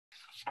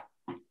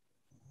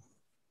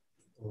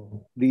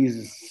these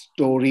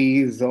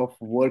stories of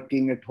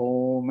working at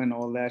home and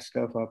all that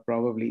stuff are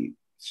probably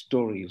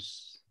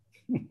stories.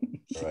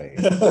 Right.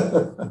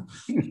 Well,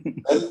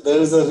 there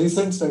is a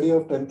recent study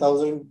of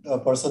 10,000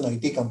 person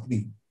IT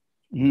company,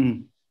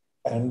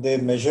 and they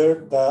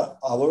measured the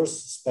hours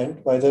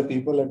spent by the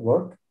people at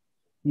work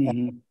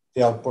and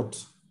the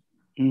outputs.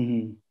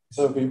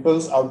 So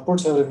people's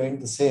outputs have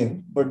remained the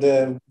same, but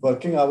their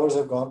working hours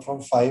have gone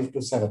from 5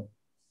 to 7.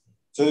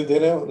 So they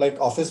know, like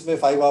office में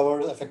 5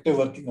 hours effective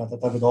working आता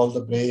था with all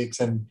the breaks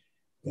and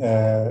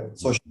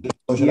social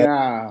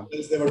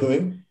activities they were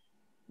doing.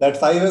 That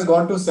 5 has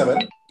gone to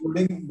 7,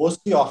 including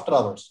mostly after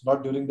hours,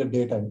 not during the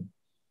daytime.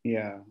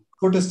 Yeah.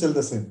 Output is still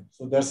the same.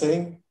 So they're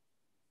saying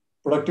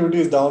productivity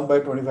is down by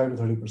 25 to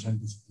 30%.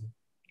 Basically.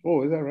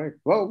 Oh, is that right?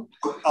 Well,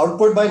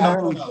 output by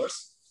number of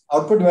hours.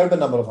 Output divided by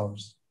number of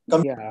hours.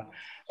 Yeah.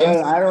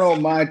 Well, I don't know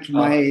much.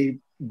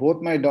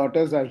 Both my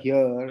daughters are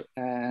here,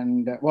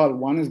 and well,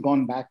 one has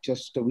gone back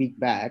just a week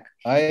back.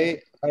 I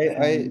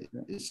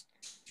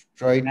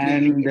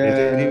strongly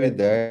agree with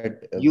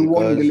that. You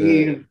won't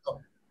believe.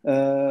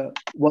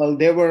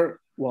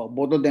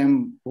 Both of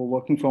them were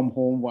working from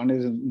home. One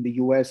is in the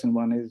US and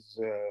one is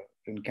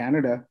in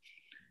Canada,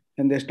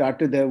 and they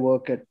started their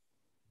work at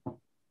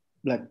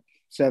like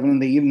 7 in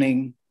the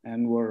evening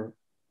and were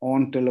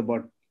on till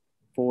about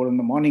 4 in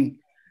the morning.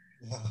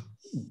 Yeah.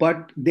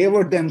 But they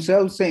were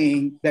themselves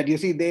saying that, you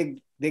see, they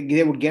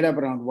would get up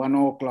around 1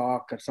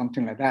 o'clock or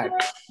something like that.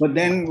 But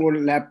then वो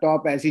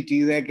laptop ऐसी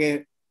चीज है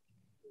कि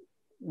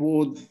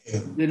वो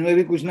दिन में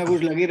भी कुछ ना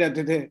कुछ लगे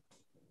रहते थे.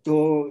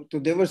 So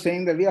they were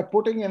saying that we are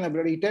putting in a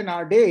bloody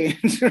 10-hour day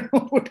instead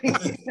of putting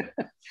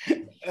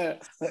an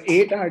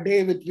 8-hour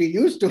day, which we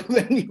used to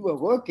when we were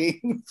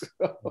working.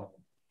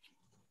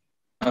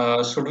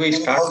 Should we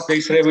start the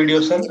X-ray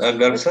video, sir?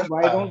 Garg, sir?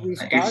 Why don't we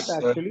start,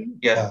 actually?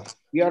 Yeah.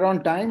 We are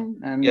on time,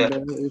 and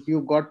if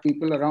you've got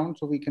people around,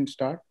 so we can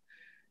start.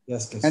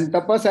 Yes, please. And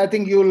Tapas, I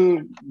think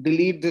you'll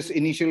delete this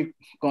initial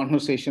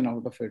conversation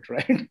out of it,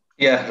 right?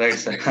 Yeah, right,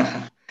 sir.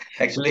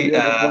 Actually,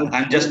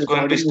 I'm just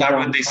going to start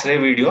with the X-ray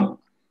video.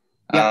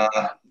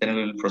 Then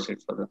we will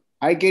proceed further.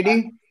 Hi,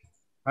 KD.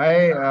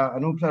 Hi,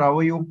 Anup sir. How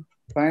are you?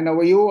 Fine. How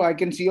are you? I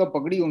can see your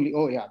pagdi only.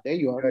 Oh, yeah, there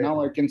you are. Right.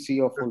 Now I can see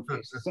your full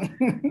face.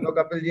 Hello,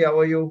 Kapil ji. How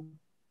are you?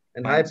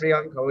 And hi,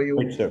 Priyank. How are you?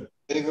 Good, sir.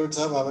 Very good,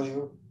 sir. How are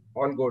you?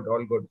 All good.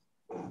 All good.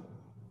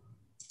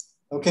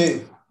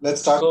 Okay,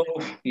 let's start. So,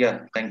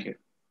 yeah, thank you.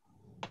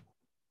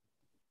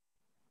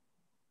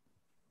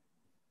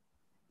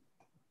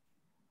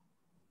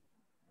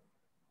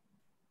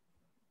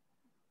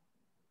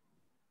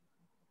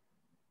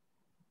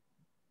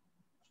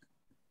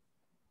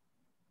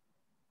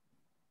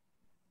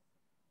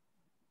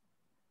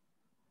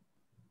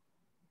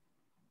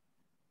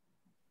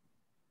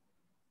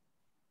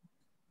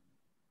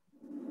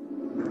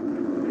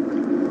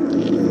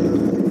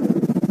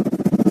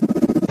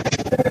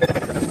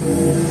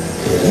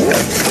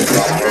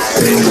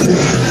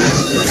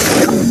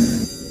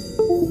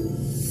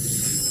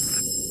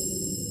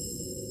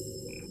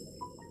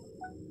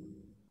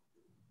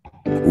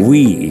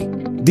 We,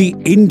 the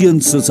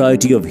Indian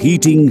Society of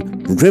Heating,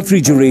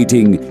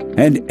 Refrigerating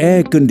and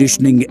Air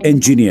Conditioning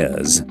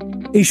Engineers,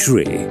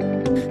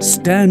 ISHRE,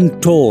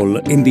 stand tall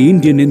in the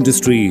Indian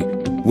industry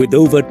with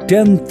over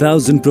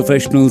 10,000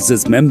 professionals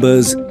as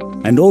members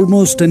and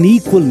almost an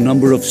equal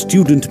number of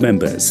student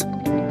members.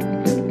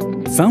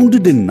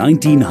 Founded in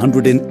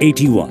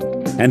 1981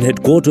 and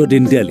headquartered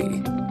in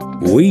Delhi,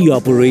 we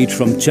operate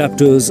from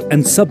chapters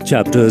and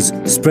sub-chapters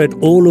spread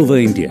all over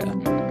India,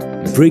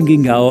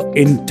 bringing our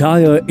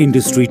entire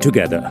industry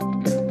together.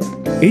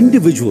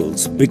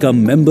 Individuals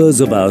become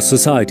members of our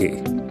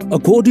society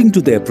according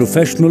to their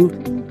professional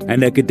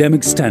and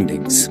academic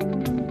standings.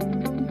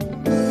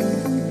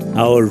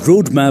 Our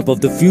roadmap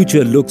of the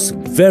future looks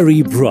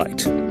very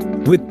bright,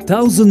 with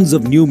thousands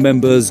of new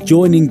members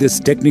joining this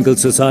technical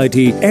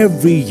society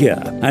every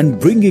year and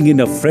bringing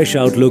in a fresh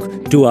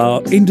outlook to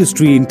our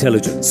industry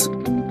intelligence.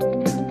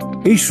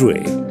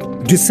 ISHRE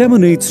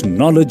disseminates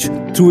knowledge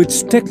through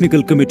its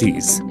technical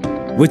committees,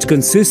 which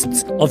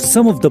consists of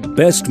some of the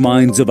best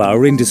minds of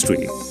our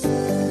industry.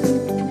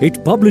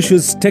 It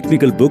publishes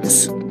technical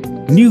books,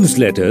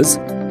 newsletters,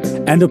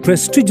 and a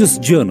prestigious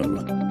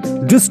journal,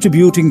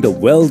 distributing the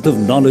wealth of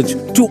knowledge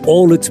to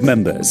all its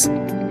members.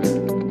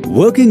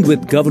 Working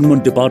with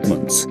government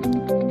departments,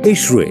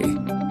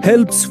 ISHRE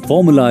helps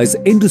formalize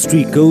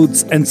industry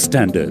codes and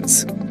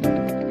standards.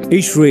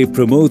 ISHRE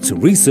promotes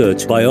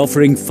research by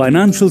offering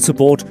financial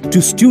support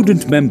to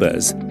student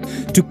members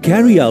to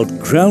carry out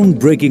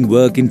groundbreaking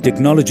work in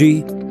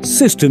technology,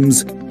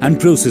 systems and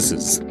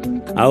processes.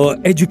 Our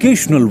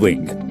educational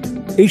wing,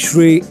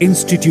 ISHRE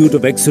Institute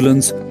of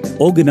Excellence,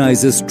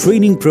 organizes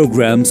training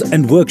programs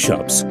and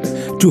workshops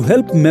to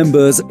help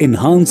members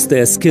enhance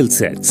their skill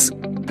sets.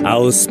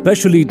 Our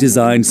specially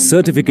designed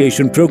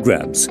certification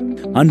programs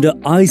under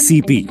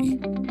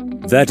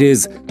ICP, that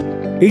is,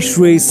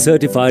 ISHRE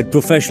Certified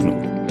Professional,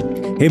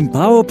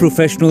 empower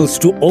professionals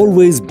to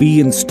always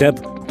be in step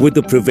with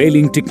the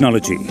prevailing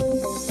technology.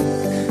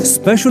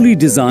 Specially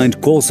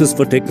designed courses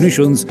for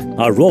technicians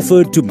are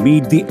offered to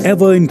meet the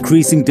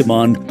ever-increasing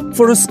demand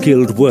for a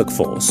skilled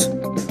workforce.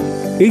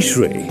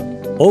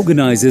 ISHRE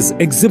organizes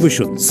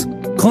exhibitions,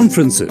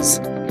 conferences,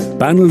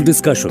 panel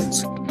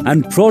discussions,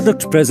 and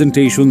product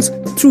presentations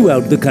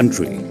throughout the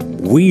country.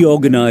 We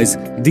organize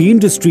the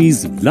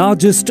industry's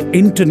largest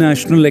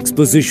international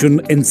exposition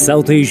in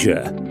South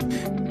Asia,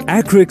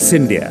 Acrex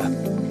India,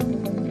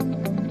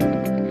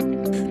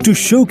 to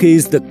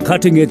showcase the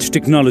cutting-edge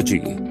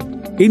technology,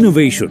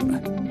 innovation,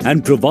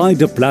 and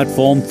provide a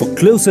platform for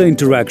closer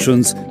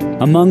interactions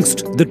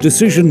amongst the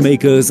decision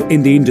makers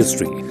in the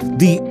industry.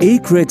 The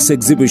Acrex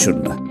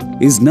exhibition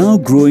is now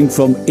growing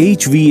from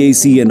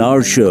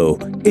HVAC&R show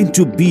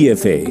into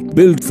BFA,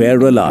 Build Fair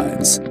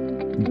Alliance.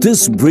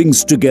 This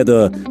brings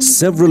together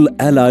several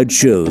allied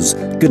shows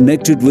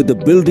connected with the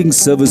building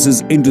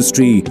services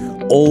industry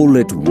all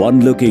at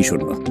one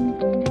location.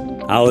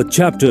 Our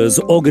chapters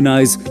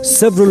organize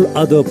several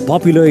other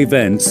popular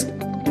events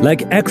like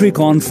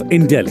AgriConf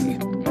in Delhi,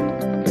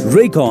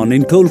 Raycon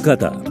in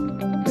Kolkata,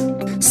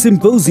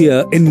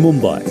 Symposia in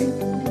Mumbai,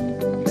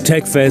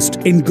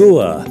 TechFest in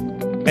Goa,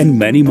 and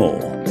many more.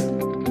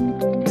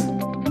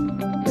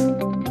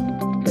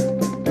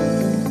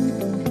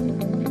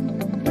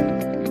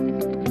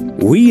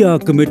 We are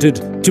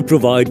committed to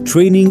provide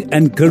training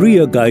and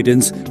career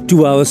guidance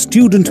to our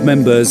student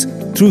members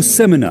through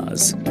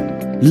seminars,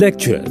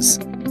 lectures,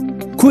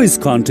 quiz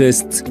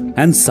contests,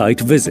 and site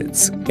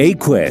visits.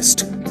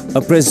 A-Quest,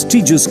 a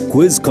prestigious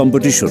quiz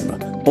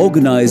competition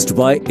organized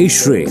by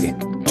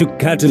ISHRE to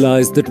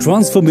catalyze the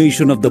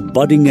transformation of the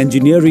budding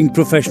engineering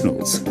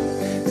professionals.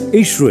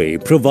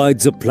 ISHRE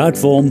provides a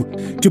platform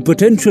to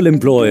potential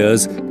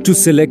employers to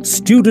select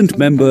student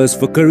members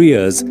for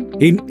careers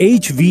in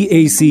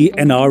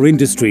HVAC&R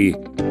industry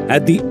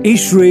at the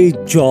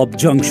ISHRE Job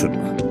Junction.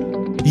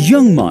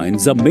 Young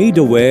minds are made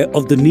aware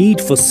of the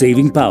need for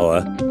saving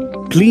power,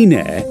 clean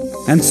air,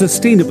 and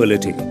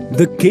sustainability.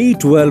 The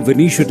K-12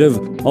 initiative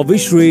of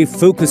ISHRE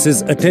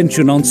focuses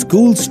attention on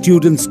school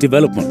students'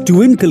 development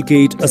to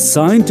inculcate a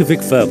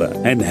scientific fervor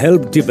and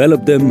help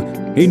develop them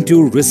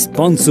into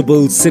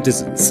responsible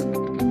citizens.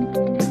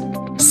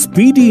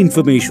 Speedy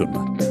information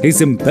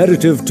is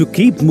imperative to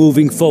keep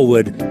moving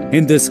forward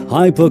in this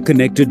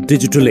hyper-connected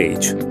digital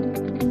age.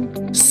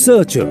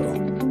 Searcher,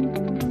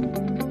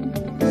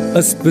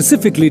 a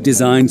specifically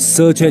designed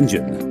search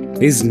engine,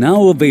 is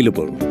now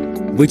available,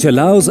 which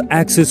allows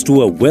access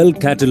to a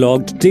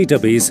well-catalogued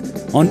database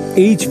on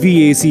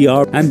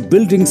HVACR and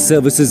building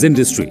services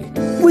industry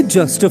with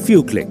just a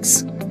few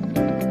clicks.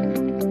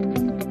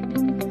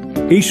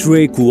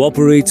 ISHRE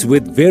cooperates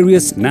with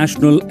various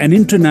national and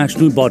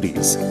international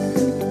bodies,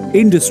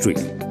 industry,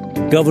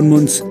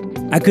 governments,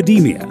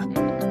 academia,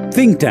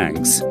 think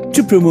tanks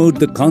to promote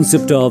the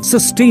concept of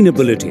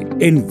sustainability,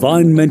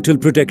 environmental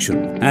protection,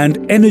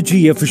 and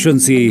energy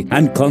efficiency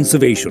and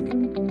conservation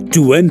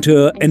to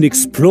enter and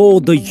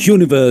explore the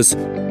universe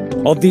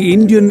of the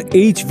Indian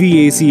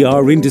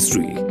HVACR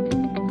industry.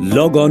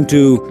 Log on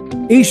to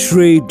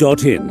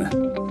ishre.in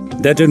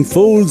that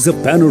unfolds a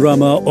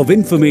panorama of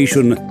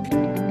information.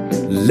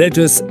 Let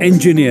us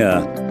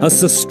engineer a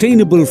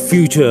sustainable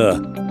future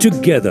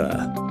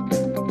together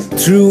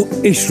through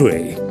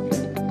ISHRE.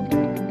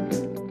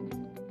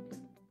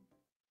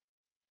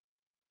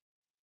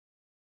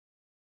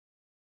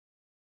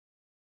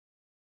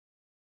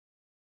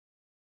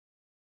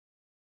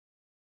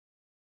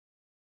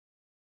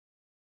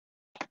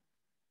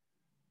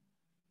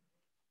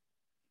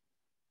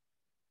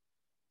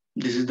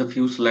 This is the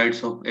few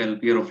slides of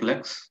LP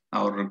Reflex,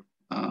 our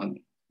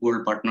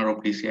gold partner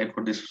of DCI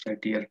for this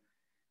society year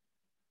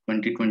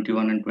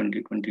 2021 and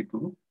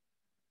 2022.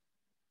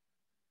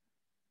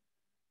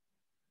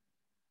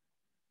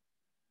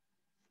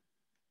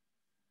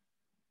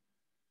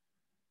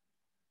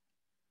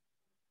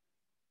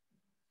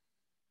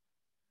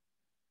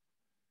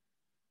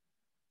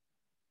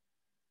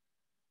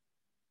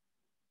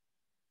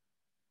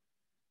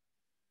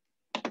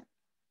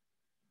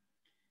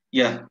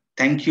 Yeah,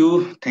 thank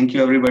you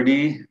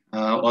everybody,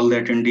 all the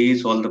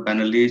attendees, all the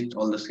panelists,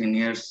 all the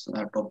seniors,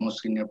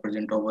 topmost senior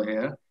present over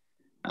here,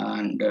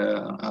 and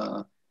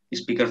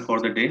speaker for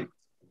the day.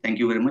 Thank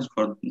you very much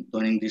for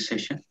joining this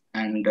session.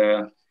 And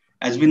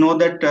as we know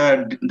that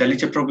Delhi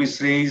chapter of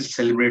ISHRE is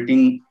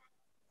celebrating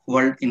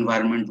World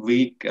Environment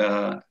Week.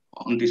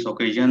 On this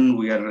occasion,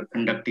 we are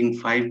conducting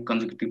 5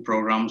 consecutive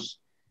programs,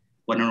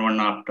 one on one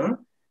after.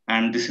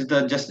 And this is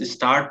the just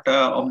start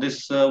of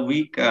this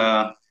week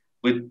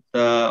with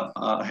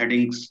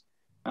headings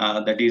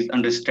that is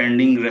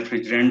understanding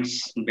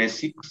refrigerants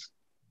basics,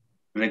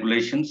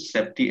 regulations,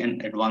 safety,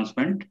 and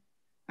advancement.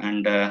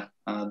 And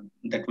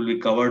that will be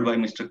covered by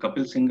Mr.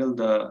 Kapil Singhal,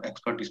 the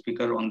expert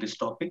speaker on this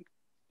topic.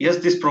 Yes,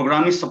 this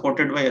program is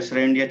supported by ISHRE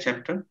India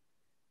chapter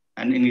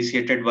and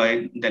initiated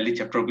by Delhi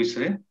chapter of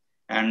ISHRE.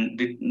 And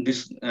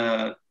this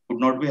could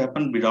not be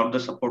happened without the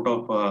support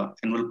of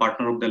annual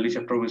partner of Delhi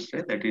chapter of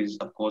ISHRE, that is,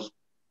 of course,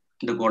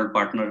 the gold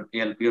partner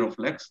ALP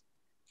Reflex,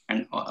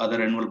 and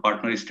other annual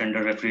partner is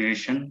Standard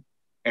Refrigeration,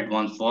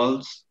 Advanced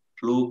Valves,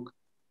 Fluke,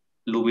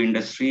 Luby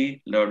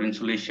Industry, Lord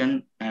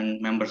Insulation,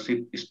 and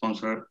membership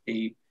sponsor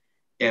a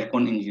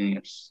Aircon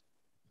Engineers.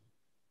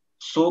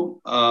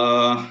 So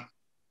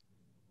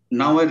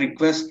now I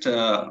request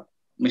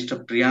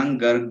Mr.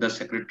 Priyank Garg, the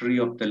Secretary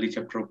of Delhi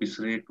Chapter of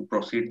ISRE, to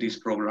proceed this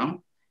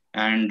program.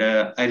 And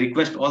I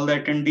request all the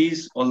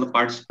attendees, all the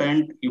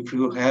participants, if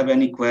you have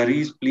any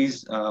queries,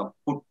 please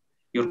put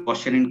your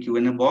question in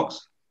Q&A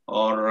box,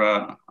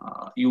 or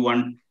you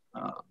want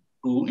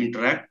to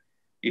interact.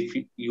 If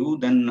you,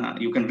 then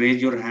you can raise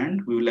your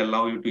hand. We will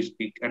allow you to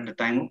speak at the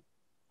time of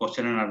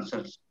question and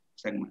answer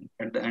segment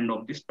at the end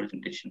of this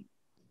presentation.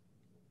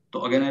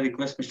 So again, I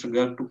request Mr.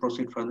 Garg to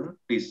proceed further.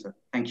 Please, sir.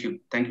 Thank you.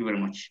 Thank you very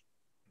much.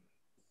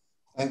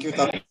 Thank you,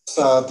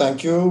 Tapas.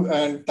 Thank you.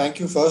 And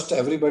thank you first,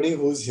 everybody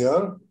who's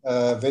here.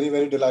 Very,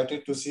 very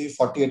delighted to see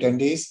 40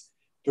 attendees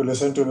to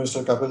listen to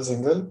Mr. Kapil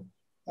Singhal.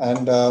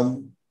 And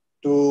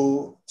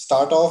to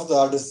start off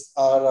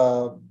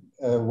our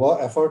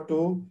effort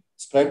to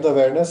spread the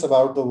awareness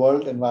about the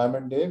World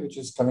Environment Day, which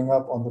is coming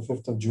up on the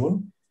 5th of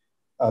June,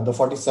 the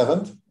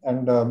 47th.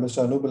 And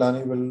Mr. Anu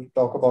Bilani will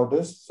talk about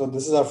this. So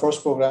this is our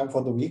first program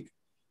for the week.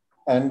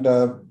 And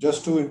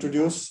just to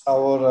introduce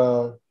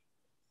our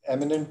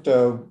eminent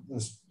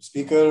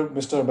speaker,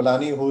 Mr.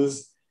 Bilani,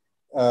 who's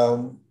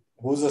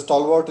a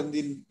stalwart in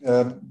the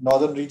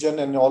northern region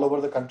and all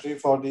over the country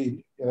for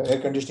the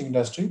air conditioning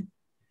industry.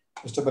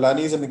 Mr.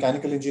 Bilani is a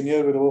mechanical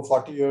engineer with over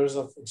 40 years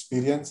of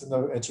experience in the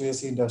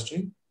HVAC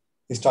industry.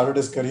 He started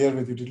his career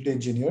with utility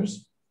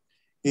engineers.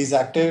 He's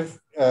active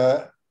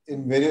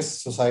in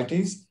various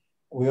societies.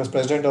 He was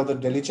president of the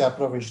Delhi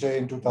chapter of ISRE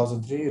in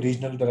 2003,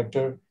 regional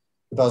director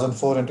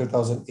 2004 and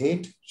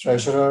 2008,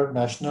 treasurer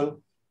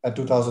national at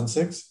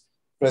 2006.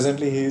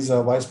 Presently, he is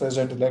a vice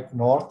president-elect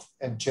North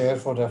and chair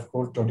for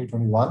REFCO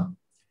 2021.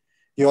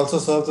 He also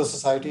serves the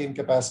society in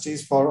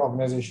capacities for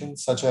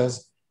organizations such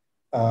as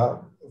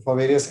for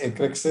various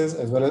ACREXs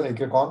as well as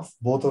ACREConf,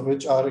 both of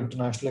which are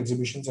international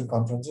exhibitions and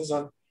conferences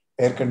on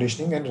air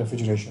conditioning and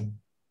refrigeration.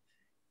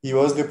 He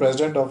was the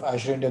president of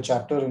ASHRAE India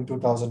chapter in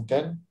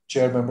 2010,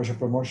 chair membership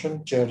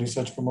promotion, chair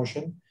research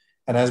promotion,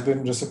 and has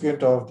been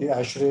recipient of the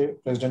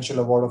ASHRAE Presidential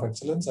Award of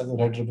Excellence and the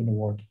Red Ribbon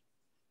Award.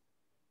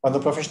 On the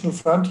professional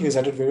front, he has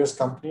headed various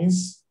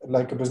companies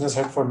like a business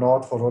head for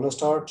North for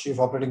Rollerstar, chief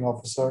operating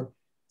officer,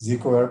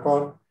 Zico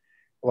Aircon,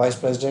 vice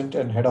president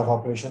and head of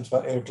operations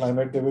for Air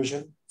Climate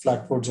Division,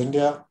 Flatfoods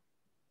India,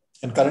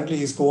 and currently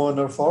he's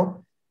co-owner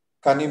for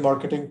Kani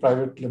Marketing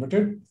Private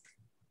Limited.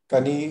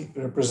 Kani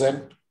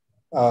represent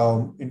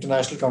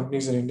international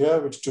companies in India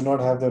which do not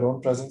have their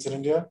own presence in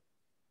India.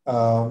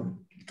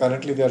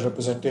 Currently, they are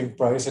representing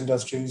Price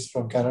Industries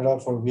from Canada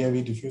for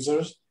VIV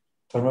diffusers,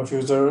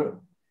 Thermofuser,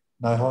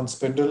 Nihon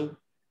Spindle,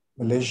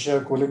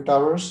 Malaysia cooling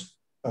towers.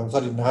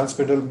 Nihon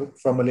Spindle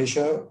from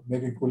Malaysia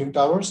making cooling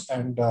towers,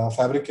 and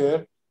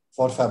Fabricare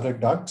for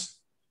fabric ducts.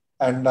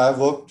 And I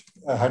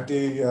had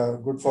the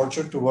good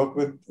fortune to work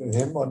with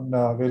him on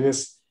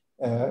various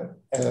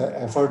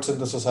efforts in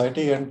the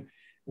society, and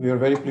we are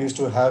very pleased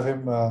to have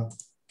him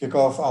kick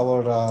off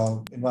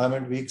our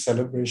Environment Week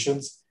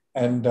celebrations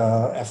and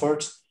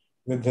efforts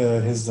with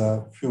his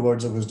few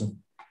words of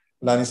wisdom.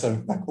 Bilani sir,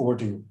 back over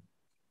to you.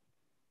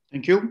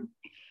 Thank you.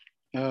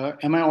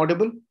 Am I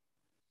audible?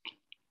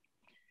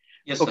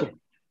 Yes, okay. Sir.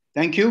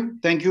 Thank you.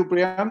 Thank you,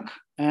 Priyank.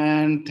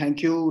 And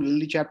thank you,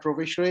 Delhi chapter of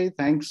ISRE.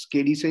 Thanks,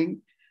 KD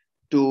Singh,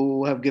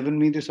 to have given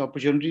me this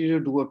opportunity to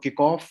do a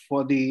kickoff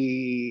for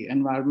the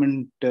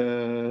Environment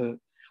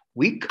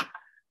Week.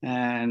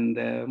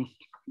 And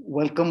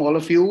welcome all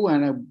of you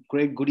and a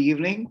great good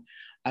evening.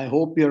 I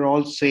hope you're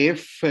all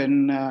safe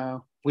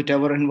in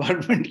whichever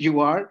environment you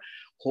are,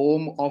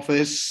 home,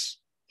 office,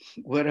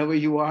 wherever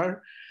you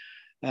are.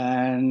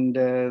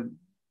 And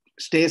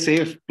stay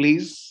safe,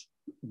 please.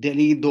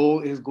 Delhi,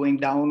 though, is going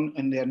down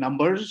in their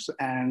numbers,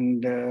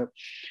 and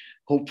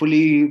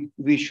hopefully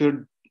we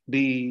should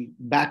be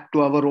back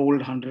to our old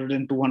 100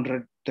 and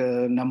 200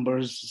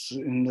 numbers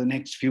in the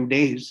next few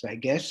days, I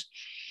guess.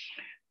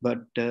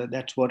 But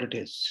that's what it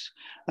is.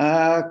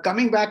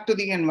 Coming back to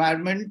the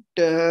environment,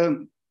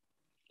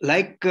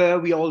 like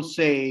we all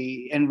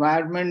say,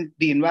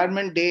 the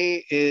Environment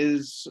Day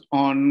is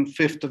on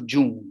 5th of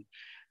June.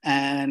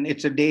 And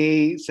it's a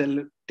day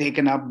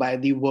taken up by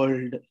the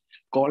world,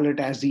 call it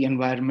as the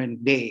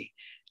Environment Day.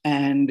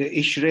 And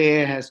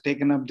ISRE has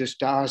taken up this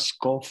task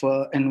of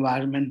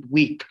Environment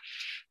Week.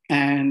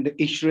 And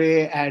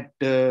ISRE at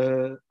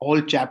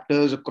all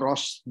chapters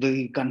across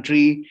the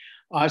country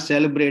are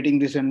celebrating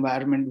this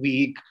Environment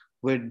Week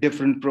with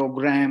different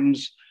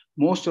programs.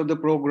 Most of the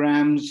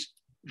programs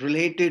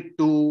related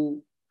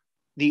to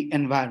the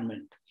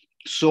environment.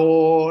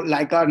 So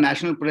like our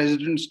national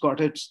president's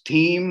got its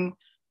theme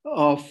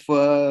of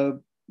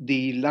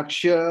the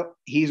Lakshya,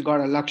 he's got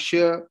a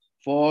Lakshya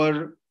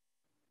for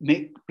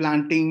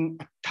planting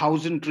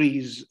 1,000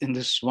 trees in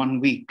this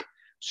 1 week.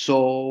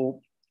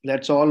 So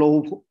let's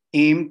all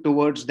aim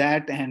towards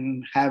that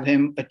and have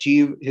him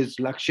achieve his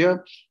Lakshya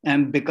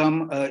and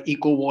become an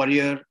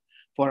eco-warrior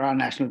for our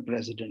national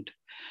president.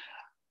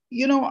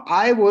 You know,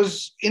 I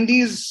was in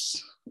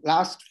these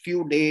last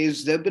few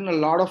days, there have been a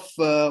lot of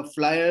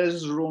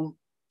flyers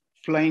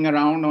flying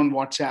around on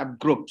WhatsApp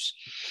groups.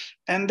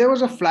 And there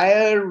was a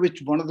flyer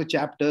which one of the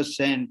chapters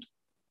sent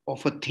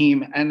of a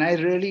theme, and I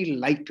really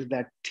liked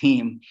that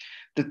theme.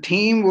 The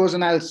theme was,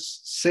 and I'll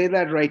say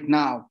that right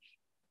now,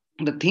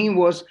 the theme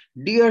was,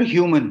 "Dear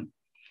human,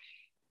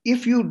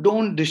 if you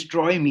don't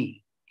destroy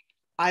me,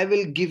 I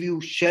will give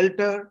you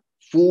shelter,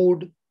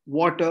 food,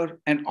 water,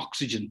 and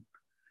oxygen."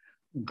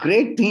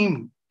 Great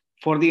theme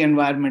for the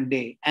Environment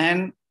Day.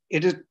 And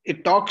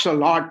it talks a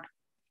lot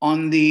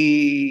on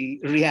the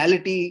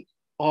reality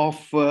of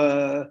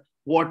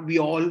what we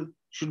all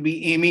should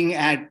be aiming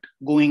at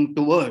going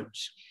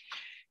towards.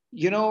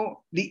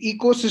 The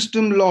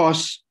ecosystem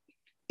loss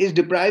is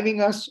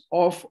depriving us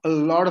of a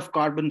lot of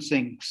carbon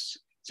sinks,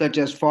 such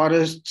as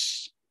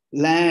forests,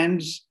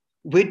 lands,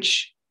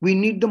 which we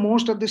need the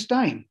most at this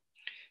time.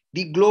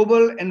 The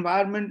global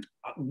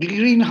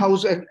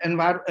greenhouse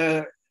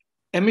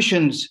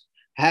emissions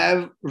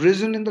have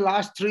risen in the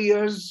last 3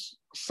 years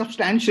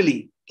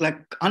substantially, like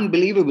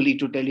unbelievably,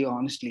 to tell you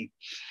honestly.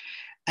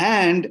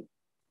 And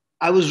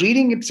I was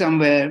reading it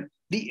somewhere,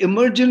 the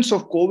emergence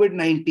of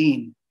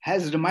COVID-19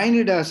 has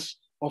reminded us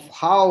of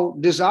how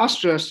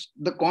disastrous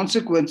the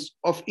consequence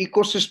of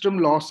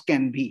ecosystem loss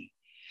can be.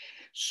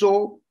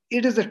 So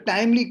it is a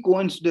timely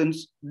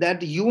coincidence that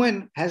the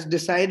UN has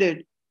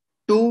decided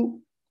to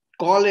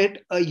call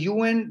it a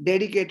UN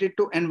dedicated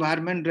to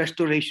Environment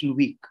Restoration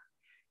Week.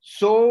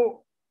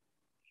 So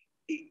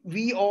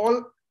we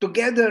all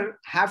together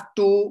have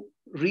to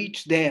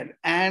reach there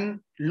and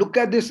look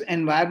at this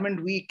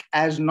Environment Week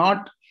as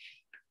not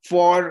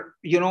for,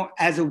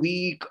 as a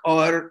week,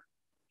 or,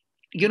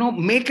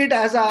 make it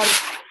as our,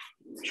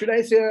 should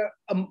I say,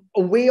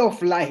 a way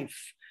of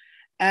life.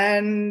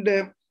 And,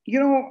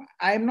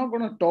 I'm not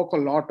going to talk a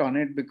lot on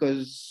it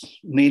because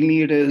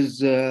mainly it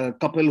is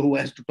Kapil who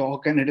has to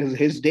talk and it is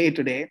his day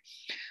today.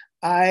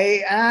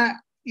 I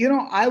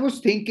was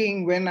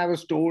thinking when I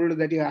was told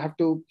that you have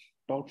to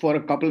talk for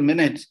a couple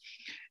minutes,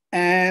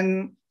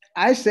 and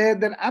I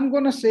said that I'm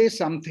going to say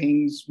some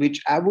things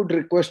which I would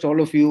request all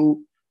of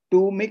you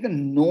to make a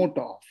note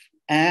of,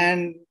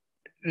 and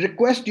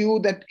request you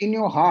that in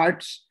your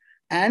hearts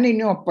and in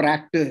your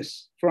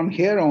practice from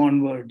here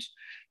onwards,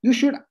 you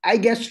should, I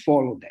guess,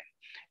 follow them.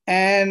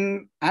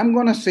 And I'm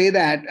going to say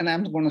that, and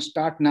I'm going to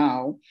start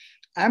now.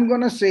 I'm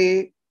going to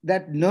say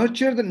that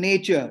nurture the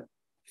nature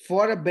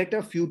for a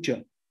better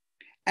future,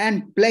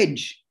 and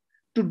pledge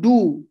to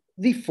do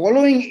the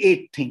following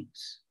 8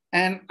 things.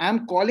 And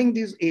I'm calling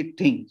these 8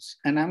 things,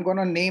 and I'm going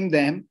to name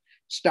them,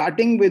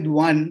 starting with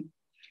 1,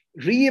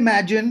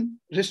 reimagine,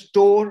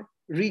 restore,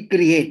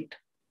 recreate.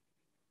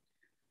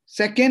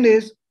 Second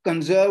is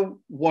conserve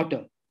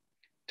water.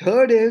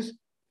 Third is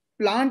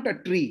plant a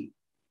tree.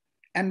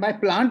 And by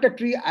plant a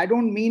tree, I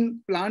don't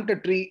mean plant a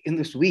tree in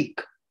this week.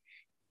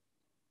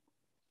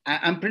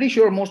 I'm pretty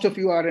sure most of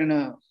you are in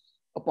an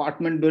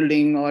apartment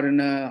building or in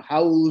a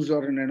house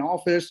or in an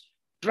office.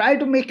 Try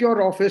to make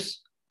your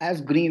office as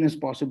green as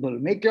possible.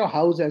 Make your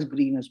house as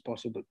green as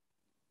possible.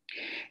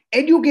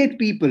 Educate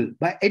people.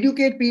 By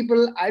educate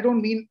people, I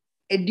don't mean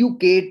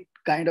educate,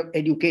 kind of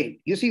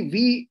educate. You see,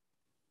 we,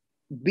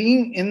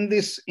 being in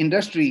this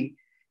industry,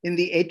 in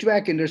the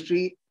HVAC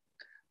industry,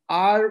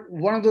 are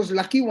one of those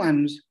lucky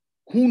ones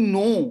who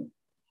know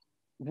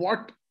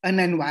what an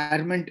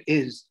environment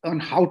is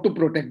and how to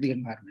protect the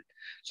environment.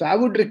 So I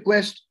would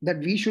request that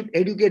we should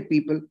educate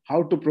people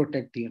how to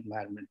protect the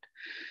environment.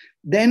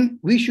 Then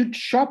we should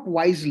shop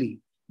wisely.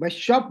 By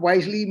shop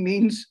wisely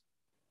means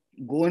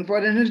go in for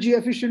energy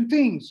efficient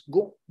things.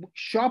 Go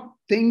shop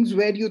things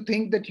where you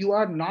think that you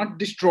are not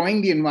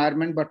destroying the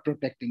environment, but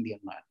protecting the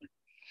environment.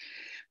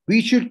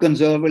 We should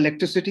conserve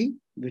electricity,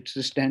 which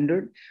is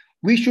standard.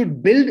 We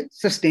should build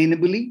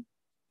sustainably.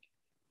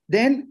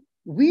 Then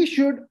we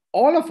should,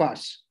 all of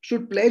us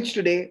should pledge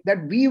today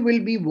that we will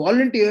be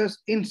volunteers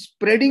in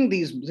spreading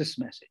this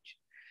message.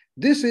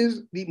 This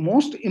is the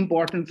most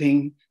important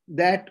thing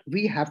that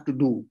we have to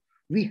do.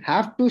 We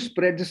have to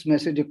spread this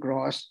message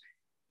across,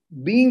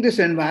 being this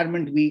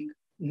Environment Week,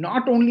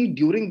 not only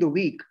during the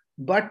week,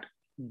 but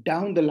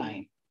down the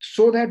line,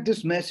 so that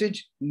this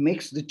message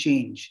makes the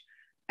change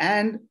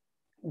and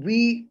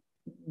we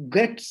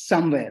get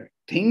somewhere.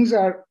 Things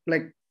are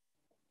like,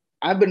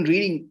 I've been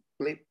reading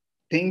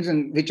things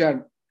and which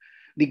are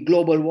the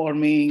global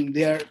warming.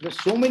 There's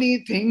so many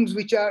things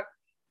which are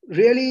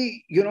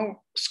really,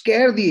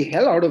 scare the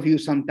hell out of you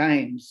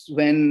sometimes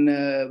when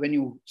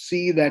you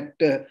see that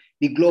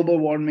the global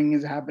warming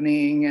is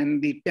happening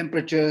and the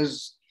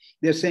temperatures,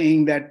 they're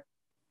saying that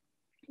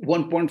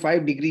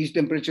 1.5 degrees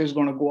temperature is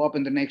going to go up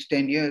in the next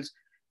 10 years.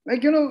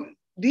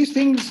 These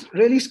things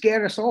really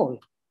scare us all.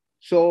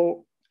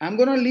 So I'm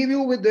going to leave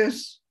you with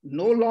this.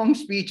 No long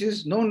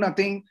speeches, no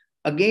nothing.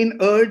 Again,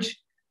 urge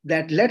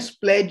that let's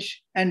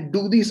pledge and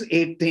do these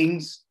 8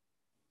 things,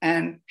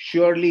 and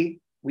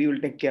surely we will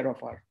take care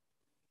of our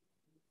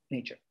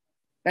nature.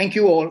 Thank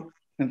you all,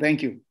 and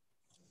thank you.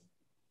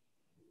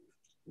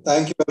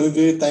 Thank you,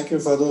 Anuji. Thank you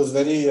for those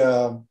very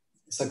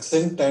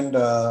succinct and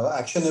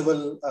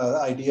actionable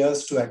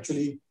ideas to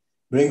actually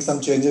bring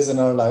some changes in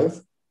our life.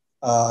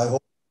 I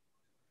hope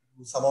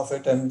some of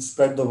it and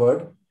spread the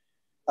word.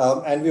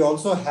 And we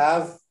also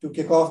have, to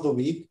kick off the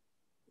week,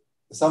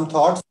 some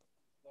thoughts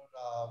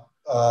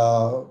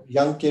for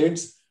young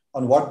kids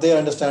on what they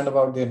understand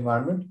about the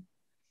environment.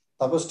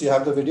 Tapas, do you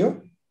have the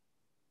video?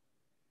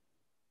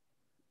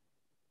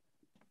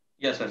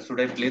 Yes, sir. Should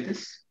I play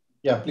this?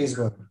 Yeah, please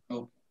go ahead.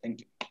 Oh,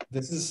 thank you.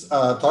 This is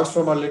thoughts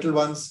from our little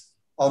ones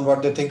on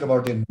what they think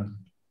about the environment.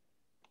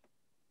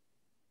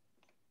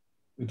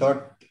 We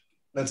thought,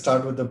 let's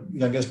start with the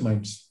youngest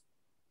minds.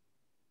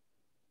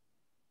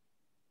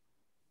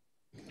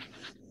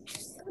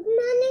 Good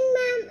morning,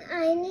 ma'am.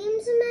 My name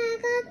is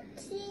Megha,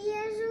 3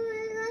 years old.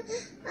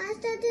 I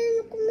study in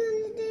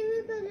Kumali Devi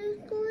Public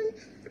School,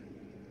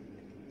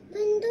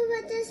 Bindu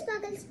Bachas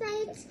Sparkle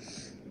Spites.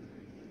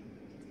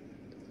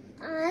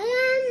 I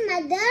am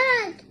mother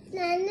at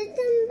planet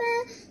number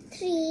 3,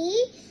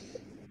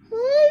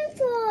 home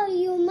for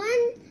human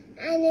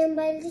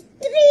animals,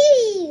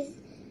 trees.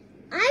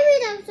 I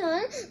without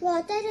all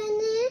water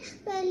and air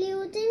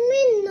polluting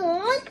me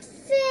not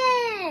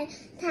fair.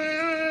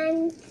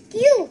 Thank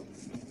you.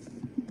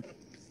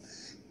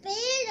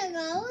 पेड़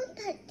लगाओ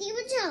धरती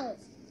बचाओ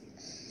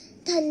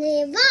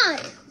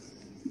धन्यवाद.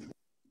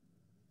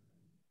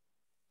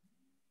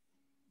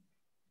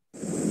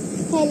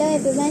 Hello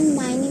everyone,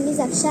 my name is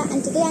Aksha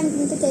and today I am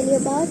going to tell you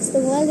about the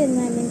World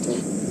Environment Day.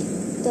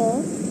 The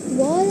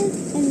World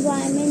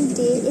Environment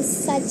Day is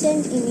such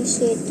an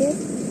initiative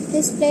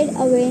to spread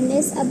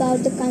awareness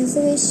about the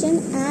conservation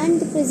and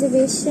the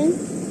preservation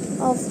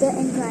of the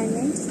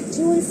environment.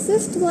 June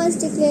 5th was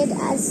declared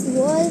as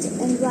World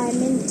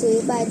Environment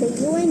Day by the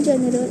UN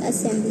General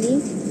Assembly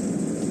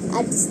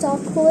at the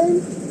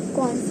Stockholm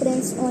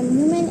Conference on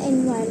Human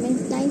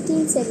Environment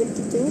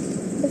 1972.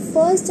 The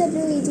first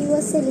WED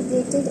was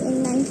celebrated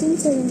in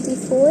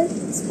 1974,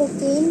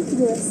 Spokane,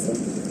 USA.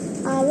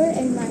 Our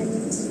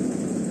environment.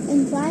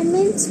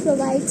 Environment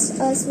provides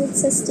us with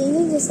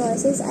sustaining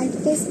resources and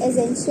it is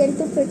essential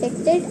to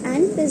protect it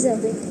and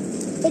preserve it.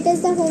 It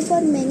is the home for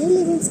many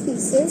living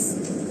species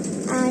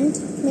and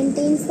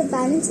maintains the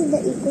balance in the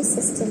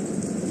ecosystem.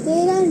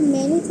 There are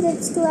many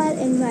threats to our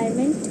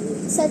environment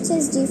such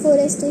as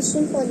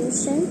deforestation,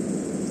 pollution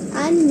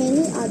and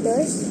many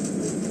others,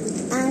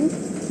 and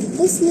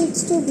this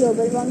leads to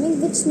global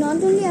warming which not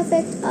only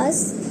affects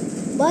us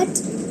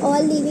but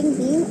all living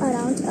beings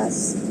around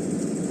us.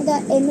 The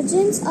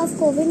emergence of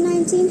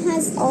COVID-19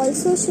 has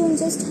also shown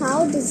just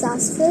how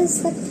disastrous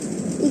the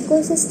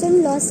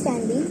ecosystem loss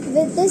can be.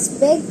 With this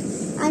big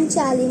and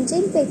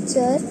challenging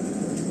picture,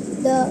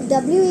 the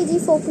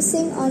WED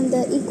focusing on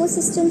the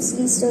ecosystem's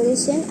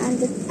restoration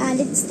and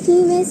its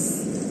theme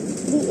is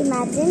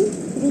reimagine,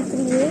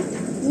 recreate,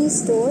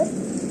 restore.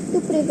 To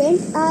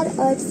prevent our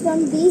earth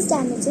from these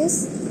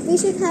damages, we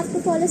should have to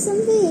follow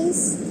some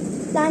ways.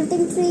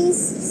 Planting trees,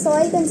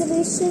 soil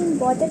conservation,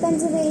 water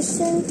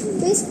conservation,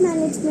 waste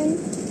management.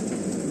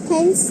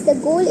 Hence, the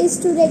goal is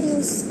to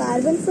reduce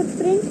carbon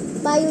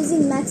footprint by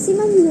using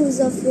maximum use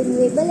of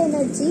renewable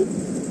energy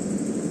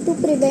to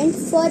prevent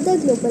further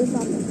global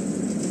warming.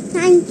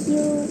 Thank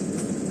you.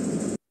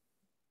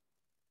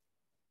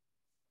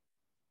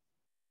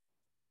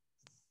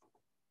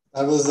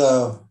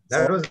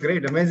 That was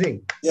great,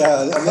 amazing.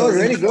 Yeah, amazing. Oh,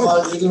 really good.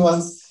 Our little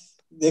ones,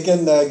 they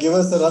can give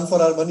us a run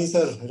for our money,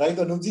 sir. Right,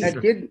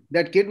 Anupji?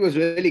 That kid was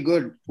really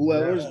good.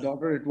 Whoever's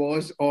daughter it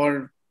was,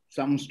 or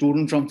some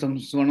student from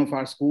one of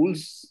our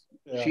schools,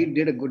 she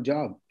did a good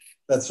job.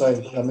 That's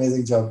right.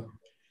 Amazing job.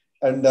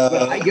 And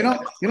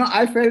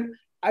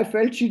I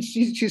felt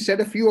she said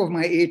a few of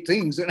my 8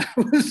 things, and I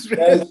was.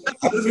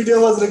 Her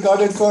video was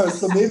recorded first,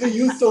 so maybe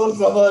you stole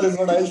from her is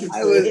what I should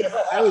say.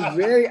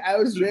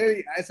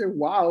 I said,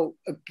 wow,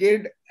 a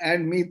kid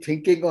and me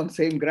thinking on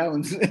same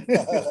grounds.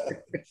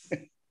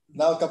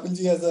 Now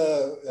Kapilji has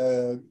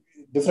a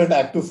different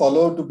act to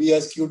follow to be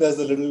as cute as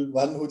the little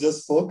one who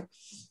just spoke.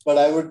 But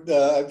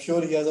I'm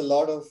sure he has a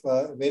lot of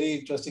very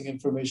interesting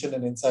information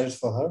and insights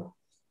for her.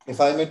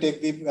 If I may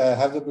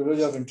have the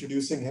privilege of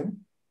introducing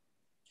him.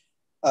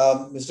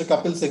 Mr.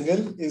 Kapil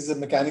Singhal is a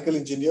mechanical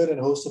engineer and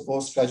hosts a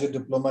postgraduate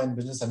diploma in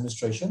business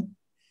administration.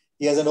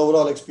 He has an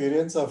overall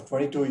experience of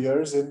 22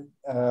 years in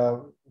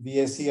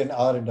VAC and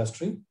our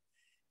industry.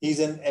 He's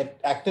an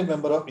active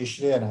member of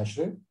ISHRE and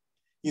ASHRE.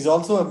 He's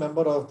also a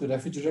member of the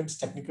Refrigerants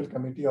Technical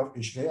Committee of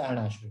ISHRE and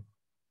ASHRE.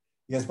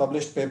 He has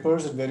published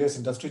papers in various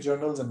industry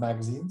journals and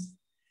magazines.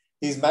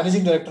 He's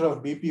managing director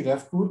of BP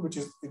Refcool, which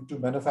is into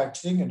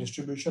manufacturing and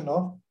distribution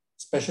of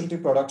specialty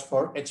products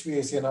for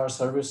HVAC&R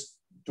service,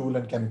 tool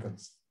and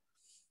chemicals.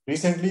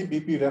 Recently,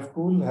 BP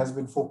Refcool has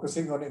been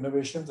focusing on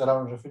innovations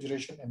around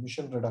refrigeration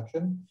emission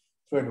reduction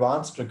through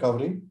advanced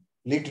recovery,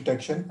 leak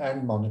detection,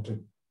 and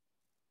monitoring.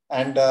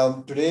 And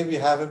today we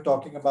have him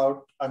talking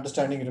about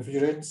understanding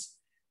refrigerants,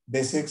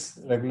 basics,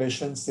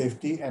 regulations,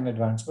 safety, and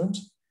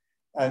advancements.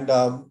 And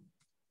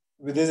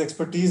with his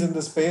expertise in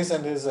the space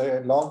and his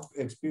long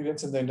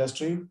experience in the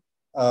industry,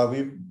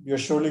 we are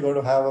surely going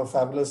to have a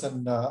fabulous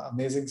and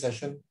amazing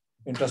session,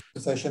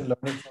 interesting session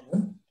learning from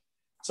him.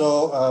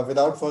 So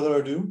without further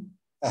ado,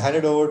 I hand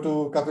it over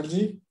to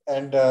Kapilji,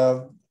 and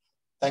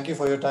thank you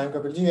for your time,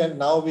 Kapilji. And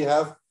now we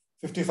have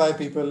 55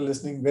 people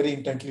listening very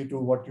intently to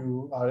what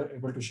you are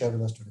able to share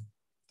with us today.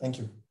 Thank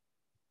you.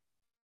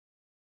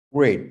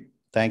 Great.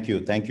 Thank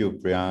you. Thank you,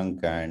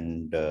 Priyank.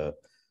 And,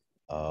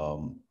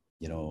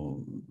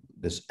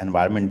 this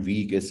Environment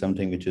Week is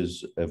something which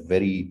is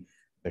very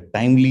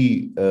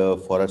timely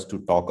for us to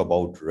talk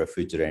about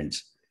refrigerants.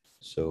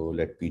 So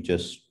let me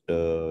just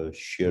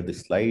share the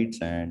slides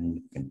and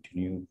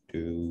continue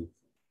to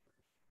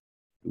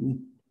do.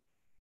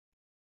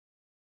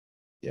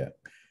 Yeah.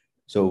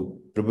 So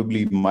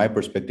probably my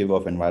perspective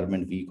of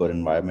Environment Week or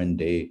Environment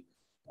Day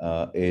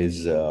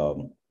is,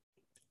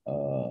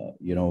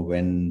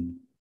 when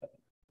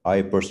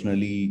I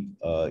personally,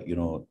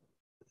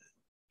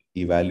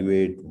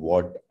 evaluate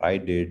what I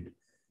did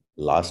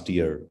last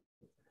year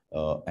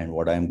and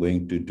what I'm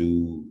going to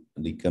do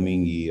the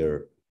coming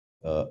year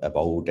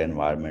about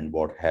environment,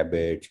 what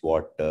habits,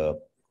 what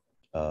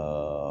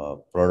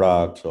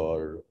products,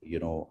 or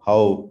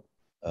how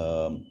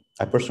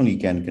I personally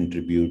can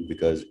contribute,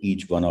 because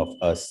each one of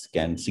us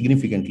can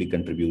significantly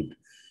contribute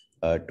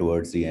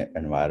towards the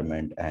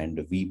environment,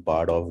 and we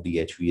part of the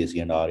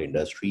HVAC and our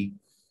industry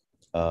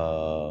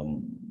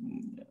um,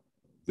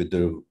 with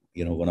the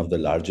one of the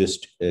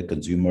largest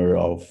consumer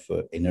of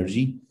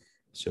energy.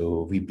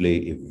 So we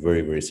play a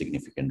very, very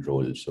significant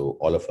role. So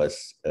all of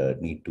us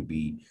need to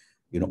be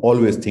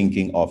always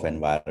thinking of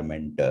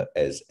environment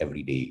as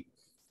every day.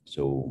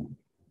 So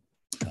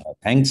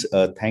thanks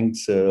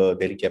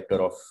Delhi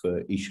chapter of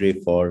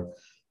ISHRE for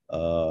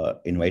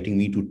inviting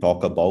me to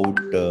talk about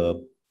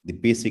the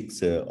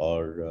basics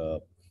or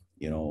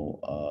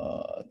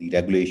the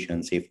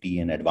regulation, safety,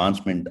 and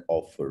advancement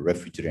of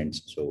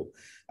refrigerants. So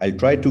I'll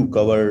try to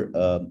cover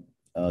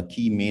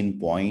key main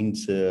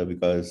points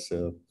because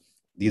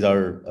these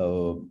are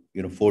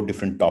four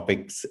different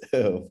topics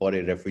for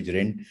a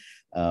refrigerant.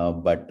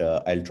 But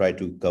I'll try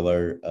to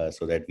cover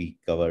so that we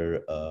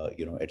cover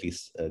at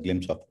least a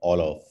glimpse of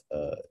all of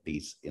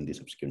these in the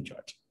subsequent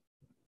charts.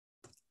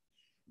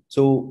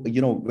 So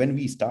when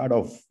we start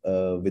off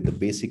with the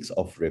basics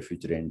of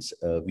refrigerants,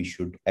 we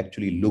should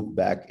actually look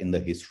back in the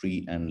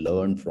history and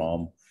learn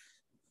from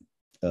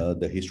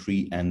the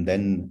history, and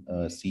then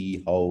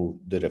see how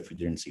the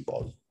refrigerants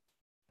evolve.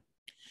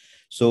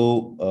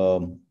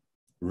 So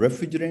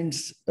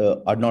refrigerants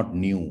are not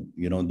new.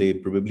 They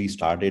probably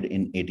started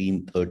in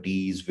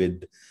 1830s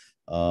with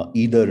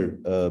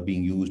either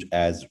being used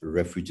as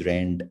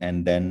refrigerant,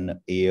 and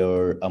then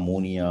air,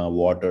 ammonia,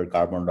 water,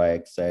 carbon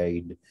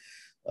dioxide,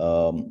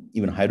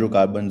 even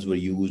hydrocarbons were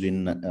used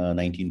in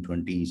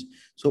 1920s.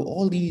 So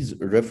all these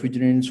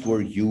refrigerants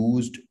were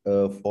used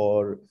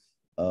for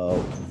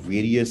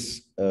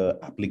various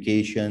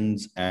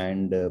applications,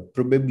 and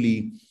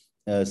probably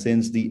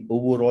since the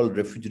overall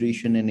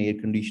refrigeration and air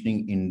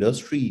conditioning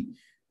industry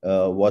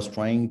was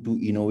trying to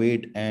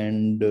innovate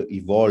and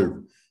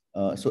evolve.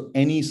 So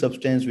any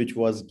substance which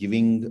was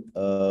giving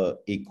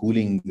a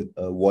cooling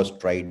was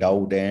tried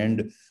out,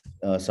 and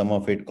some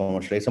of it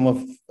commercialized. Some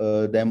of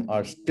them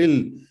are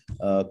still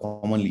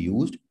commonly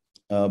used.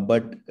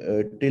 But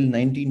till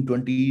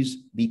 1920s,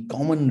 the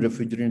common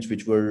refrigerants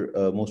which were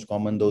most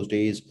common those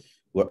days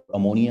were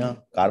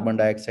ammonia, carbon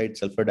dioxide,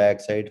 sulfur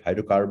dioxide,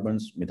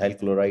 hydrocarbons, methyl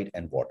chloride,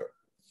 and water.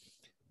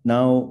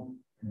 Now,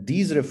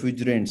 these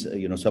refrigerants,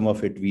 some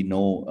of it we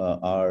know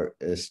are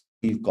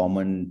still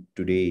common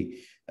today,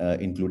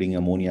 including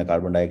ammonia,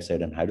 carbon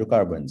dioxide, and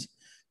hydrocarbons.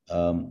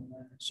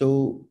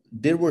 So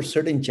there were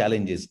certain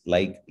challenges,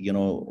 like,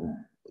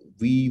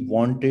 we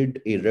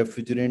wanted a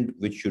refrigerant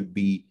which should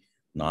be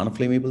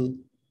non-flammable,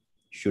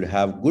 should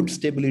have good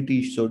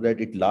stability so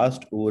that it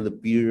lasts over the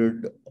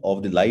period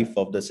of the life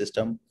of the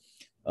system,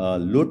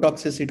 low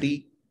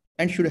toxicity,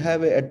 and should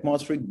have an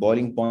atmospheric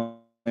boiling point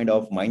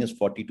of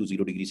 -40 to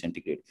 0 degrees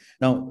centigrade.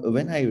 Now,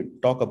 when I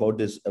talk about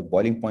this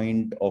boiling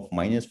point of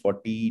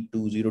 -40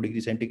 to 0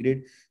 degrees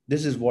centigrade,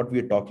 this is what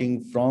we're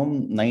talking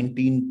from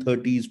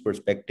 1930s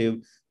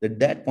perspective. At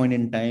that point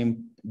in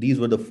time, these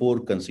were the four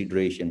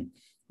consideration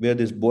where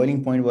this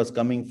boiling point was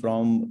coming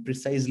from,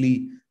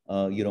 precisely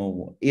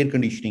air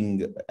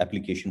conditioning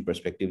application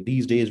perspective.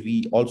 These days,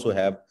 we also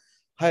have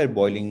higher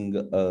boiling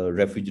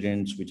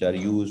refrigerants which are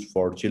used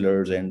for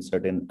chillers and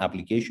certain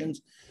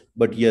applications.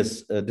 But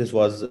yes, this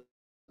was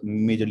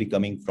majorly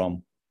coming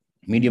from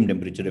medium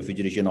temperature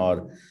refrigeration or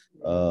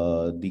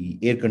the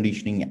air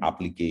conditioning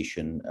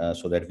application,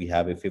 so that we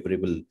have a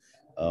favorable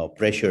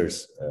pressures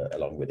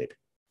along with it.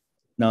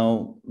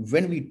 Now,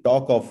 when we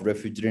talk of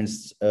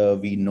refrigerants,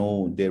 we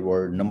know there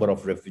were a number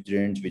of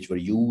refrigerants which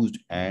were used,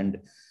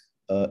 and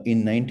in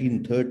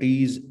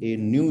 1930s, a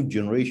new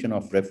generation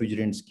of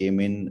refrigerants came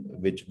in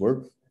which were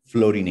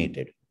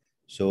fluorinated.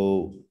 So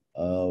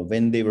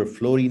when they were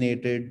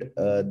fluorinated,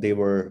 they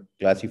were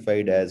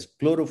classified as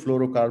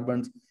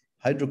chlorofluorocarbons,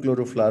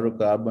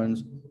 hydrochlorofluorocarbons,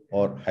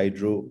 or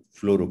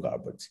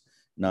hydrofluorocarbons.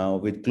 Now,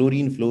 with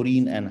chlorine,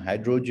 fluorine, and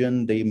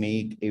hydrogen, they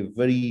make a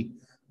very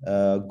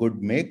good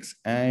mix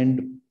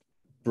and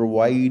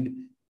provide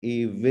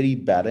a very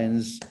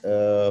balanced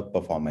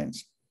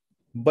performance.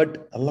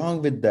 But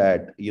along with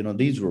that,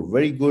 these were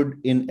very good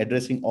in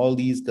addressing all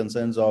these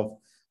concerns of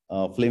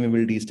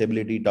flammability,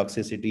 stability,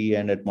 toxicity,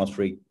 and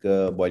atmospheric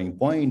boiling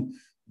point.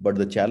 But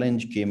the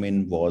challenge came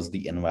in was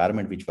the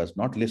environment, which was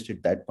not listed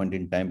at that point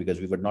in time because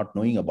we were not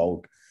knowing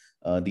about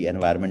the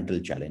environmental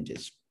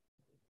challenges.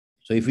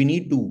 So if we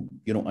need to,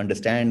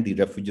 understand the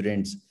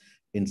refrigerants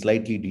in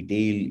slightly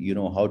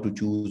detail, how to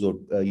choose or,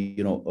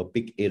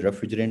 pick a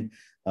refrigerant,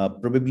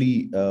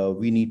 probably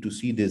we need to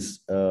see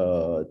this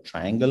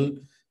triangle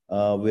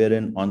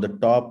wherein on the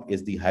top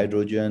is the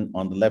hydrogen,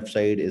 on the left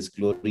side is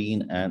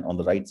chlorine, and on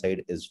the right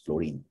side is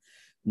fluorine.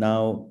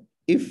 Now,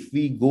 if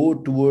we go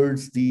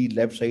towards the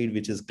left side,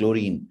 which is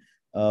chlorine,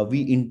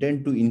 we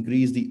intend to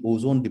increase the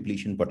ozone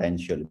depletion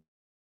potential.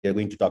 We are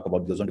going to talk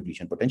about the ozone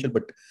depletion potential,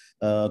 but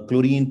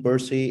chlorine per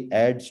se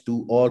adds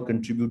to or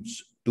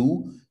contributes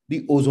to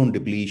the ozone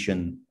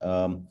depletion.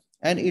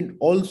 And it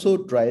also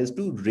tries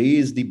to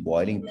raise the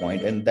boiling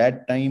point. And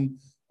that time,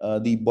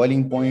 the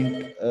boiling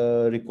point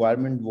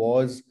requirement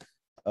was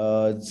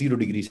 0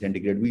 degrees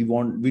centigrade. We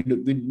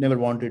never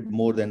wanted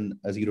more than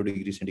a 0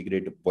 degree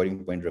centigrade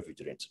boiling point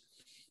refrigerants.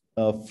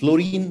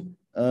 Fluorine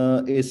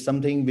is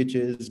something which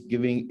is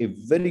giving a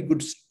very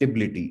good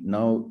stability.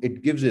 Now,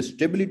 it gives a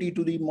stability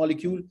to the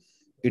molecule.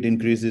 It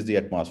increases the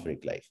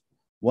atmospheric life.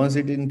 Once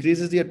it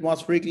increases the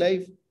atmospheric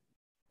life,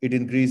 it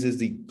increases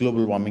the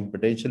global warming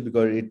potential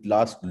because it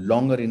lasts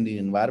longer in the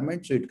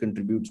environment. So it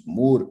contributes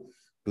more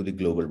to the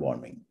global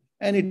warming.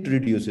 And it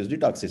reduces the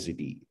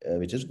toxicity,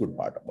 which is good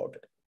part about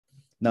it.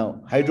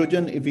 Now,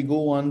 hydrogen, if we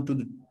go on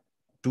to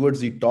towards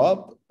the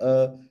top,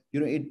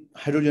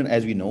 hydrogen,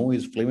 as we know,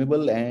 is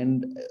flammable,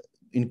 and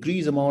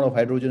increased amount of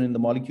hydrogen in the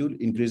molecule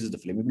increases the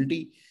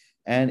flammability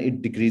and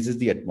it decreases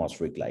the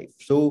atmospheric life.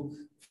 So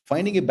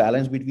finding a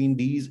balance between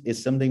these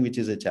is something which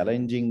is a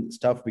challenging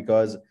stuff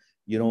because,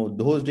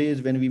 those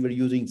days when we were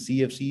using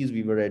CFCs,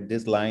 we were at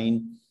this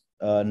line.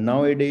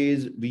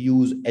 Nowadays, we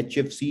use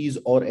HFCs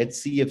or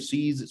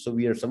HCFCs. So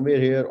we are somewhere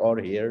here or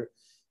here.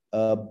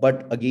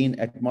 But again,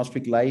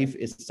 atmospheric life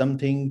is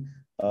something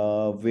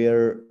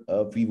where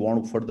we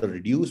want to further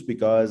reduce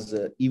because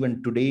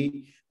even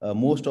today,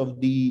 most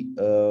of the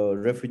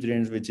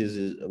refrigerants, which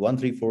is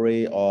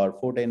 134A or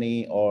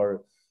 410A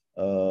or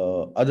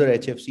other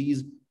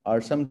HFCs,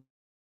 are something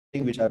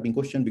which are being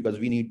questioned because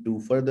we need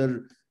to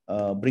further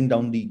bring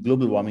down the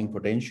global warming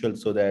potential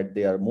so that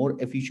they are more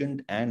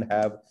efficient and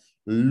have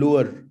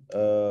lower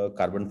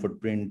carbon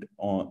footprint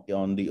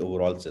on the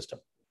overall system.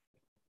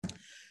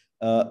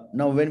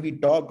 Now, when we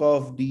talk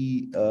of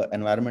the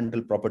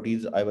environmental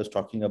properties, I was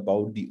talking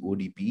about the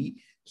ODP.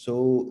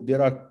 So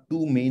there are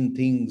two main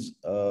things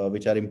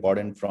which are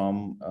important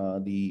from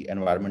the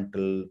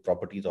environmental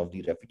properties of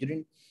the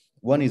refrigerant.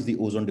 One is the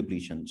ozone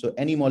depletion. So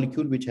any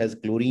molecule which has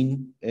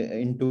chlorine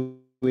into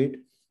it,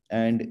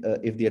 and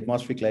if the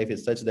atmospheric life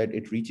is such that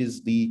it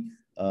reaches the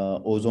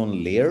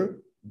ozone layer,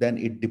 then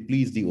it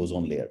depletes the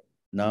ozone layer.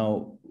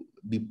 Now,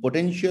 the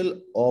potential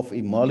of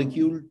a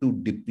molecule to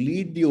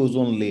deplete the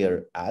ozone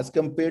layer as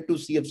compared to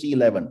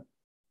CFC11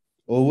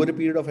 over a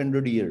period of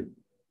 100 years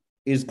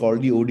is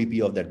called the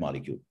ODP of that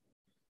molecule.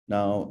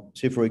 Now,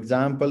 say for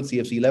example,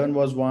 CFC11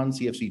 was one,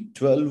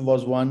 CFC12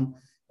 was one,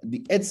 the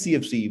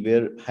HCFC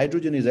where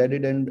hydrogen is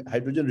added and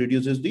hydrogen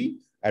reduces the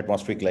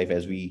atmospheric life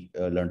as we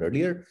learned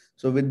earlier.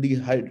 So with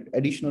the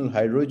additional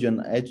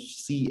hydrogen,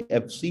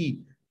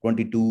 HCFC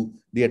 22,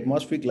 the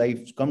atmospheric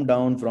life come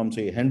down from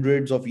say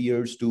hundreds of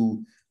years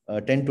to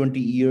 10-20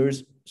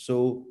 years.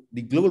 So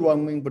the global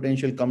warming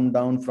potential come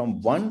down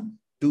from 1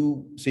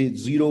 to say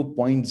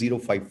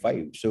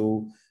 0.055.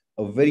 So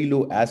a very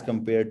low as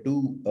compared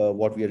to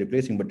what we are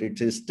replacing, but it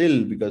is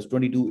still, because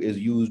 22 is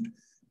used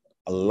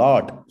a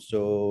lot.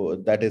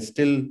 So that is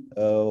still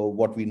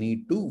what we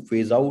need to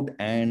phase out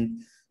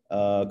and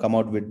come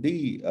out with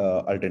the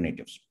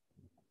alternatives.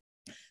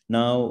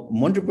 Now,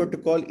 Montreal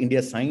Protocol,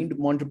 India signed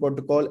Montreal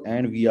Protocol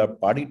and we are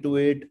party to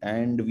it,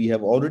 and we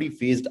have already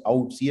phased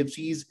out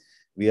CFCs.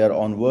 We are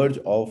on verge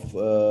of,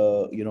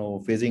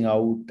 phasing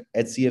out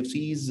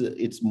HCFCs.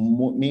 It's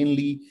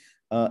mainly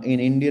in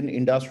Indian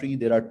industry.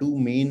 There are two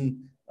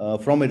main,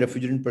 from a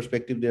refrigerant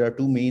perspective, there are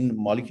two main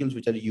molecules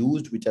which are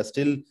used, which are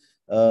still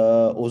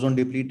ozone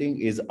depleting,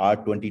 is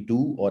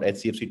R22 or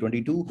HCFC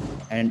 22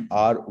 and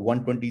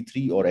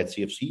R123 or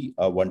HCFC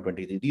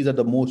 123. These are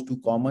the most two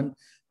common.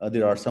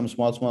 There are some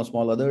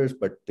small others,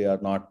 but they are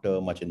not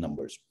much in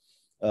numbers.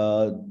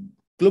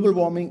 Global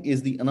warming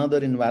is the another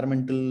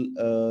environmental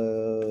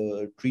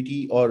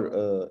treaty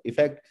or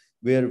effect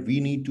where we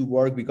need to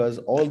work, because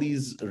all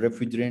these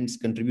refrigerants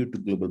contribute to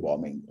global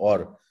warming,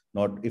 or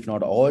not, if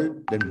not all,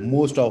 then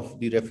most of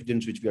the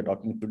refrigerants which we are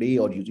talking today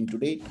or using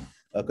today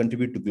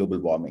contribute to global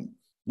warming.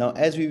 Now,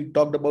 as we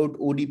talked about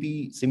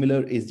ODP,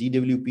 similar is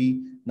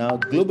GWP. Now,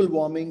 global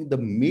warming, the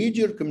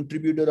major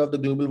contributor of the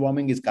global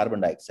warming is carbon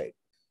dioxide.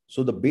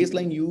 So the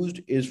baseline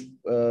used is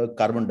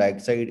carbon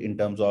dioxide in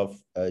terms of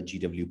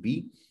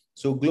GWP.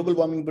 So global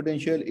warming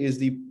potential is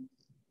the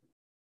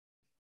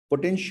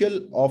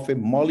potential of a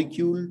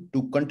molecule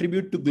to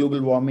contribute to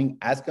global warming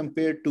as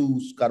compared to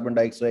carbon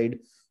dioxide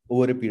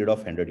over a period of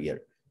 100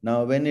 years.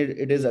 Now, when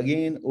it is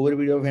again over a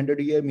period of 100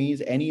 years,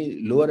 means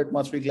any lower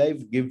atmospheric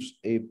life gives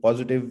a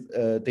positive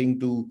thing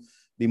to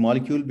the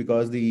molecule,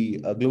 because the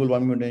global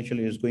warming potential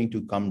is going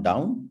to come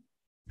down.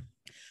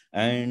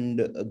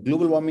 And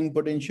global warming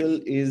potential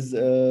is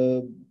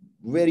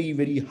very,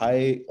 very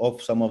high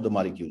of some of the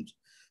molecules,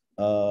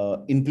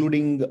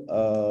 including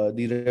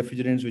the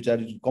refrigerants which are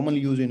commonly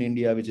used in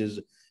India, which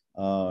is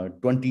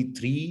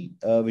 23,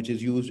 which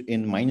is used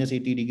in minus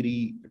 80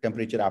 degree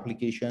temperature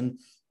application,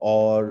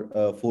 or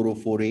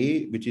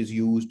 404A, which is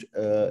used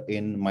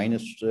in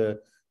minus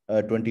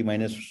 20,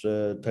 minus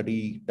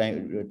 30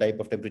 type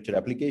of temperature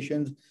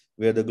applications,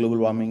 where the global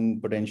warming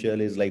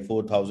potential is like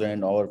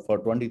 4,000, or for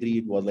 23,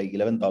 it was like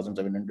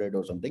 11,700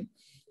 or something.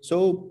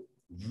 So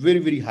very,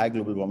 very high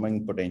global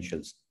warming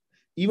potentials.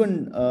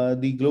 Even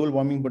the global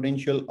warming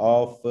potential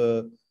of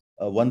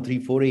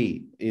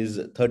 134A is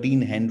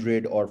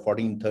 1,300 or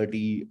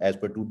 1,430 as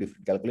per two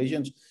different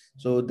calculations.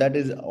 So that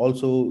is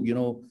also,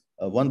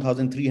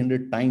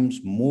 1,300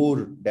 times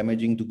more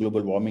damaging to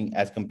global warming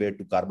as compared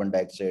to carbon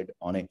dioxide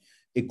on a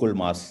equal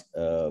mass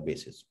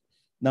basis.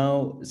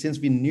 Now, since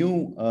we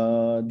knew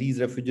these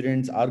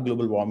refrigerants are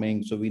global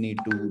warming, so we need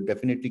to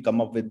definitely come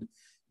up with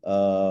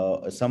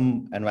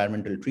some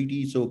environmental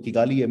treaty. So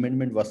Kigali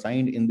Amendment was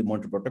signed in the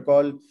Montreal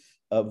Protocol,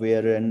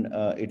 wherein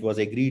it was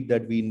agreed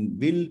that we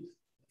will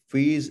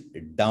phase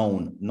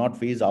down, not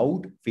phase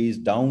out, phase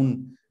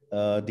down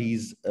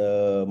these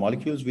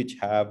molecules which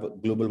have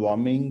global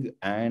warming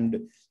and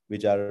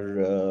which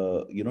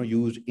are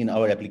used in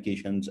our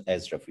applications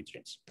as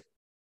refrigerants.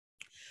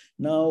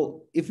 Now,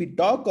 if we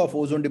talk of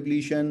ozone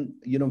depletion,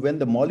 when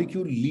the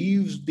molecule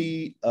leaves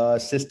the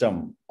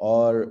system,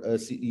 or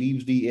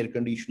leaves the air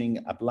conditioning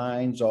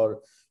appliance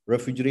or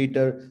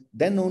refrigerator,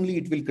 then only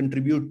it will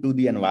contribute to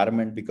the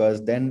environment,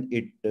 because then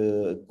it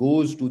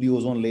goes to the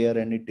ozone layer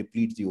and it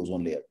depletes the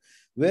ozone layer.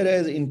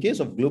 Whereas in case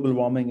of global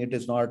warming, it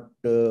is not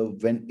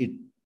when it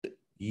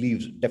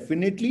leaves.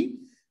 Definitely,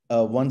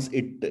 once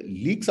it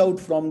leaks out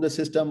from the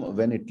system,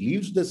 when it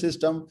leaves the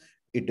system,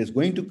 it is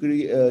going to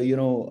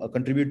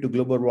contribute to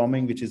global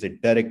warming, which is a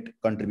direct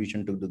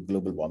contribution to the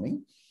global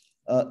warming.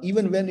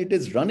 Even when it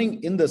is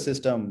running in the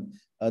system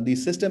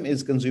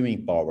is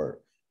consuming power,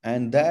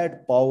 and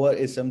that power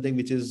is something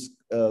which is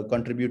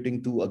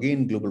contributing to,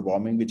 again, global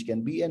warming, which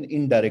can be an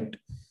indirect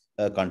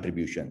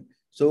contribution.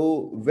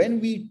 So when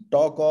we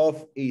talk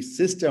of a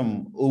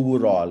system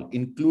overall,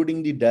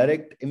 including the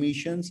direct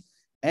emissions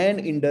and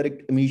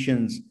indirect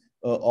emissions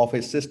of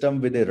a system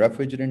with a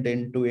refrigerant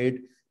into it,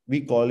 we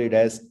call it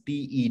as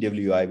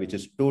TEWI, which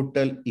is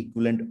total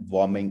equivalent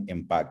warming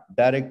impact,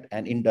 direct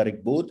and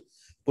indirect both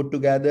put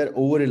together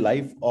over a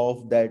life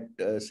of that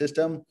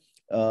system.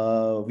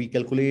 We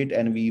calculate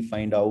and we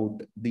find out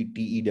the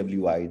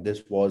TEWI.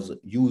 This was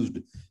used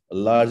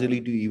largely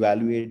to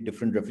evaluate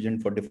different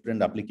refrigerant for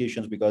different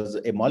applications, because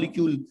a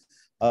molecule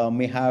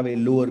may have a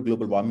lower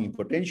global warming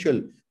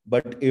potential,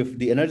 but if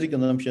the energy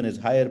consumption is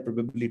higher,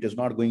 probably it is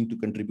not going to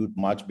contribute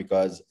much,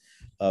 because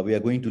we are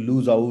going to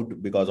lose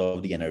out because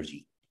of the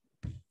energy.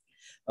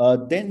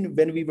 Then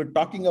when we were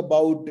talking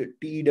about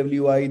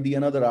TEWI, the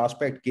another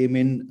aspect came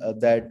in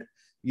that,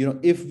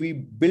 if we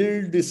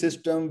build the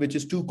system which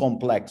is too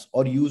complex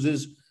or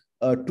uses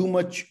too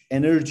much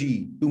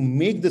energy to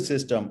make the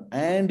system,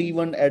 and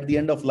even at the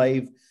end of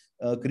life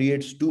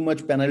creates too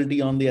much penalty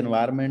on the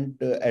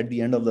environment at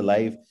the end of the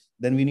life,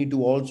 then we need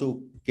to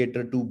also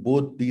cater to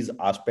both these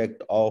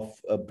aspects of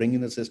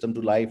bringing the system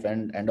to life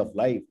and end of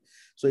life.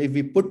 So if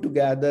we put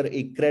together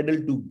a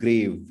cradle to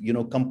grave,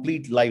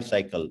 complete life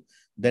cycle,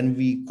 then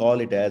we call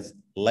it as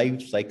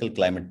life cycle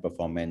climate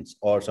performance,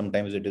 or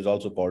sometimes it is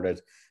also called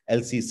as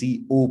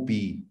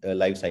LCCOP,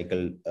 life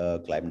cycle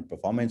climate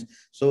performance.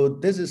 So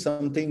this is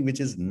something which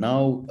is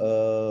now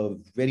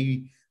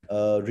very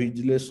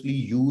rigorously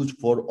used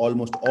for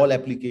almost all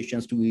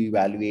applications to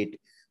evaluate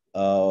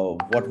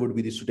what would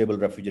be the suitable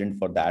refrigerant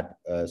for that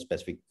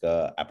specific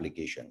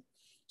application.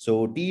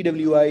 So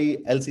TWI,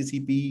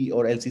 LCCP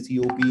or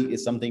LCCOP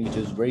is something which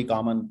is very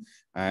common,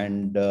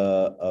 and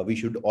we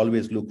should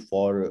always look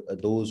for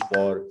those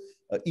for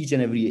each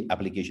and every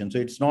application. So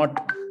it's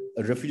not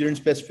refrigerant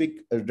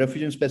specific.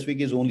 Refrigerant specific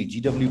is only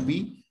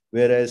GWP,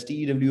 whereas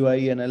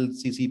TWI and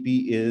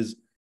LCCP is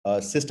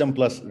system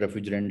plus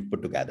refrigerant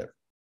put together.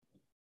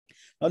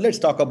 Now let's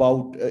talk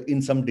about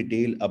in some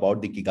detail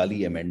about the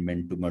Kigali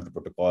Amendment to Montreal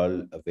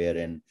Protocol,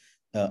 wherein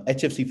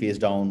HFC phase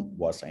down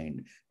was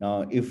signed.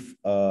 Now, if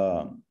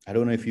I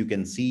don't know if you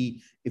can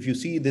see, if you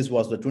see, this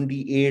was the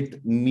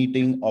 28th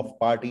meeting of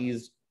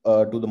parties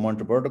to the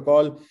Montreal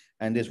Protocol,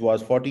 and this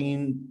was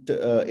 10th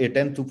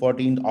to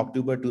 14th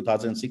October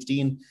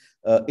 2016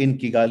 in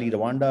Kigali,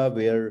 Rwanda,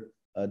 where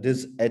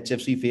this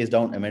HFC phase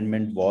down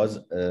amendment was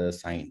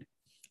signed.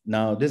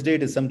 Now, this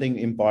date is something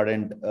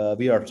important.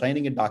 We are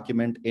signing a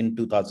document in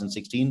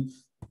 2016,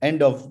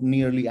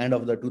 nearly end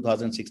of the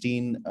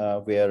 2016,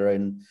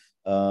 wherein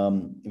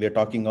we're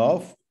talking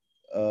of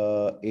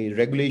a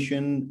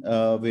regulation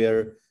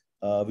where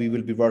we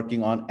will be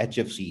working on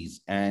HFCs,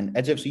 and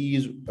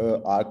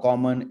HFCs are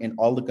common in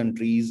all the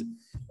countries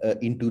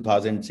in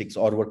 2006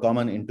 or were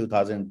common in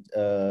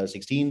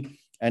 2016.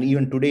 And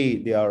even today,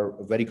 they are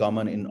very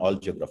common in all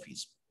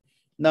geographies.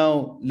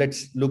 Now,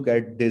 let's look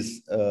at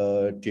this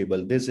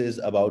table. This is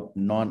about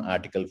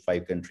non-Article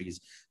 5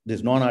 countries.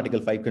 This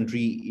non-Article 5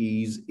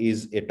 country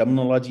is a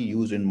terminology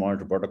used in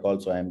monitor protocol.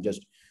 So I'm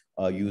just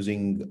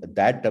using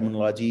that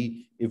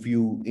terminology. If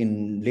you,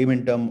 in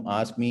layman term,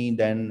 ask me,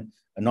 then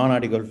a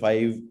non-Article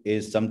 5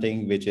 is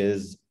something which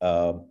is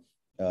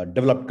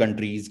developed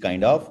countries,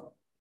 kind of.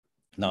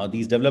 Now,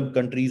 these developed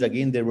countries,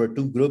 again, there were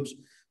two groups,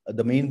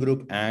 the main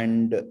group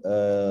and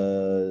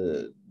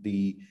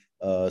the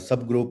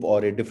subgroup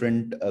or a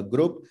different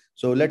group.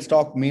 So let's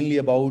talk mainly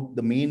about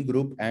the main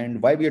group. And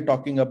why we are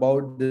talking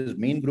about this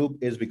main group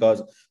is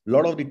because a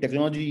lot of the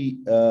technology,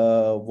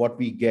 what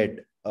we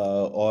get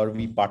or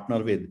we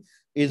partner with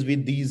is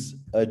with these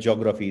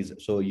geographies.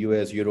 So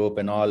US, Europe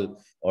and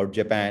all, or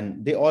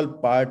Japan, they all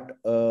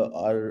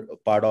are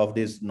part of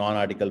this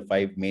non-Article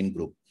 5 main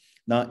group.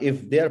 Now,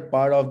 if they are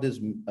part of this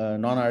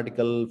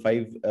non-Article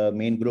 5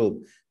 main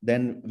group,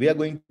 then we are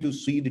going to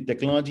see the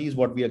technologies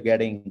what we are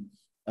getting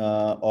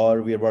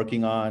or we are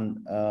working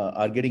on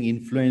are getting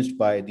influenced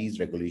by these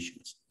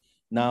regulations.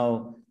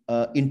 Now,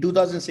 in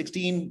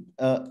 2016,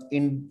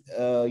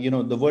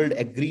 the world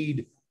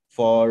agreed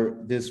for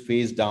this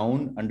phase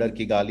down under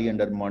Kigali,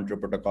 under Montreal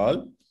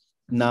Protocol.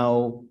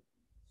 Now,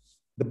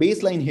 the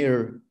baseline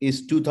here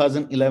is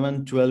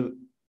 2011, 12,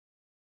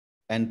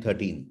 and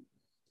 13.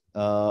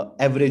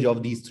 Average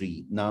of these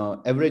three.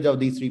 Now, average of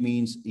these three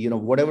means,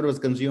 whatever was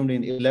consumed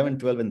in 11,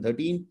 12, and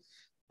 13,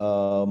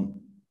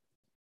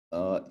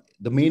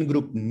 the main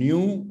group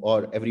knew,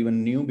 or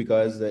everyone knew,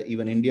 because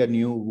even India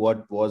knew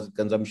what was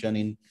consumption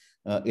in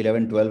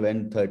 11, 12,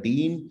 and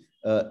 13,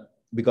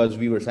 because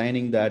we were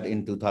signing that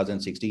in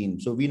 2016.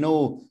 So we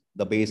know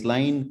the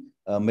baseline.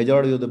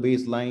 Majority of the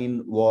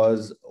baseline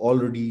was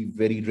already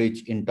very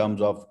rich in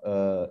terms of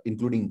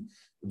including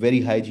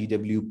very high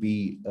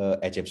GWP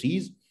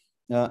HFCs.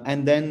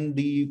 And then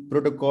the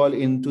protocol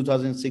in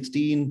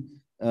 2016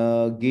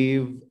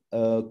 gave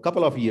a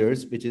couple of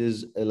years, which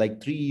is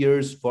like 3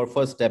 years for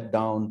first step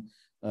down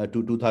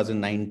to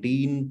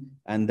 2019,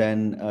 and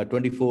then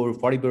 24,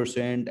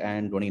 40%,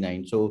 and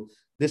 29. So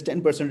this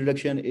 10%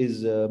 reduction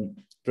is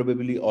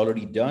probably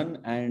already done,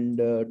 and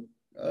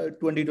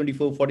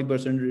 2024,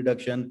 40%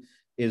 reduction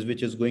is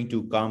which is going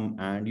to come.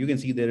 And you can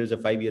see there is a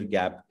 5-year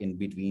gap in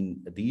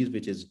between these,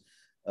 which is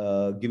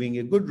giving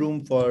a good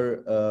room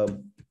for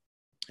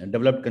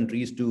developed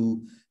countries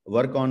to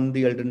work on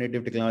the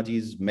alternative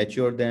technologies,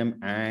 mature them,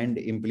 and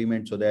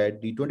implement so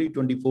that the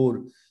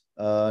 2024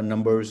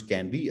 numbers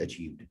can be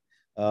achieved.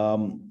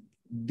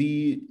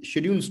 The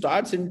schedule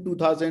starts in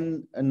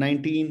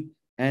 2019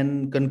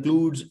 and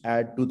concludes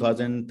at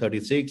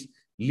 2036,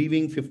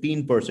 leaving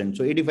 15%.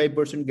 So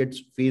 85%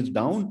 gets phased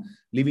down,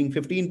 leaving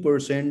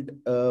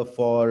 15%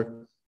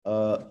 for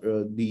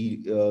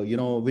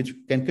which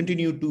can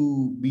continue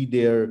to be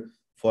there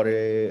for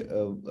a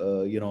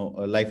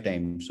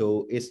lifetime.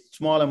 So a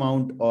small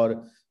amount,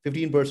 or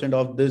 15%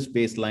 of this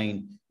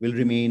baseline, will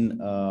remain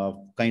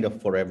kind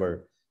of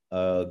forever,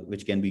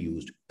 which can be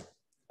used.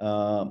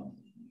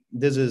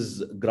 This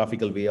is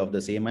graphical way of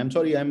the same. I'm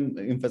sorry, I'm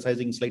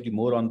emphasizing slightly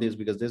more on this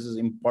because this is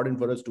important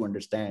for us to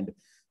understand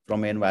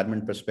from an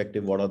environment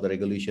perspective what are the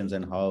regulations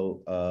and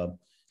how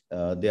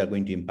they are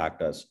going to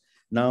impact us.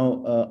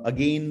 Now,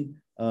 again,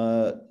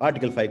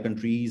 Article 5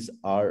 countries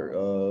are,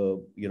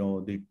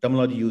 the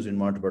terminology used in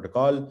Montreal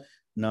Protocol.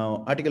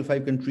 Now, Article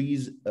 5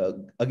 countries,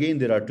 again,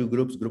 there are two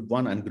groups, Group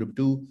 1 and Group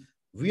 2.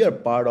 We are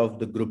part of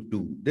the Group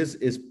 2. This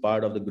is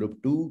part of the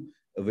Group 2.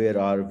 Where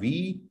are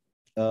we?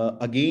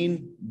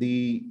 Again,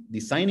 the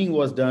signing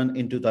was done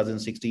in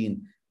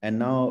 2016. And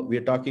now we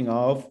are talking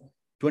of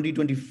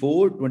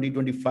 2024,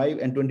 2025,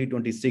 and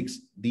 2026.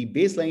 The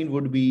baseline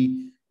would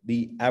be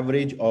the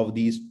average of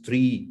these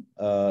 3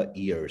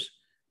 years.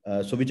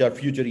 So which are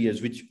future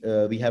years, which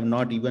we have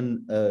not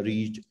even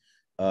reached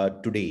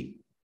today.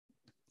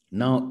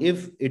 Now,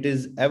 if it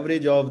is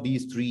average of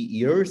these 3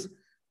 years,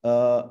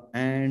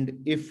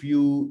 and if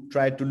you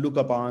try to look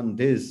upon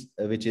this,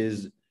 which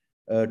is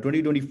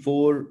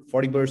 2024,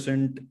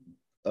 40%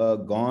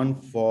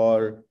 gone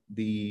for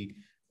the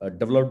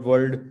developed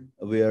world,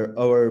 where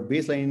our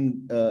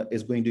baseline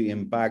is going to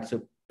impact.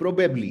 So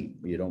probably,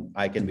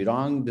 I can be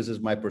wrong. This is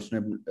my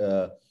personal,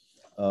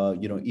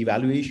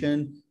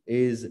 evaluation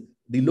is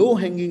the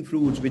low-hanging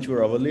fruits which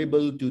were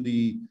available to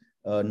the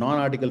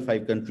non-Article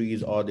 5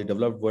 countries or the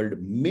developed world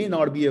may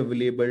not be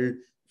available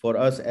for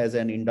us as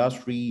an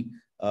industry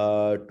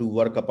to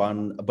work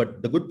upon.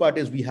 But the good part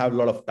is we have a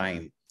lot of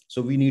time.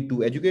 So we need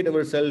to educate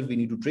ourselves, we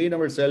need to train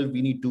ourselves,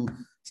 we need to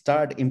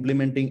start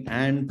implementing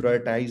and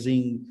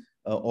prioritizing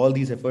all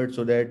these efforts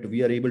so that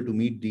we are able to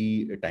meet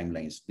the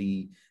timelines.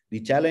 The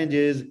challenge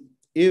is,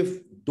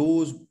 if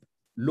those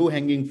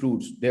low-hanging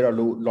fruits, there are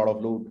a lot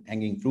of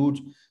low-hanging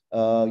fruits,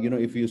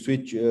 if you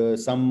switch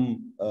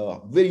some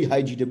very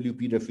high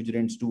GWP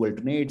refrigerants to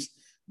alternates,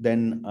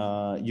 then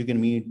you can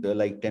meet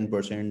like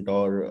 10%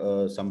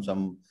 or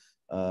some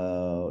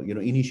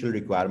initial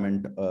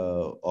requirement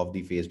of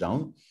the phase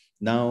down.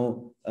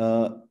 Now,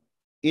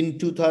 in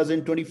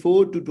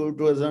 2024 to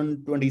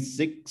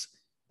 2026,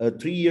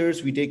 3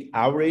 years, we take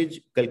average,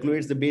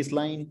 calculates the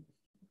baseline.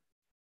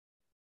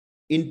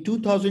 In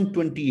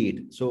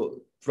 2028,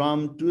 so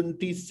from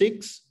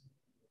 26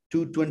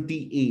 to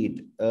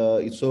 28,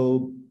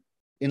 so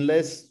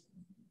unless,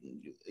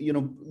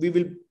 we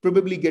will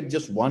probably get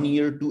just 1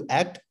 year to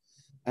act.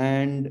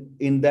 And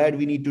in that,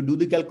 we need to do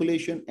the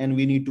calculation and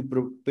we need to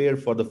prepare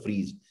for the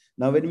freeze.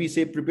 Now, when we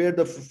say prepare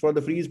for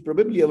the freeze,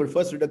 probably our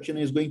first reduction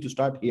is going to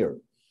start here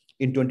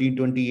in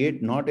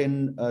 2028, not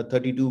in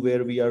 32,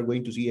 where we are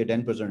going to see a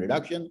 10%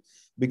 reduction,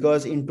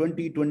 because in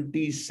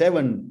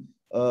 2027,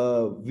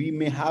 we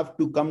may have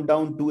to come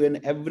down to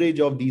an average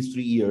of these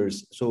 3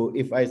 years. So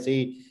if I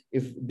say,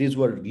 if these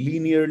were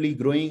linearly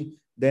growing,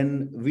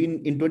 then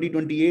in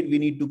 2028, we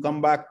need to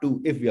come back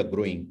to, if we are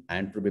growing,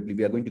 and probably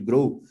we are going to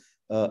grow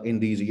in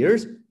these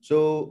years.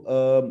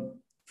 So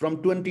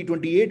from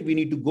 2028, we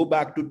need to go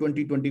back to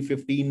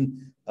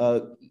 2015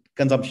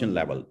 consumption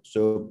level.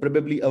 So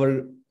probably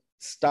our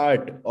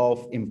start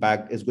of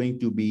impact is going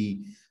to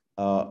be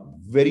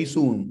very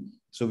soon.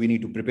 So we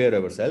need to prepare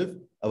ourselves.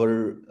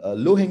 Our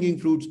low-hanging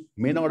fruits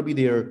may not be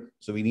there,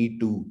 so we need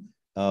to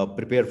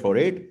prepare for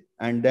it.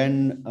 And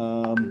then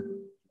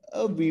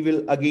we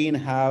will again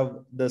have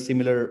the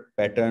similar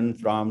pattern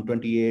from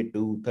 28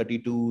 to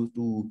 32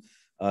 to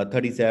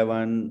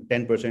 37,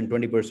 10%,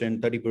 20%,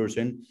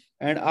 30%.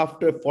 And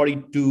after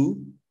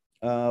 42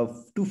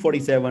 to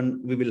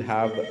 47, we will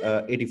have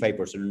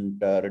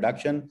 85%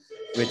 reduction,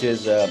 which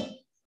is,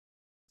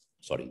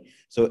 so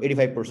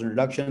 85%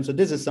 reduction. So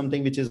this is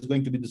something which is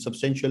going to be the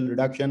substantial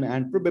reduction,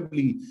 and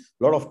probably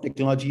a lot of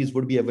technologies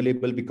would be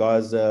available,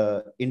 because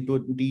in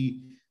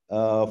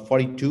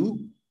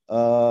 2042,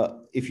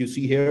 if you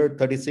see here,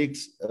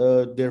 36,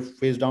 their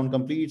phase down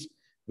completes,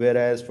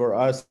 whereas for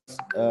us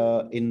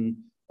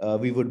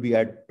we would be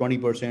at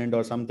 20%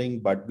 or something,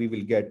 but we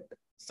will get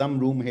some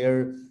room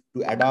here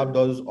to adopt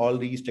all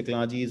these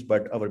technologies,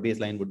 but our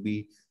baseline would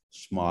be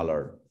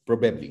smaller,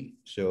 probably.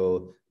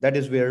 So that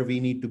is where we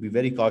need to be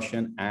very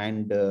cautious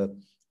and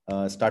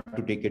start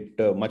to take it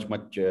much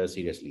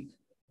seriously.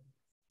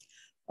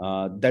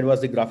 That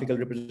was the graphical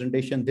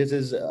representation. This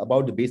is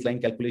about the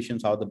baseline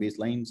calculations, how the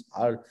baselines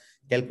are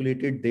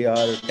calculated. They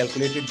are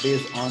calculated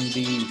based on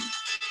the,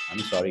 I'm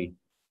sorry.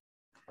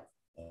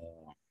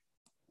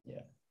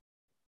 Yeah.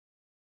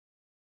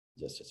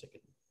 Just a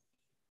second.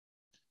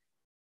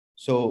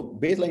 So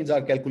baselines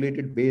are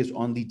calculated based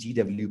on the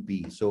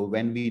GWP. So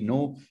when we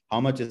know how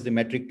much is the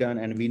metric ton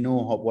and we know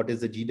what is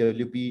the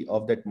GWP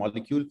of that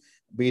molecule,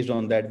 based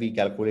on that, we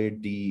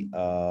calculate the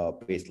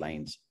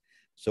baselines.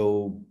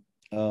 So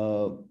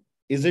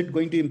is it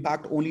going to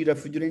impact only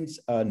refrigerants?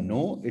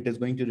 No, it is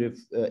going to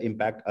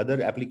impact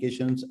other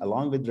applications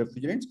along with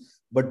refrigerants,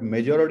 but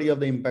majority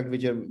of the impact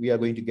which we are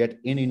going to get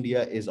in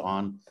India is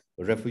on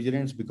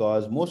refrigerants,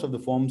 because most of the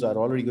foams are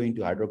already going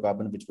to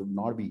hydrocarbon, which would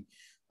not be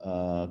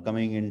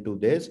coming into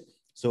this.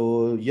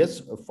 So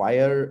yes,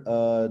 fire,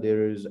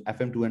 there is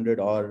FM200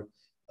 or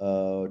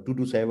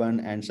 227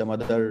 and some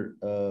other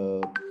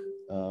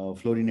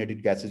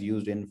fluorinated gases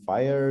used in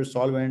fire,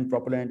 solvent,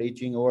 propellant,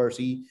 etching, ORC.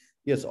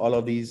 Yes, all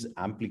of these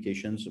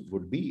applications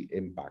would be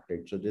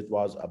impacted. So this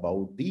was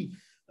about the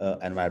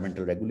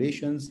environmental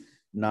regulations.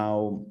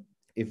 Now,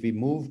 if we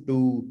move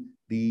to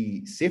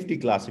the safety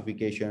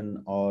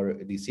classification or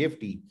the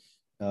safety,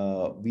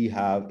 we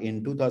have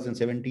in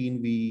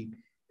 2017, we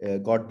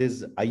got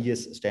this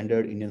IS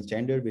standard, Indian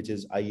standard, which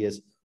is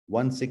IS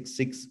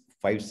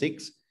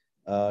 16656,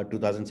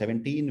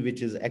 2017,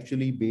 which is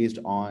actually based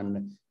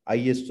on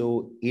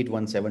ISO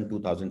 817,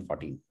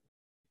 2014.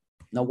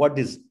 Now, what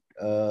this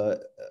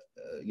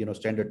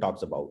standard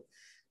talks about?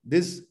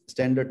 This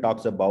standard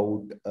talks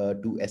about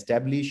to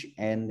establish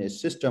a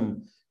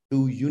system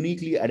to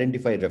uniquely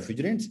identify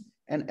refrigerants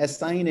and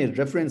assign a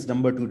reference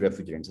number to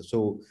refrigerants.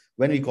 So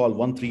when we call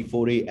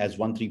 134A as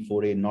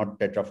 134A, not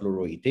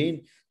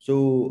tetrafluoroethane,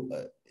 so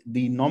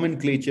the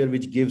nomenclature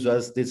which gives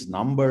us this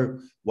number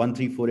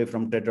 134A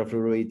from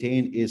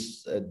tetrafluoroethane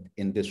is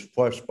in this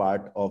first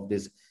part of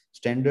this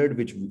standard,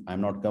 which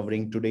I'm not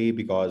covering today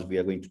because we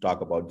are going to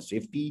talk about the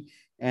safety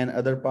and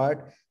other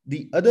part.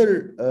 The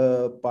other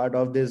part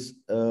of this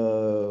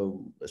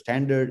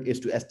standard is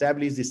to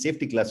establish the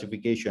safety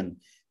classification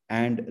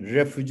and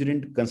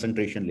refrigerant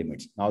concentration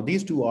limits. Now,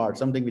 these two are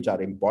something which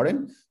are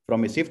important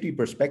from a safety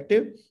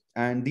perspective,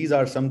 and these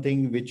are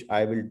something which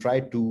I will try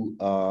to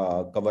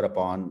cover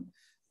upon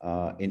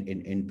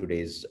in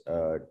today's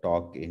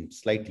talk in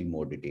slightly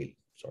more detail.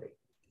 Sorry.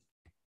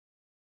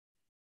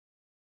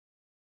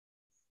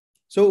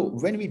 So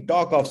when we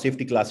talk of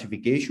safety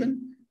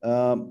classification,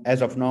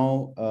 as of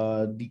now,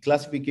 the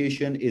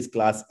classification is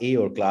class A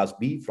or class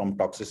B from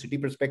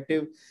toxicity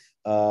perspective.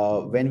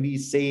 When we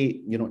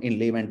say, in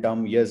layman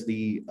term, yes,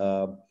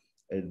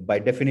 by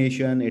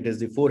definition, it is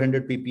the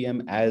 400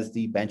 ppm as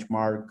the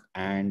benchmark,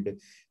 and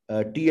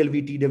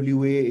TLV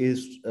TWA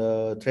is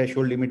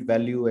threshold limit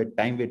value at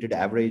time weighted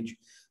average.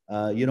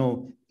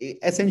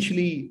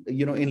 Essentially,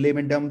 in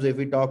layman terms, if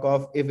we talk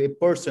of, if a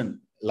person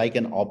like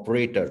an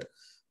operator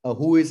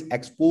who is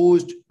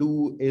exposed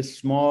to a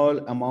small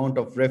amount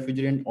of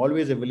refrigerant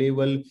always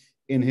available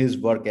in his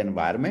work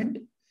environment,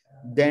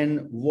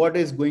 then what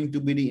is going to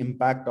be the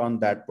impact on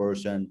that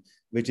person,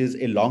 which is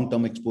a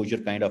long-term exposure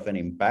kind of an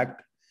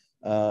impact,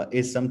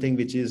 is something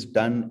which is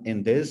done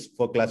in this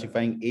for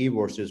classifying A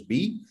versus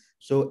B.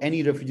 So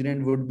any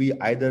refrigerant would be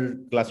either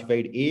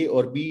classified A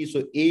or B.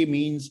 So A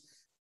means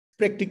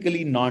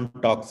practically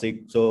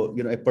non-toxic. So,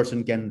 a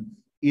person can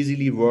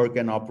easily work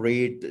and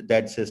operate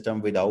that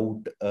system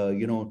without,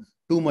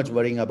 too much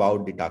worrying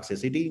about the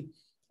toxicity.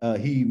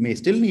 He may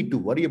still need to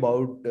worry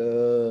about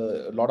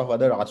a lot of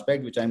other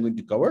aspects, which I'm going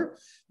to cover.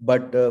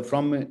 But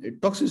from a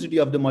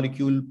toxicity of the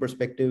molecule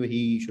perspective,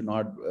 he should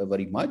not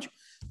worry much.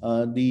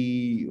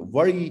 The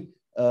worry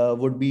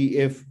would be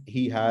if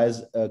he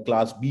has a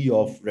class B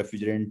of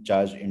refrigerant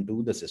charged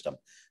into the system.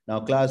 Now,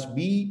 class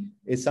B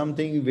is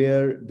something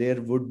where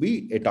there would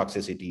be a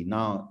toxicity.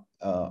 Now,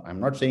 I'm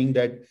not saying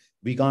that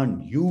we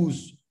can't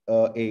use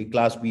a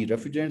class B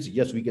refrigerants.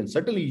 Yes, we can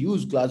certainly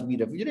use class B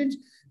refrigerants.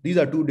 These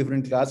are two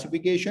different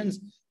classifications,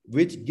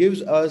 which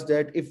gives us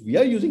that if we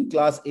are using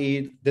class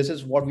A, this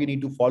is what we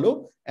need to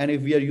follow. And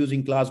if we are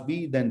using class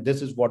B, then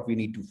this is what we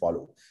need to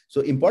follow.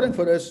 So important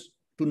for us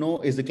to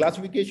know is the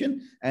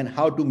classification and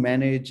how to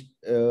manage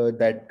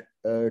that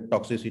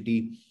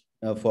toxicity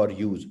for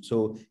use.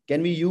 So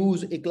can we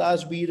use a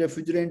class B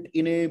refrigerant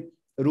in a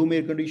room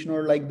air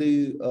conditioner like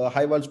the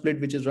high wall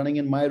split, which is running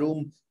in my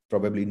room?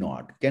 Probably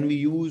not. Can we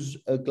use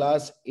a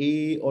class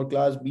A or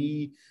class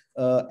B,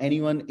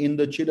 anyone in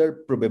the chiller?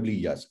 Probably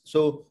yes.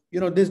 So,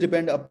 this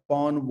depends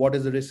upon what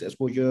is the risk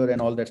exposure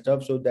and all that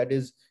stuff. So that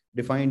is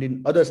defined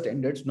in other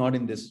standards, not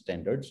in this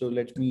standard. So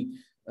let me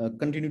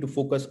continue to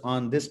focus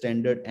on this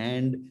standard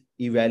and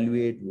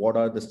evaluate what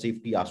are the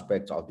safety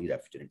aspects of the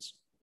refrigerants.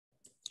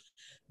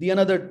 The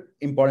another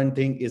important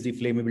thing is the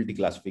flammability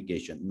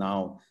classification.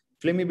 Now,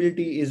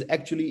 flammability is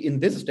actually in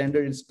this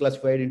standard, it's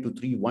classified into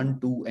 3, 1,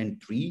 2,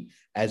 and 3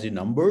 as a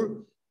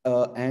number.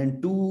 And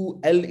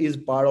 2L is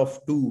part of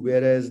 2,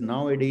 whereas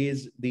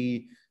nowadays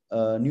the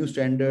new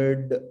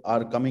standard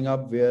are coming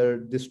up where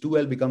this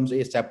 2L becomes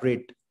a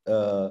separate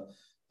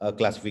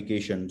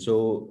classification.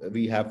 So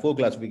we have 4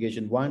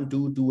 classification, 1,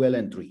 2, 2L,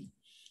 and 3.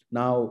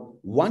 Now,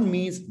 1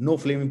 means no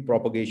flame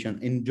propagation.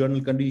 In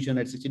general condition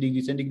at 60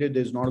 degrees centigrade,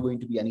 there's not going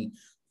to be any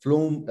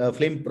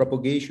flame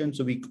propagation.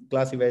 So we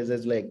classify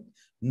as like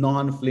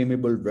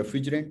non-flammable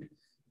refrigerant.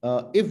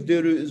 If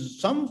there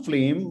is some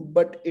flame,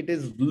 but it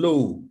is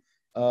low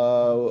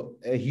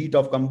heat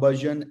of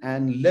combustion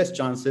and less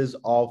chances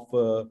of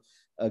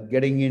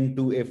getting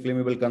into a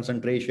flammable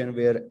concentration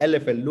where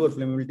LFL, lower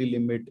flammability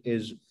limit,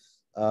 is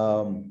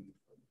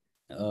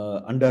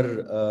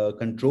under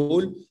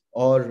control,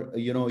 or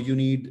you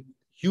need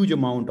huge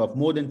amount of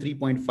more than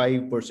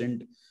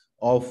 3.5%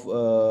 of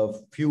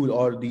fuel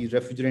or the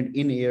refrigerant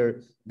in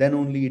air, then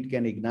only it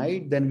can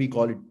ignite. Then we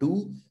call it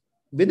 2.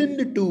 Within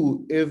the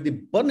 2, if the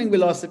burning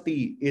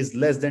velocity is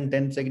less than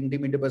 10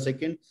 centimeter per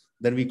second,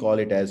 then we call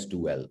it as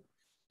 2L.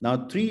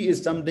 Now, 3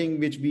 is something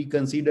which we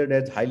considered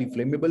as highly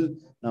flammable.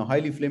 Now,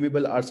 highly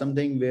flammable are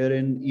something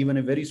wherein even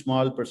a very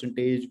small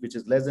percentage, which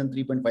is less than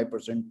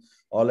 3.5%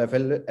 all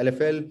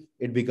LFL,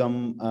 it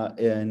become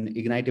an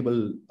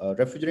ignitable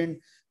refrigerant,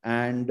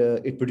 and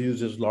it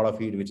produces a lot of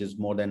heat, which is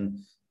more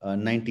than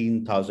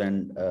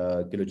 19,000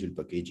 kilojoule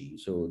per kg.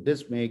 So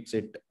this makes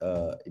it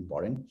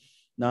important.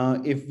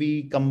 Now, if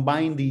we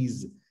combine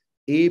these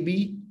A,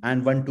 B,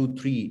 and 1, 2,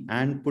 3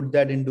 and put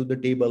that into the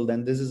table,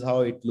 then this is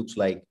how it looks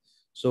like.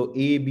 So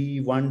A,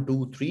 B, 1,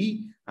 2,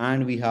 3,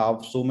 and we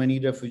have so many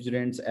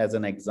refrigerants as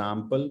an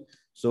example.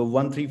 So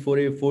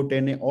 134A,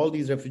 410A, all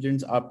these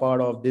refrigerants are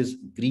part of this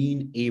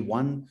green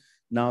A1.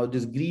 Now,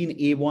 this green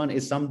A1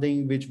 is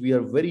something which we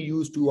are very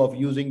used to of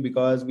using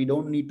because we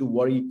don't need to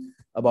worry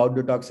about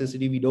the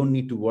toxicity. We don't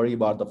need to worry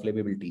about the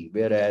flammability.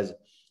 Whereas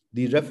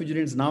the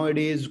refrigerants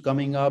nowadays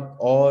coming up,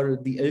 or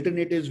the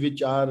alternatives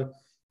which are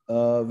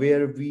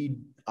where we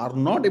are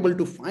not able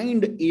to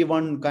find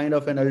A1 kind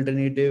of an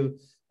alternative,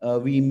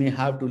 we may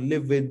have to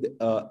live with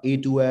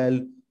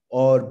A2L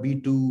or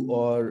B2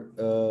 or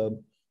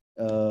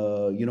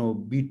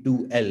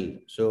B2L.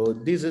 So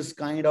this is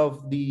kind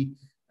of the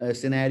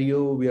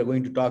scenario we are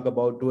going to talk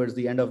about towards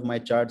the end of my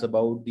charts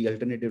about the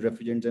alternative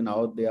refrigerants and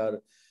how they are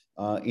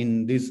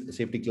in this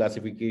safety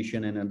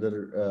classification and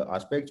other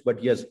aspects.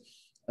 But yes,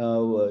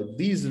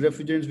 these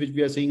refrigerants which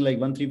we are seeing like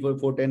 134,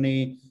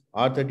 410A,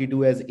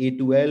 R32 as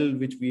A2L,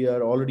 which we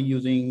are already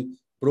using.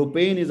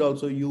 Propane is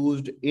also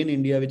used in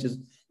India, which is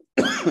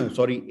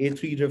sorry,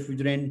 A3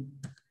 refrigerant.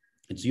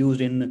 It's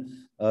used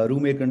in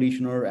room air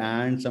conditioner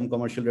and some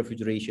commercial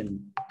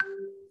refrigeration.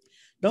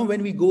 Now,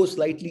 when we go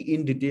slightly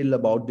in detail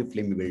about the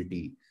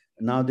flammability,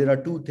 now there are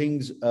 2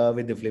 things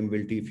with the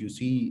flammability. If you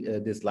see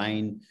this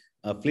line,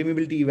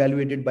 flammability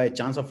evaluated by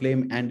chance of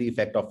flame and the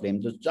effect of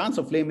flame. The chance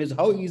of flame is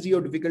how easy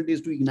or difficult it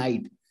is to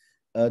ignite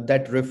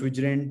that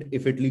refrigerant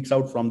if it leaks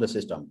out from the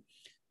system.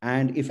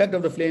 And effect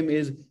of the flame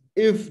is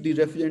if the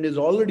refrigerant is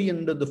already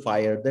under the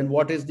fire, then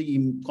what is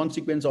the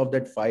consequence of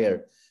that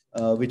fire,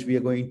 which we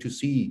are going to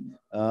see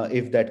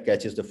if that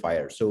catches the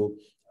fire. So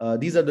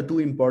These are the two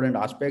important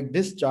aspects.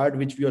 This chart,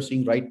 which we are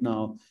seeing right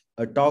now,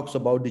 talks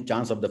about the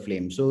chance of the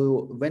flame.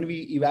 So when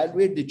we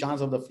evaluate the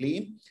chance of the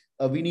flame,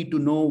 we need to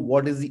know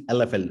what is the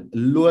LFL,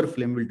 lower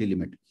flammability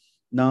limit.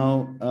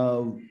 Now,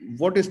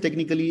 what is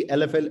technically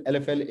LFL?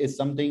 LFL is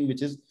something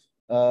which is,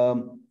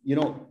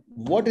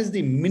 what is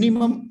the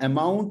minimum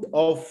amount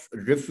of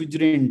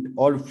refrigerant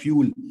or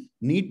fuel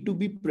need to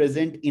be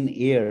present in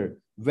air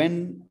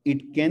when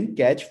it can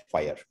catch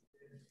fire.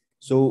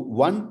 So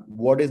one,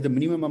 what is the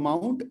minimum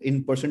amount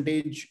in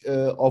percentage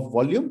of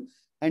volume?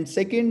 And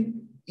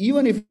second,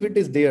 even if it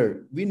is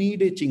there, we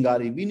need a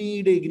chingari, we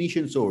need an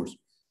ignition source.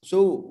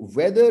 So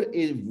whether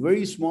a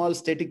very small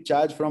static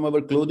charge from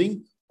our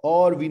clothing,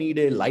 or we need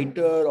a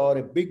lighter or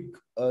a big,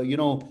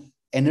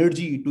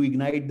 energy to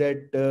ignite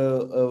that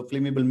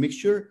flammable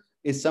mixture,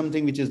 is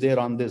something which is there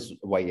on this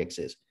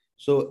y-axis.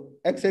 So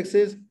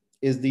x-axis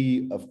is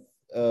the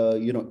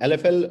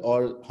LFL,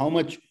 or how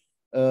much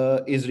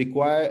is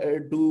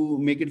required to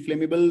make it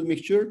flammable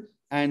mixture,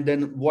 and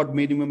then what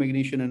minimum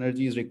ignition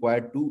energy is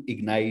required to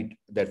ignite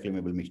that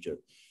flammable mixture.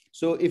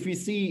 So if we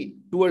see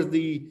towards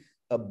the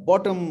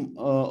bottom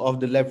of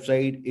the left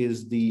side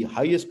is the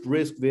highest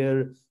risk,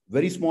 where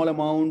very small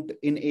amount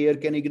in air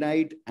can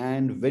ignite,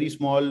 and very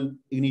small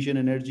ignition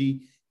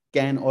energy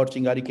can, or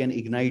chingari can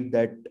ignite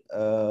that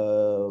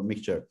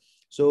mixture.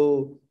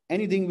 So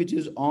anything which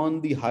is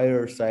on the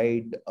higher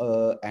side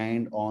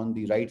and on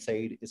the right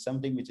side is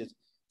something which is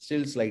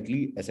still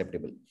slightly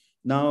acceptable.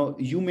 Now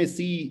you may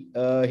see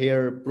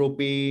here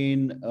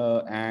propane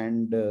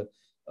and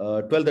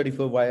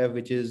 1234YF,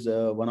 which is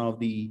one of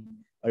the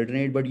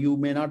alternate, but you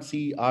may not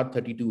see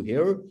R32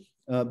 here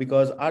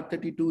because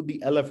R32,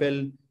 the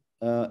LFL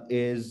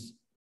is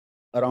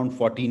around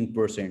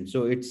 14%.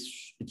 So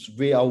it's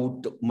way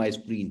out my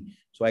screen.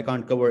 So I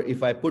can't cover.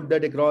 If I put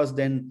that across,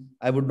 then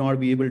I would not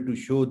be able to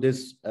show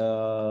this,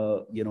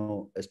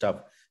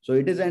 stuff. So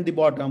it is at the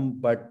bottom,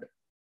 but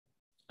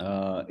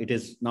it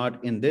is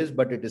not in this,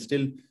 but it is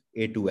still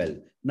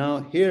A2L. Now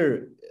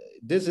here,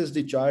 this is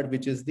the chart,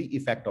 which is the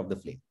effect of the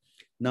flame.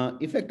 Now,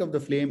 effect of the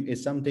flame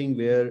is something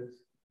where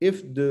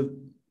if the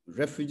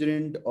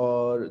refrigerant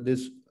or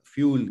this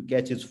fuel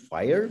catches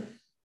fire,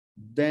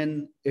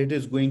 then it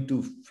is going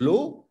to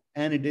flow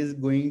and it is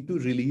going to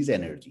release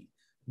energy.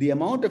 The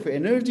amount of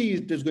energy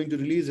it is going to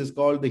release is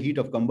called the heat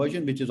of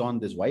combustion, which is on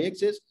this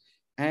y-axis,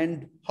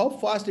 and how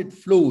fast it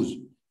flows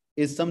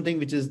is something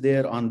which is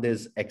there on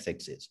this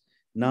x-axis.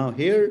 Now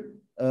here,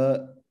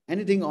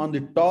 anything on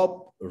the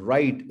top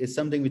right is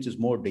something which is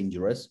more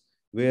dangerous,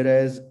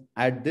 whereas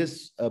at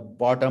this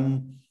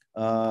bottom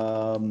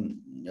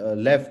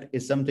left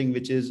is something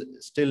which is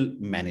still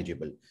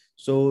manageable.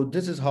 So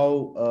this is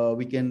how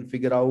we can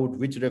figure out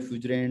which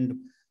refrigerant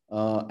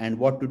and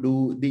what to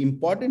do. The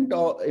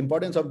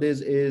importance of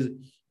this is,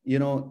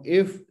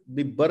 if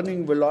the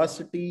burning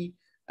velocity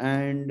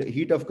and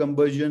heat of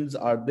combustions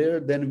are there,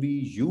 then we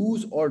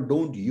use or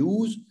don't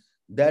use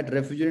that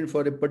refrigerant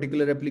for a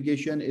particular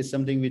application is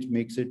something which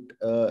makes it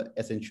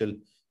essential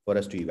for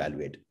us to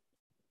evaluate.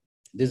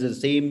 This is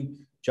the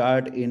same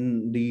chart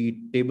in the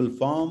table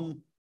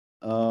form.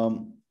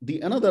 The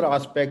another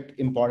aspect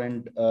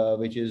important,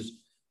 which is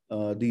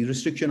the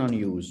restriction on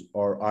use,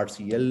 or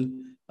RCL,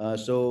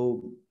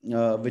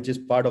 which is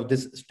part of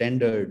this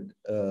standard.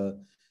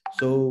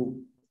 So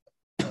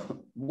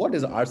what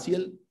is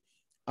RCL?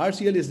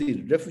 RCL is the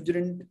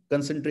refrigerant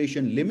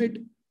concentration limit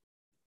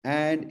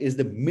and is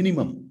the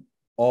minimum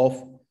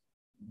of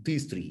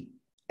these three.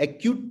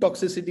 Acute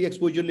toxicity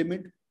exposure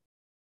limit,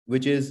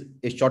 which is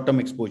a short-term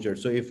exposure.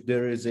 So if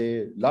there is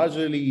a large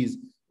release,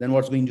 then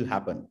what's going to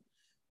happen?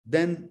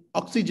 Then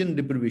oxygen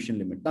deprivation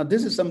limit. Now,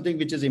 this is something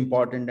which is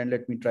important, and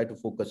let me try to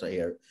focus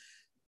here.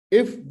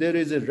 If there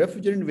is a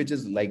refrigerant which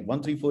is like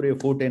 134A,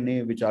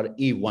 410A, which are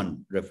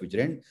A1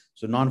 refrigerant,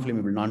 so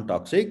non-flammable,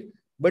 non-toxic.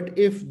 But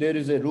if there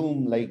is a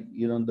room like,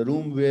 the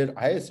room where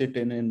I sit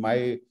in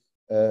my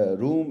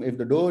room, if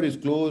the door is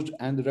closed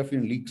and the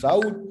refrigerant leaks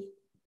out,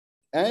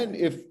 and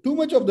if too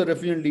much of the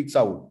refrigerant leaks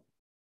out,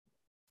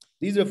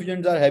 these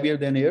refrigerants are heavier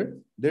than air,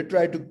 they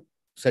try to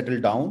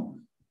settle down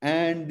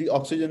and the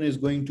oxygen is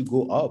going to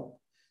go up.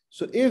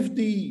 So if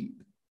the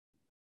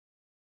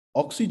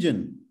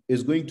oxygen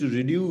is going to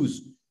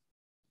reduce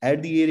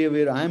at the area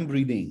where I'm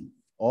breathing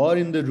or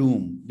in the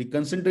room, the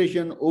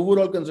concentration,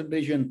 overall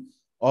concentration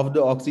of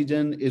the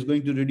oxygen is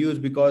going to reduce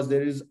because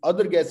there is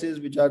other gases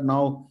which are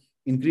now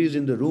increased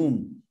in the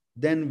room,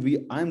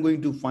 then I'm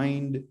going to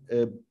find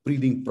a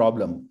breathing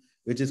problem,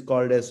 which is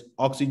called as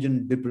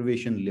oxygen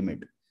deprivation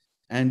limit.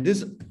 And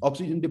this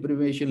oxygen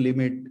deprivation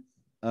limit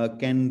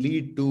can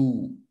lead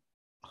to,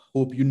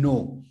 hope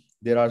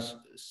there are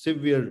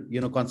severe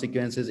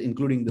consequences,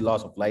 including the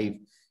loss of life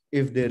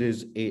if there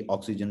is a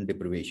oxygen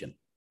deprivation.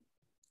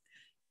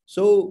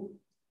 So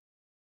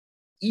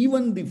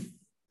even the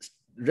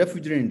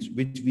refrigerants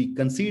which we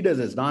consider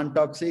as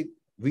non-toxic,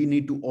 we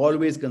need to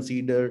always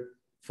consider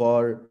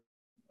for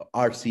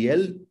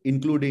RCL,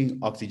 including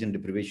oxygen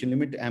deprivation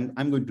limit.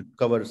 I'm going to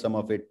cover some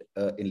of it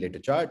in later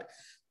chart.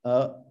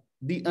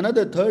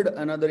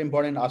 Another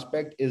important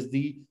aspect is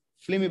the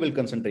flammable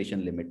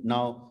concentration limit.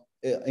 Now,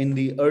 in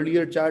the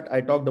earlier chart,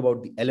 I talked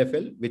about the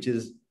LFL, which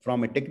is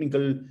from a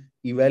technical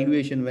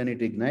evaluation when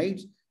it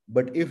ignites.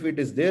 But if it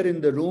is there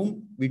in the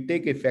room, we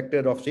take a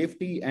factor of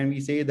safety and we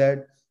say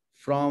that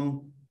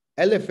from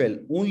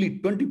LFL, only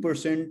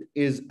 20%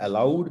 is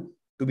allowed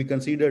to be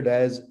considered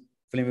as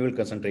flammable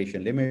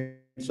concentration limit.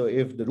 So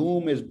if the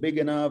room is big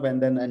enough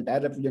and then entire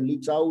refrigerant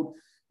leaks out,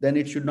 then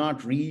it should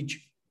not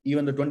reach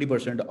even the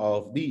 20%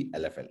 of the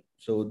LFL.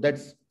 So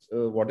that's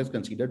what is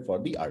considered for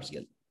the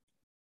RCL.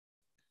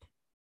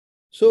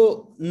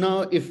 So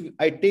now if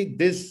I take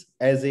this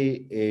as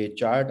a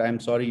chart, I'm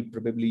sorry,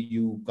 probably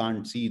you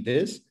can't see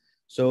this.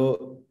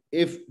 So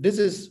if this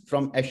is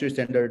from ASHRAE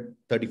standard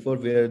 34,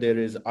 where there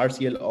is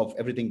RCL of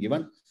everything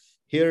given,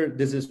 here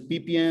this is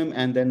ppm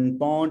and then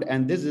pound,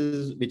 and this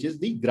is which is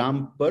the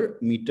gram per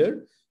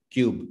meter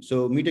cube.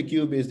 So meter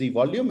cube is the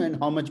volume and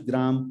how much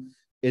gram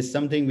is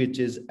something which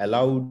is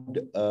allowed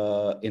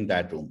in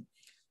that room.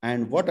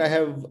 And what I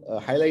have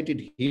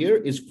highlighted here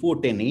is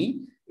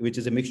 410A, which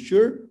is a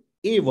mixture,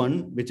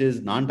 A1, which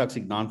is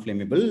non-toxic,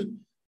 non-flammable,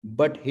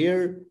 but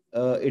here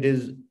it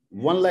is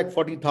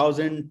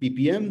 140,000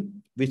 ppm,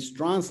 which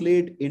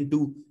translate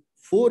into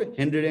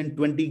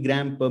 420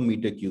 gram per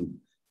meter cube.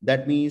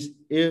 That means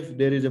if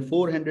there is a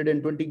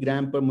 420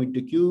 gram per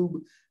meter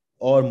cube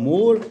or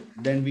more,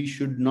 then we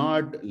should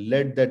not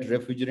let that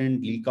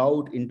refrigerant leak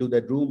out into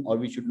that room, or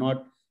we should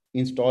not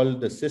install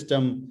the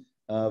system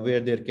where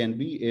there can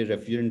be a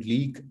refrigerant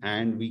leak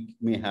and we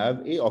may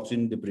have a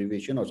oxygen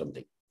deprivation or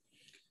something.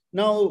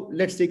 Now,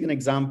 let's take an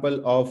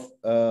example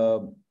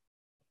of,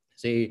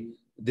 say,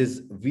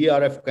 this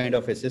VRF kind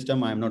of a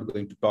system. I'm not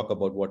going to talk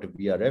about what a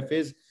VRF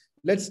is.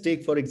 Let's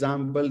take, for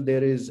example,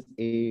 there is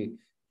a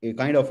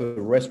kind of a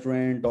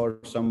restaurant or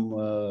some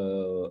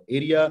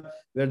area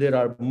where there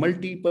are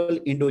multiple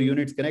indoor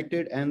units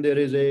connected, and there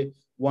is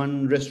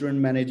one restaurant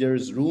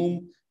manager's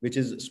room, which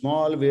is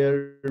small,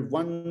 where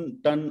 1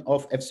 ton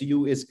of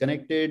FCU is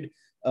connected,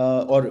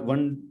 or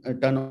 1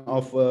 ton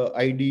of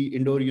ID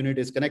indoor unit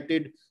is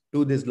connected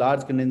to this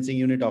large condensing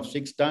unit of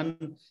 6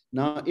 ton.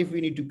 Now, if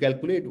we need to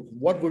calculate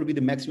what would be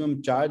the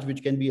maximum charge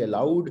which can be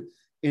allowed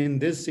in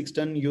this 6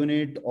 ton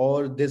unit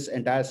or this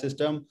entire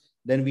system,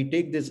 then we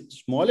take this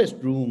smallest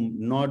room,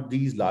 not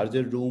these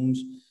larger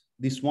rooms,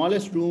 the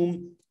smallest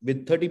room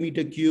with 30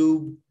 meter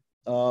cube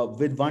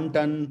with 1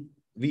 ton,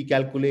 we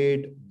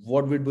calculate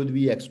what would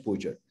be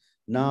exposure.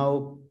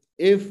 Now,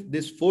 if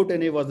this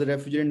 410A was the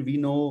refrigerant, we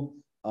know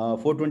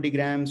 420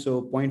 grams,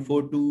 so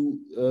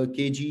 0.42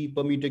 kg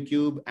per meter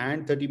cube,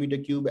 and 30 meter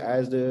cube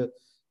as the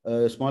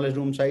smallest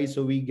room size,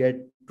 so we get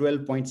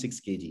 12.6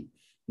 kg.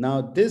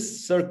 Now,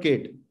 this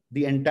circuit,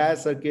 the entire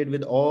circuit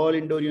with all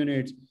indoor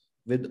units,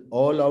 with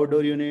all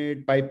outdoor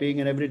unit, piping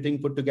and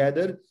everything put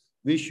together,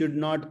 we should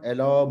not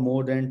allow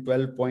more than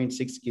 12.6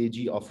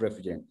 kg of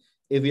refrigerant.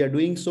 If we are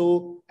doing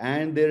so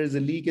and there is a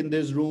leak in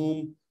this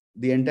room,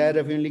 the entire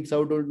refrigerant leaks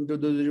out into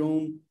the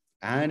room,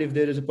 and if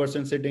there is a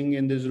person sitting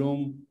in this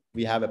room,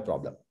 we have a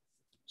problem.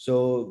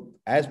 So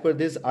as per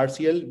this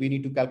RCL, we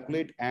need to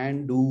calculate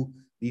and do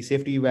the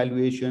safety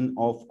evaluation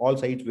of all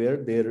sites where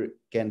there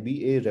can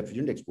be a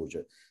refrigerant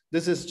exposure.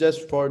 This is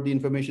just for the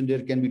information.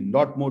 There can be a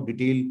lot more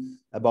detail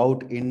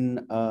about in,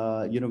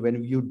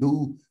 when you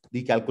do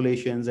the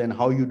calculations and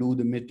how you do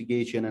the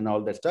mitigation and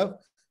all that stuff.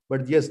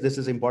 But yes, this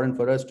is important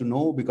for us to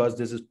know because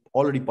this is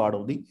already part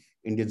of the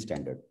Indian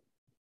standard.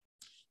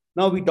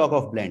 Now we talk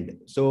of blend.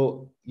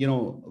 So,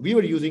 we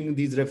were using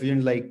these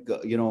refrigerants like,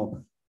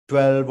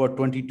 12 or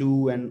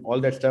 22 and all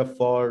that stuff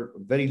for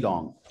very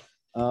long.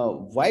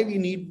 Why we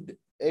need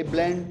a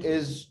blend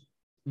is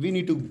we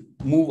need to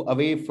move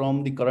away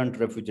from the current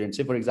refrigerant.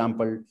 Say, for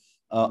example,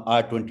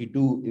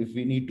 R22, if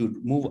we need to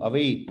move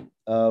away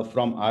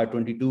from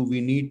R22,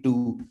 we need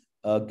to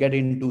get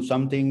into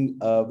something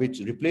which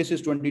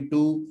replaces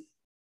 22.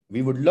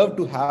 We would love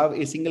to have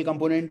a single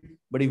component,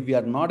 but if we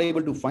are not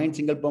able to find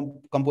single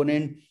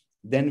component,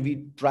 then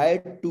we try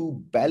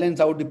to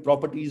balance out the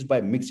properties by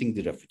mixing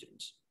the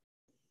refrigerants.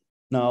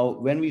 Now,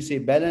 when we say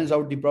balance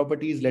out the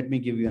properties, let me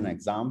give you an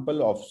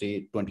example of,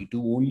 say,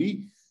 22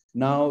 only.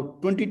 Now,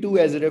 22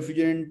 as a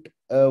refrigerant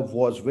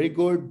was very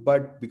good,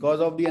 but because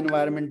of the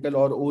environmental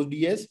or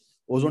ODS,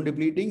 ozone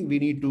depleting, we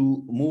need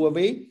to move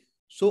away.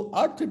 So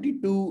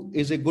R32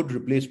 is a good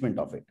replacement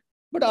of it,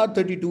 but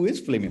R32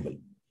 is flammable.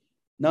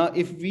 Now,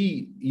 if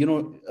we,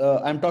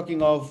 I'm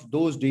talking of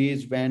those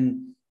days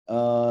when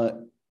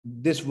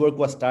this work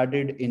was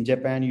started in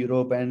Japan,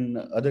 Europe, and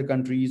other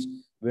countries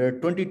where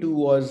 22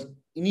 was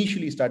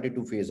initially started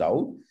to phase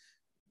out.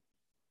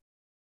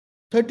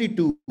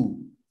 32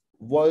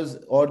 was,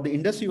 or the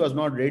industry was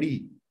not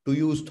ready to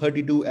use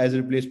 32 as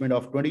a replacement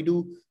of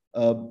 22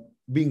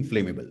 being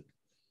flammable.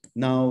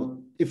 Now,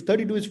 if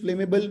 32 is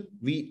flammable,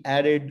 we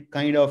added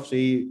kind of,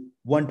 say,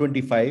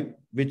 125,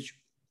 which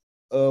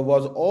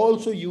was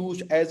also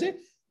used as a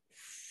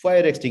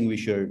fire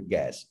extinguisher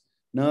gas.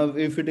 Now,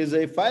 if it is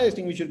a fire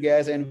extinguisher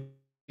gas and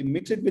we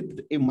mix it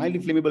with a mildly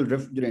flammable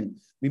refrigerant,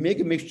 we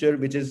make a mixture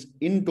which is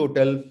in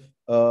total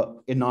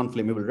a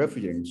non-flammable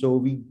refrigerant. So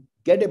we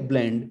get a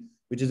blend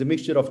which is a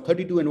mixture of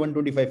 32 and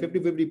 125,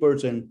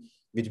 50-50%,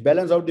 which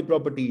balance out the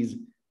properties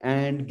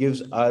and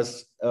gives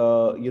us,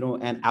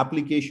 an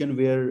application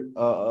where,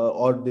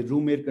 or the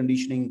room air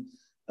conditioning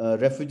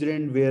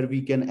refrigerant, where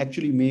we can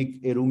actually make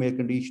a room air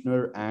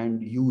conditioner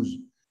and use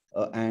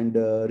and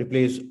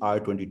replace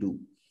R22.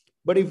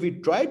 But if we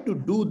try to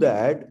do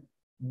that,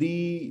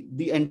 the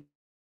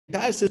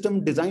entire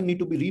system design need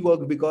to be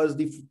reworked, because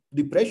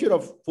the pressure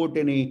of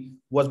 410A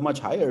was much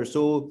higher.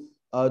 So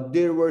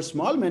there were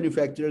small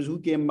manufacturers who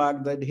came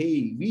back that,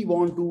 hey, we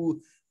want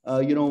to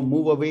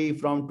move away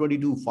from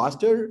 22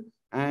 faster,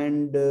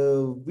 and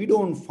we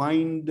don't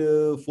find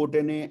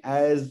 410A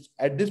as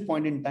at this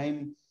point in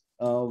time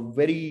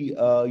very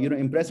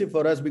impressive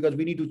for us, because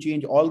we need to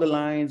change all the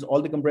lines,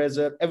 all the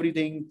compressor,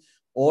 everything,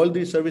 all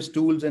the service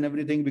tools and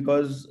everything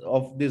because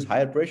of this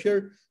higher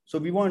pressure. So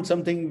we want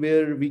something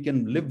where we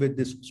can live with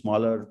this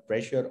smaller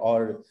pressure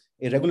or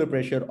a regular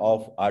pressure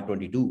of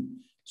R22.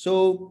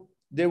 So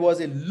there was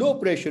a low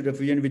pressure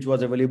refrigerant which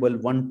was available,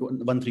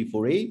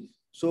 134A.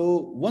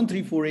 So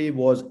 134A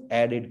was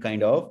added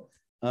kind of.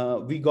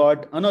 We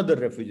got another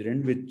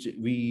refrigerant, which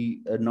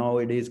we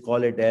nowadays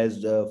call it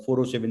as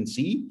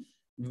 407C,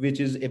 which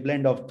is a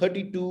blend of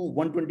 32,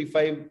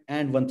 125,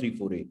 and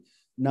 134A.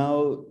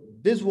 Now,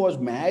 this was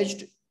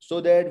matched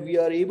so that we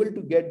are able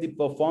to get the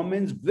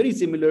performance very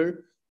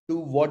similar to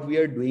what we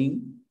are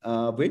doing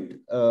with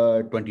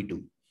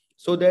 22.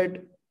 So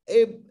that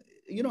a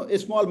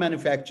small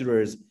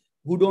manufacturers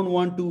who don't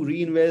want to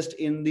reinvest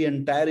in the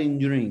entire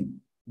engineering,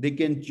 they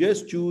can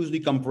just choose the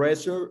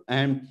compressor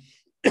and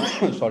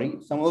sorry,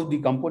 some of the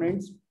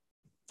components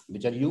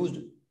which are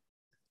used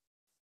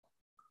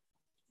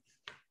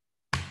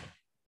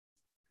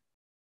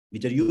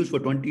for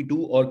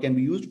 22 or can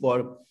be used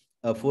for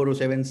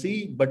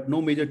 407C, but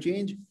no major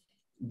change,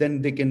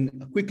 then they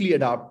can quickly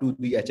adapt to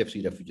the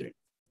HFC refrigerant.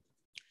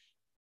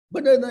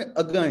 But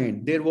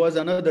again, there was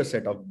another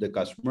set of the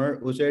customer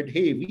who said,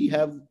 hey, we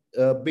have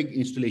a big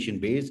installation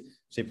base,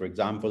 say, for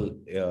example,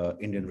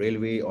 Indian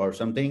Railway or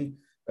something.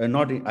 I'll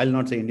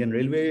not say Indian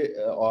Railway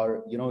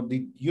or,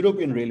 the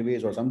European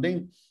railways or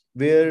something,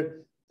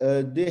 where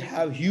they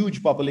have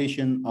huge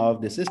population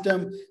of the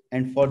system.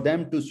 And for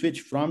them to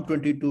switch from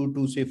 22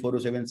 to say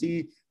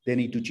 407C, they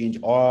need to change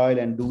oil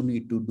and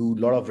need to do a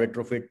lot of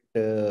retrofit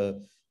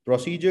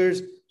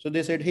procedures. So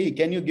they said, hey,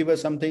 can you give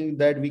us something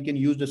that we can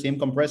use the same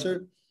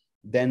compressor?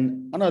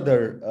 Then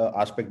another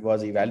aspect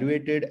was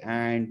evaluated,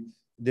 and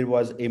there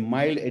was a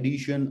mild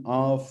addition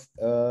of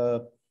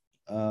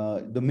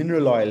the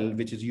mineral oil,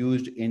 which is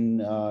used in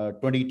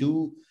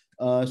 22,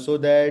 so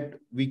that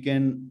we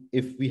can,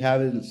 if we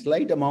have a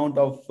slight amount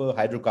of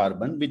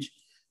hydrocarbon, which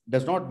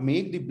does not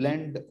make the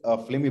blend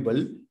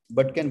flammable,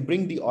 but can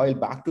bring the oil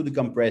back to the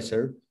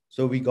compressor.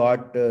 So we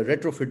got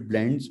retrofit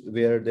blends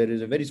where there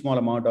is a very small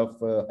amount of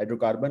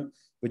hydrocarbon,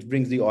 which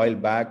brings the oil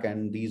back.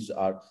 And these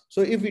are,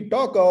 so if we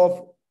talk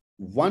of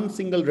one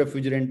single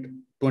refrigerant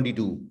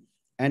 22,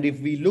 and if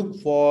we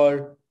look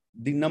for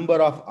the number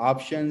of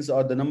options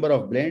or the number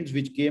of blends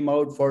which came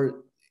out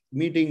for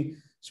meeting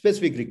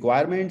specific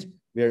requirements,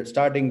 we are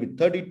starting with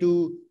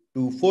 32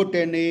 to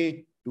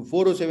 410A to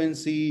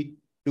 407C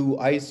to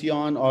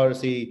ICON or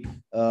say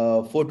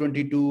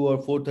 422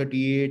 or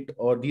 438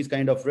 or these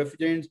kind of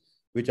refrigerants,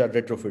 which are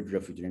retrofit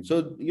refrigerants.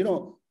 So,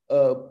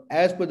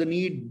 as per the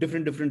need,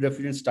 different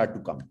refrigerants start to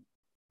come.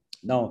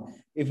 Now,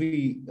 if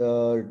we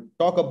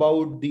talk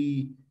about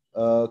the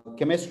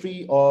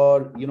chemistry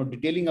or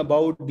detailing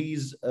about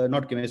these,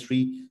 not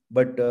chemistry,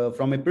 but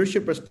from a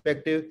pressure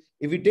perspective,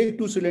 if we take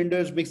two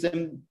cylinders, mix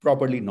them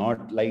properly,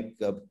 not like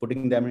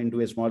putting them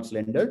into a small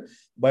cylinder,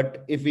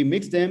 but if we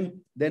mix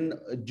them, then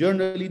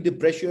generally the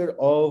pressure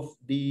of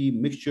the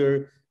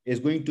mixture is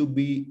going to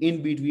be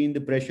in between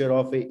the pressure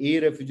of a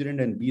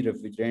refrigerant and B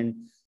refrigerant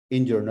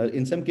in general.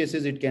 In some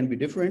cases it can be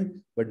different,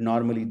 but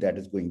normally that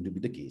is going to be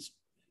the case.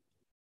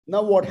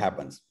 Now what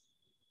happens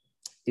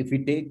if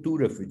we take two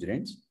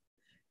refrigerants,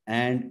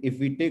 and if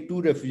we take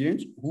two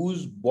refrigerants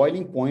whose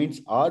boiling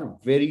points are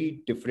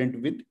very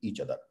different with each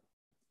other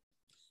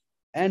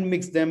and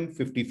mix them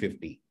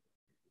 50-50?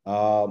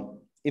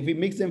 If we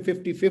mix them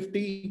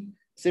 50-50,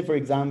 say for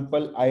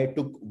example, I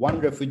took one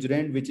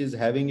refrigerant which is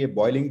having a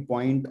boiling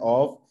point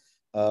of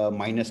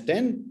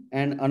 -10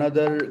 and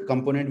another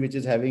component which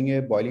is having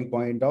a boiling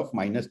point of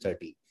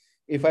 -30.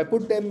 If I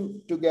put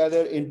them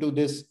together into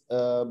this,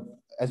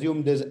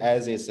 assume this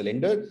as a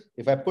cylinder,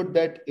 if I put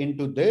that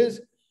into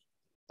this,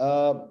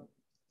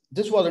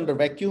 this was under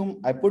vacuum.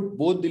 I put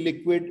both the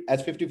liquid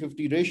as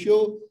 50-50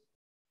 ratio.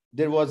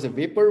 There was a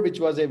vapor which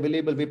was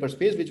available, vapor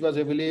space which was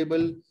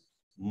available.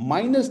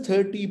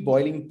 -30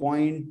 boiling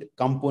point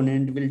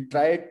component will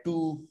try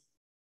to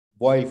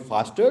boil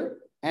faster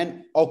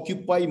and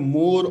occupy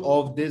more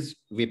of this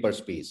vapor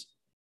space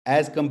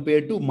as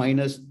compared to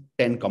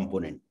 -10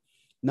 component.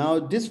 Now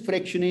this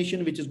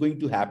fractionation which is going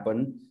to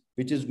happen,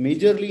 which is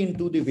majorly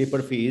into the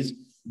vapor phase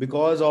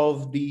because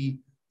of the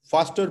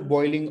faster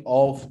boiling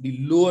of the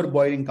lower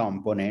boiling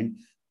component,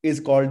 is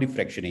called the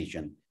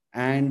fractionation.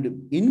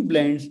 And in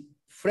blends,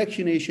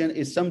 fractionation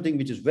is something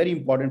which is very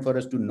important for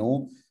us to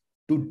know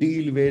to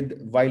deal with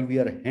while we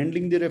are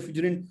handling the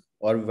refrigerant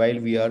or while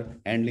we are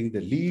handling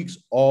the leaks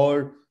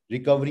or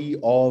recovery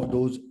of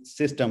those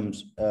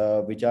systems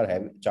which are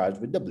charged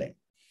with the blend.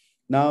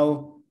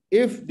 Now,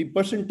 if the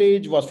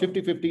percentage was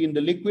 50-50 in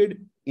the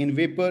liquid, in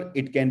vapor,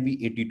 it can be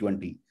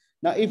 80-20.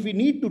 Now, if we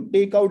need to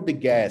take out the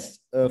gas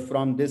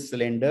from this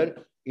cylinder,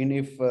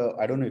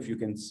 I don't know if you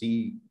can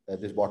see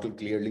this bottle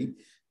clearly,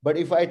 but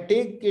if I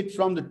take it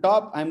from the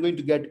top, I'm going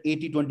to get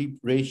 80-20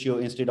 ratio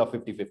instead of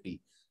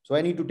 50-50. So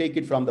I need to take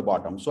it from the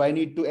bottom. So I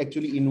need to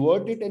actually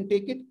invert it and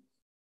take it,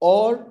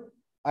 or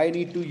I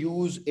need to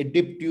use a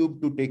dip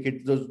tube to take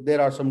it.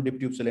 There are some dip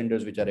tube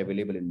cylinders which are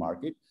available in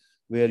market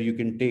where you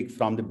can take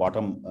from the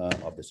bottom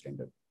of the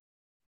cylinder.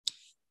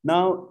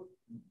 Now,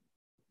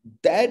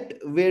 that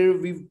where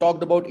we've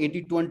talked about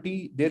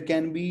 80-20, there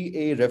can be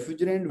a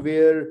refrigerant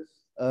where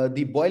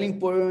the boiling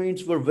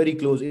points were very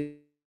close.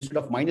 Instead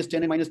of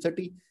 -10 and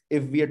 -30,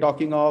 if we are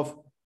talking of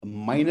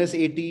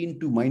 -18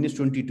 to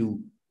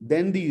 -22,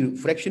 then the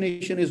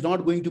fractionation is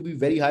not going to be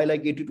very high,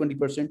 like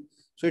 80-20%.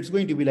 So it's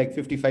going to be like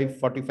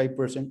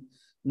 55-45%.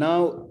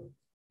 Now,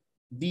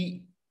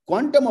 the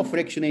quantum of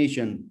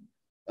fractionation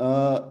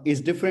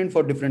is different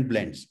for different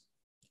blends.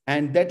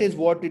 And that is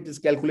what it is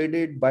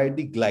calculated by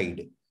the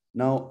glide.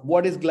 Now,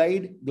 what is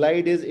glide?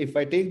 Glide is if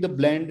I take the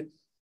blend,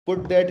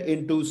 put that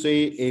into, say,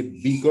 a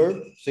beaker,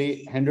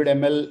 say 100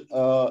 ml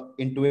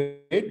into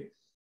it,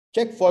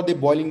 check for the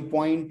boiling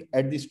point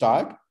at the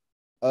start.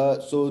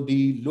 So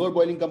the lower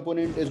boiling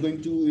component is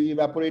going to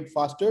evaporate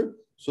faster.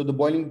 So the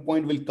boiling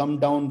point will come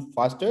down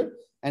faster.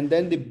 And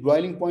then the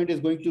boiling point is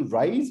going to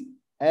rise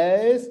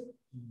as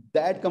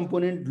that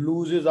component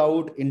loses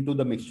out into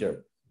the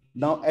mixture.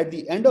 Now, at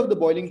the end of the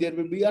boiling, there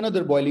will be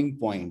another boiling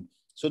point.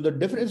 So the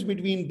difference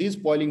between this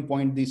boiling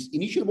point, this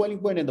initial boiling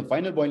point and the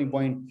final boiling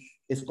point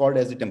is called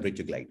as the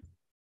temperature glide.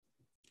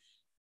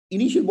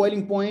 Initial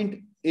boiling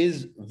point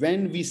is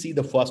when we see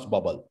the first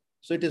bubble.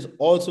 So it is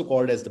also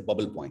called as the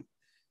bubble point.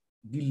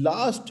 The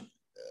last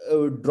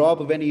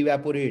drop when it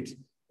evaporates,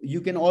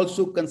 you can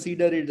also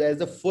consider it as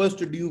the first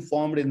dew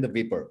formed in the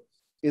vapor,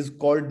 is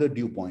called the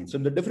dew point. So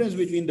the difference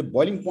between the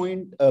boiling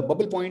point,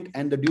 bubble point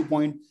and the dew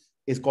point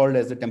is called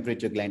as the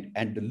temperature glide.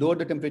 And the lower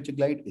the temperature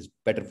glide is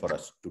better for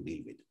us to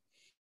deal with.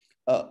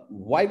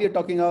 Why we are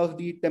talking of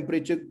the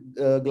temperature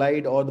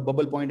glide or the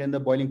bubble point and the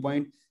boiling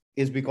point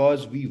is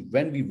because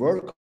when we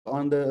work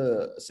on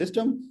the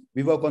system,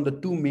 we work on the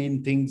two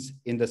main things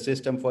in the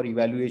system for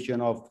evaluation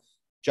of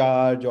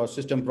charge or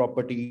system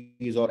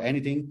properties or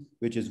anything,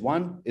 which is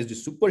one is the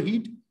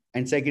superheat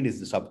and second is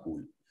the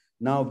subcool.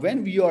 Now,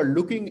 when we are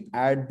looking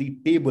at the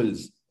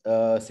tables,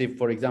 say,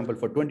 for example,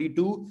 for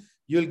 22,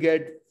 you'll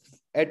get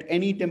at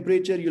any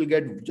temperature, you'll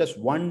get just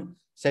one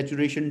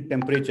saturation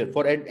temperature.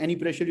 For at any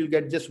pressure, you'll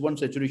get just one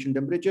saturation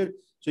temperature.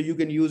 So you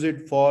can use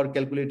it for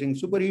calculating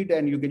superheat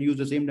and you can use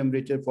the same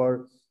temperature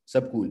for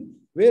subcool.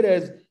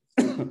 Whereas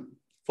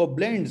for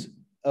blends,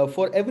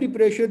 for every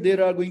pressure,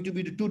 there are going to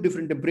be the two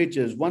different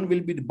temperatures. One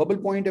will be the bubble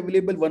point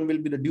available, one will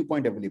be the dew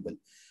point available.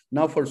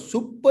 Now, for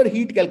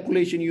superheat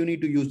calculation, you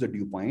need to use the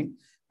dew point.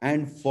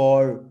 And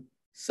for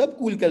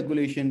subcool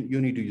calculation,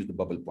 you need to use the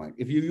bubble point.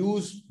 If you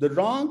use the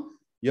wrong,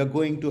 you're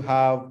going to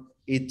have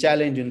a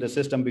challenge in the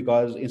system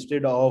because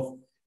instead of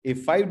a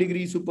 5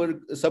 degree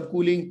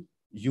subcooling,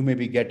 you may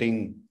be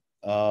getting,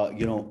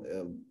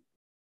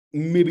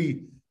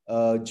 maybe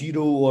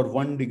 0 or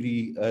 1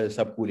 degree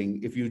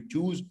subcooling if you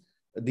choose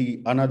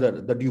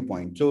the dew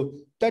point. So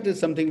that is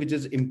something which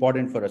is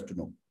important for us to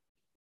know.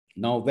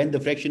 Now, when the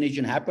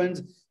fractionation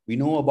happens, we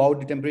know about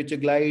the temperature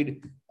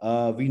glide.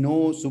 We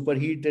know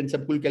superheat and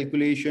subcool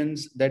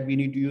calculations that we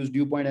need to use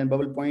dew point and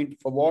bubble point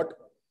for what.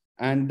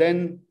 And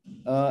then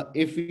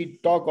if we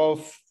talk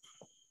of,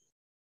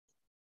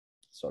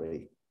 so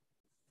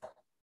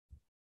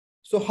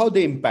how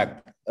they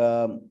impact.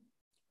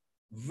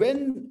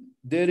 When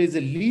there is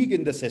a leak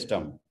in the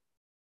system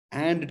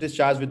and it is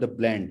charged with the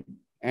blend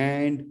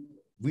and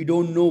we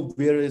don't know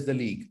where is the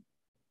leak,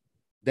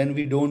 then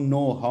we don't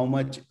know how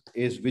much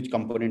is which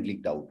component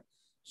leaked out.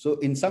 So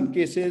in some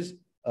cases,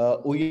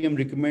 OEM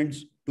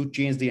recommends to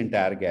change the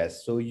entire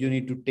gas. So you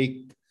need to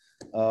take,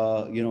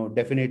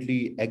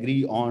 definitely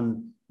agree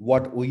on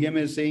what OEM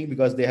is saying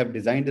because they have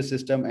designed the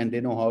system and they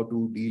know how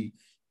to deal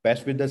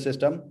best with the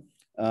system.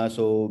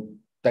 So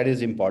that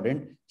is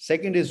important.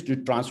 Second is to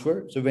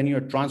transfer. So when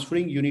you're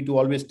transferring, you need to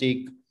always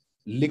take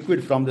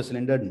liquid from the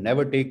cylinder,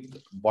 never take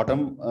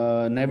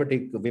never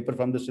take vapor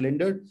from the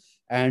cylinder.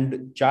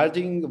 And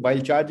while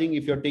charging,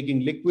 if you're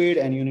taking liquid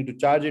and you need to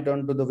charge it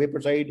onto the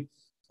vapor side,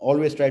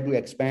 always try to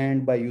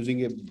expand by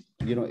using a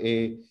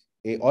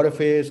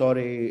orifice or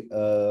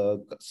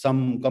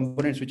some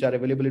components which are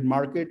available in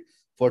market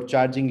for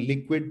charging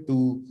liquid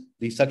to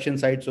the suction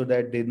side so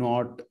that they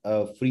not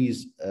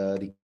freeze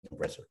the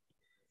compressor.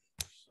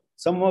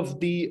 Some of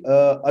the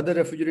other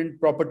refrigerant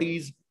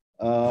properties,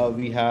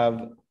 we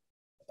have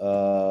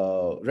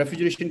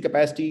refrigeration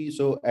capacity.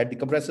 So at the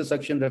compressor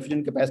suction,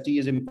 refrigerant capacity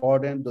is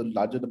important. The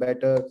larger, the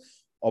better.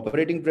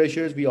 Operating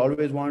pressures, we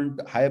always want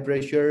higher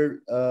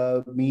pressure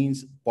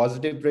means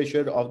positive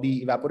pressure of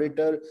the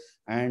evaporator,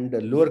 and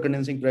lower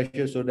condensing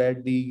pressure so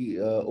that the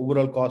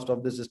overall cost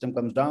of the system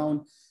comes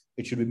down.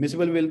 It should be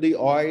miscible with the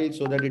oil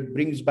so that it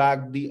brings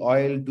back the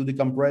oil to the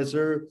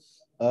compressor.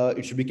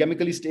 It should be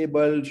chemically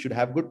stable, should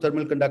have good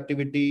thermal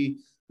conductivity,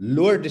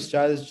 lower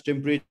discharge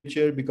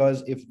temperature,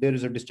 because if there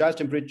is a discharge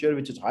temperature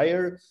which is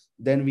higher,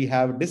 then we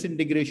have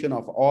disintegration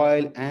of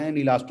oil and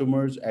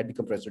elastomers at the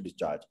compressor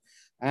discharge.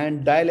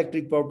 And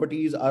dielectric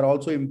properties are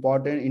also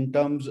important in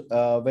terms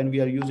when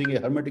we are using a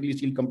hermetically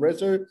sealed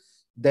compressor,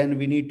 then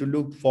we need to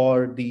look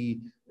for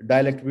the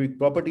dielectric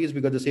properties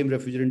because the same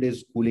refrigerant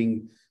is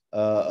cooling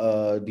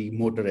the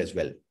motor as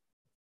well.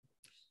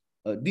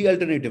 The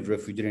alternative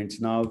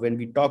refrigerants. Now, when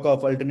we talk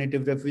of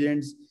alternative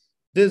refrigerants,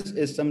 this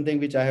is something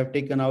which I have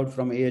taken out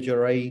from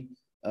AHRI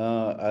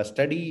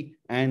study,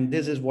 and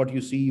this is what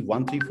you see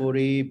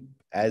 134A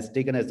as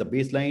taken as the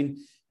baseline.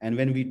 And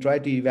when we try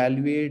to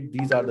evaluate,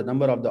 these are the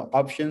number of the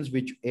options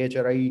which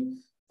AHRI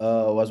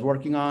was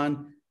working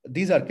on.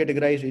 These are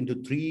categorized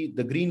into three.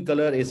 The green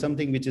color is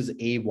something which is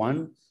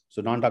A1,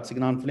 so non-toxic,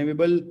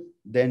 non-flammable.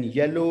 Then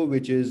yellow,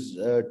 which is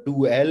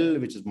 2L,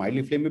 which is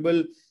mildly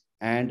flammable,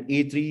 and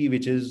A3,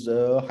 which is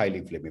highly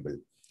flammable.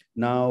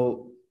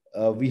 Now,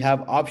 we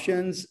have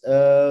options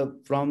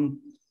from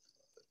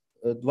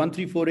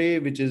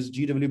 134A, which is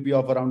GWP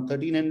of around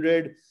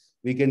 1300.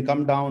 We can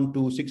come down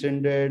to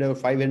 600 or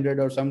 500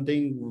 or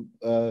something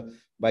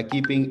by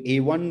keeping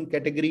A1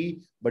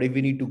 category. But if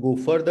we need to go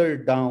further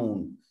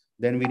down,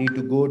 then we need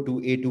to go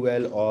to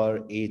A2L or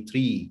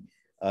A3.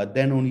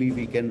 Then only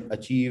we can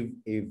achieve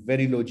a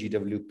very low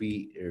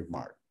GWP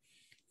mark.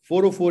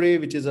 404A,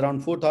 which is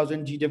around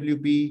 4000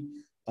 GWP.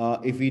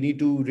 If we need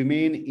to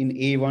remain in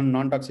A1,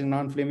 non-toxic,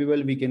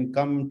 non-flammable, we can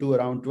come to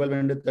around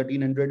 1200,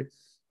 1300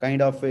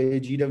 kind of a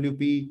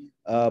GWP.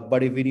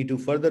 But if we need to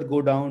further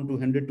go down to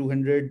 100,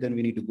 200, then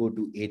we need to go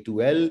to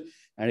A2L.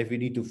 And if we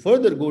need to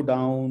further go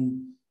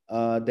down,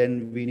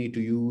 then we need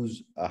to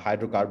use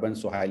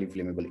hydrocarbons, so highly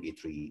flammable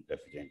A3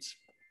 refrigerants.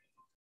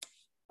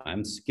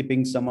 I'm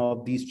skipping some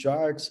of these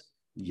charts.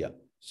 Yeah.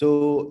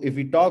 So if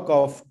we talk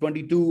of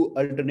 22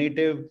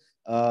 alternative,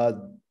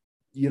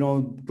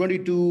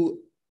 22,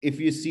 if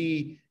you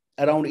see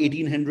around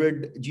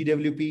 1800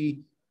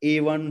 GWP,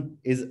 A1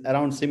 is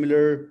around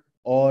similar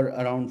or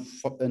around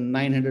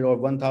 900 or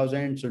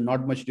 1000. So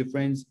not much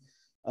difference.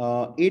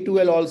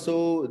 A2L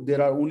also,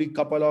 there are only a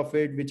couple of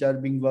it which are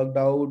being worked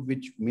out,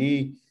 which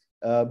may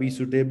be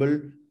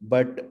suitable,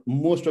 but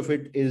most of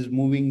it is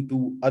moving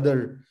to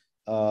other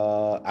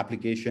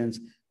applications.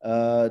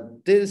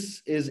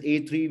 This is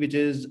A3, which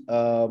is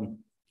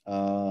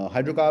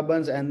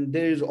hydrocarbons, and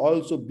there is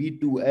also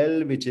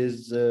B2L, which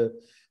is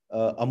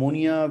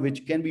ammonia,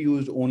 which can be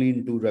used only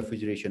into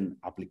refrigeration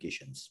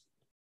applications.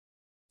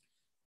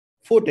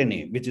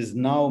 410A, which is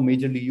now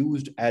majorly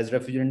used as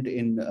refrigerant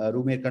in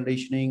room air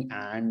conditioning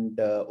and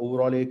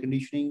overall air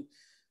conditioning.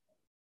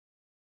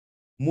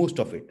 Most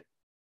of it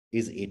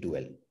is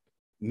A2L,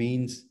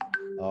 means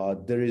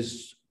there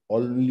is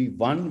only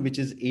one, which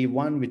is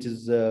A1, which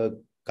is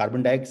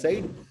carbon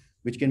dioxide,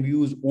 which can be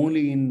used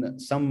only in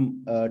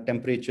some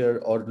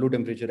temperature or low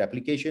temperature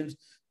applications.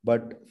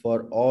 But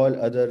for all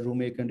other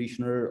room air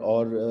conditioner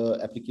or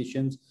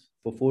applications,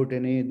 for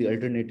 410A, the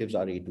alternatives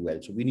are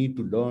A2L. So we need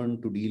to learn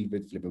to deal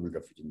with flammable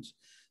refrigerants.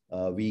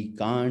 We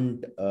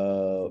can't,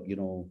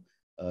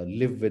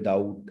 live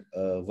without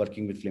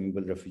working with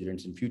flammable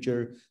refrigerants in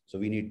future. So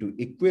we need to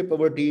equip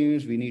our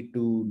teams. We need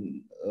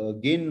to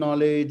gain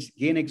knowledge,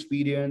 gain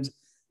experience,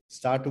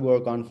 start to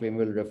work on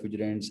flammable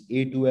refrigerants,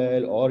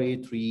 A2L or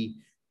A3.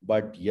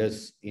 But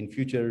yes, in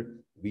future,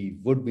 we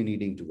would be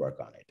needing to work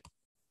on it.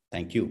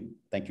 Thank you.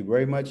 Thank you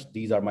very much.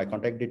 These are my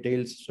contact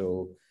details.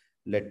 So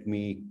let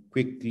me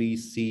quickly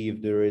see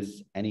if there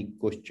is any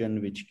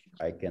question which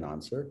I can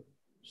answer.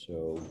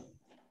 So,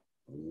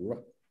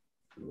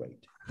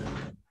 right.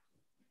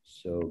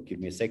 So give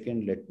me a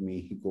second. Let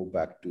me go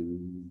back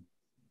to,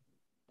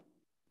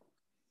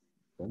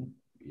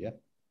 yeah.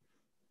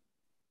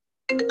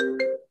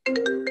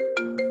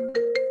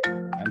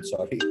 I'm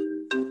sorry.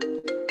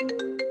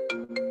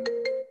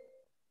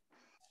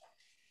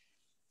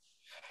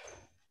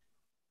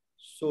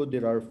 So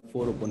there are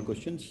 4 open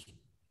questions.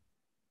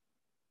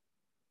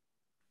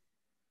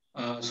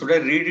 Should I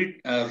read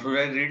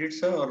it?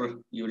 Sir, or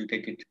you will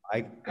take it?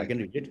 I can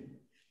read it.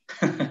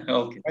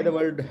 Okay. Why the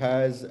world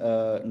has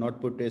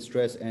not put a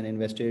stress and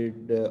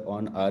invested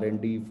on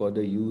R&D for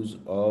the use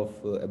of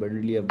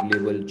abundantly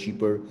available,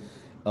 cheaper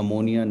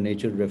ammonia,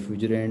 natural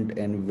refrigerant,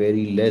 and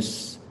very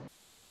less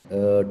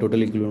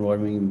total equivalent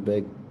warming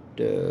impact.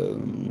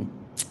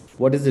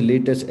 What is the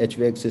latest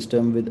HVAC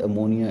system with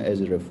ammonia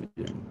as a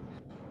refrigerant?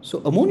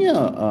 So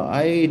ammonia,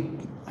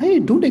 I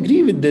don't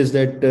agree with this,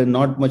 that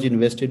not much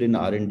invested in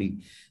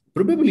R&D.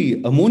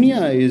 Probably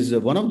ammonia is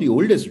one of the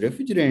oldest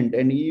refrigerant,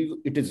 and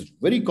it is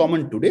very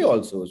common today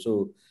also.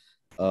 So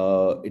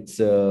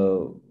it's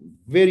a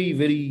very,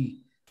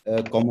 very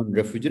common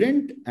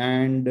refrigerant.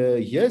 And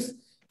yes,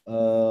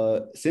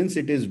 since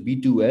it is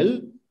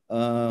B2L,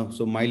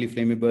 so mildly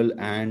flammable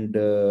and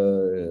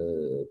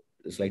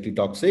slightly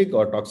toxic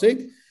or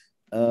toxic.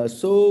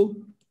 So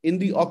in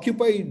the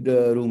occupied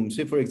room,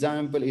 say for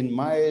example, in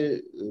my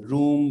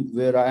room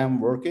where I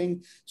am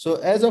working, so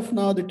as of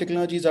now, the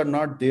technologies are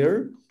not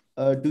there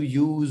to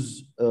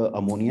use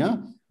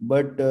ammonia.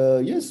 But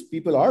yes,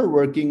 people are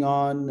working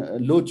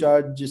on low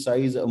charge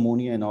size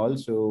ammonia and all.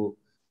 So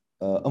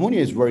ammonia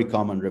is very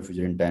common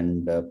refrigerant,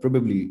 and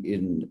probably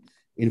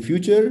in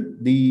future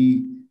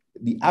the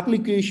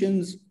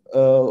applications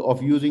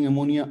of using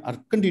ammonia are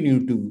going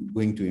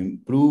to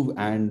improve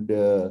and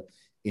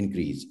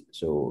increase.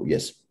 So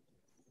yes.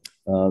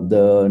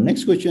 The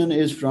next question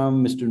is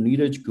from Mr.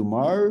 Neeraj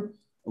Kumar.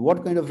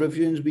 What kind of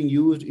refrigerant is being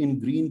used in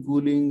green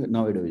cooling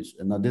nowadays?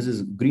 Now, this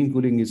is green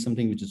cooling is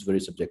something which is very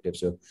subjective.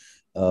 So,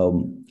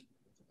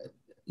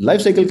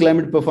 life cycle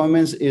climate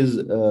performance is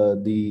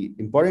the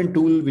important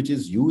tool which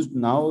is used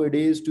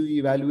nowadays to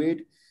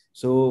evaluate.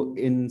 So,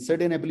 in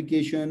certain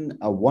application,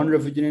 one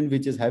refrigerant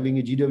which is having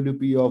a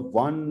GWP of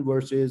 1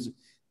 versus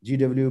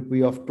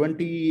GWP of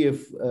 20,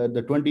 if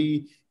the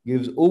 20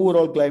 gives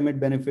overall climate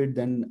benefit,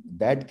 then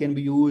that can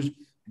be used.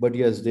 But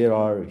yes, there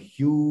are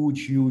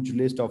huge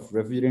list of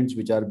refrigerants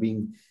which are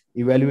being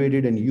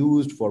evaluated and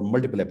used for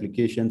multiple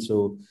applications.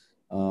 So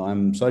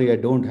I'm sorry, I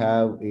don't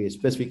have a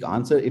specific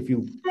answer. If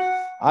you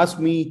ask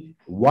me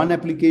one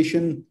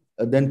application,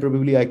 then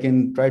probably I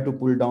can try to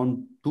pull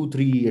down 2,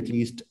 3 at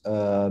least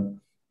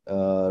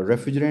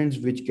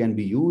refrigerants which can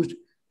be used.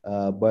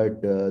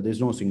 But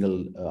there's no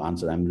single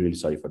answer. I'm really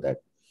sorry for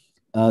that.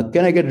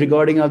 Can I get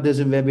recording of this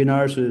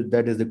webinar? So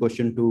that is the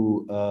question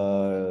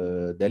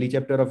to Delhi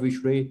chapter of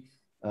ISRO,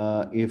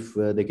 if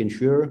they can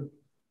share.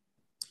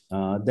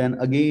 Then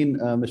again,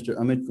 Mr.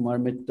 Amit Kumar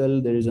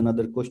Mittal, there is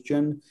another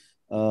question.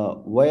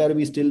 Why are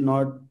we still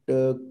not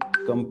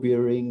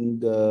comparing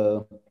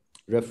the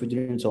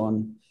refrigerants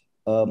on?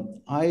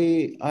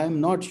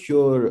 I'm not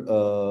sure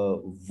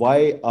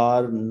why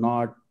are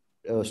not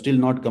still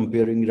not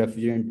comparing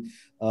refrigerant.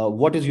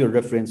 What is your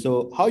reference?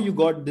 So how you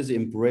got this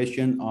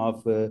impression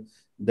of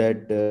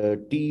that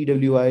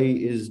TWI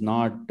is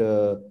not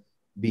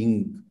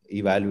being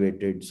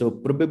evaluated? So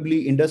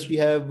probably industry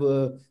have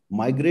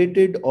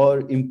migrated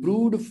or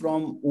improved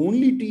from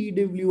only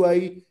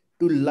TWI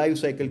to life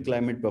cycle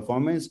climate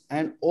performance,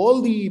 and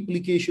all the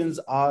applications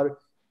are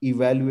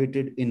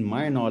evaluated. In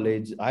my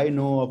knowledge, I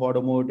know of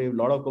automotive, a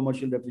lot of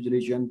commercial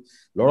refrigeration,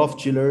 a lot of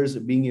chillers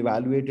being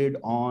evaluated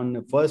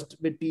on first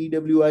with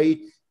TWI,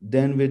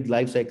 then with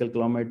life cycle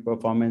climate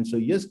performance. So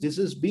yes, this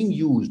is being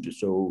used.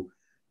 So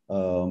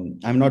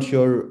I'm not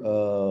sure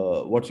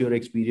what's your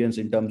experience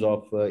in terms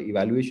of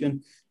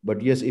evaluation,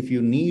 but yes, if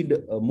you need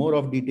more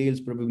of details,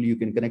 probably you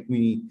can connect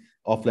me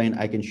offline.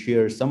 I can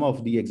share some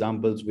of the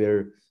examples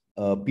where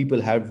people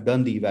have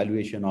done the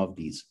evaluation of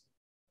these.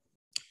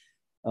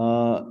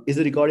 Is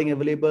the recording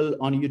available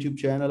on YouTube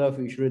channel of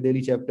ISRO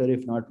Daily Chapter?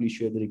 If not, please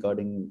share the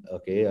recording.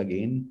 Okay,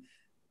 again,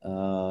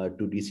 to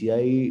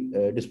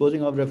DCI.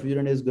 Disposing of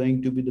refrigerant is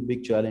going to be the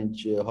big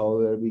challenge. How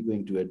are we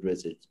going to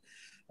address it?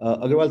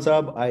 Agarwal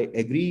Saab, I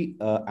agree,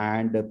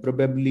 and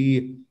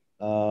probably,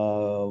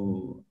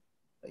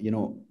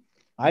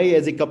 I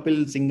as a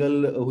couple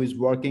single who is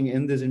working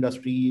in this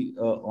industry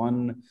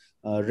on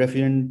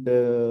refrigerant,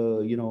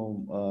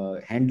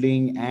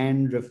 handling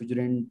and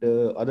refrigerant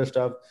other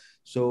stuff.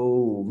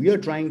 So we are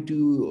trying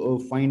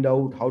to find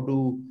out how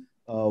to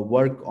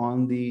work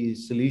on the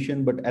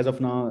solution. But as of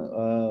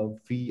now,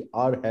 we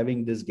are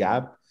having this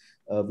gap.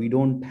 We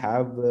don't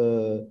have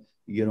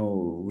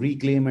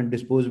reclaim and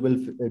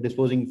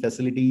disposing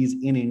facilities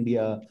in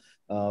India,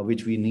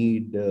 which we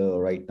need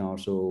right now.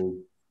 So,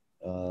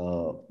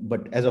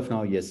 but as of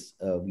now, yes,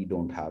 we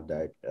don't have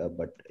that.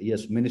 But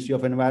yes, Ministry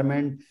of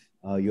Environment,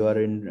 you are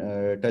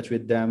in touch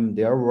with them.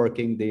 They are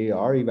working, they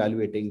are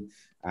evaluating,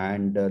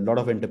 and a lot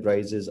of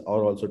enterprises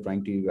are also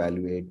trying to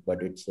evaluate.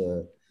 But it's,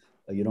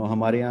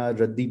 हमारे यहाँ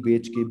रद्दी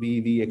बेच के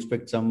भी we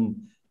expect some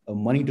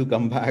money to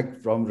come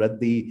back from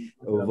Raddi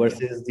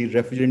versus the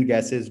refrigerant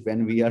gases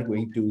when we are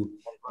going to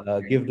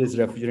give these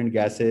refrigerant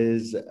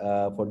gases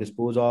for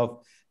dispose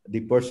of. The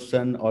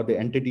person or the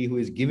entity who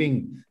is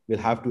giving will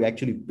have to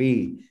actually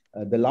pay.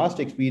 The last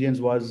experience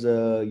was,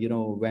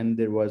 when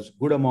there was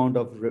good amount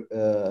of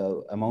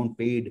amount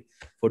paid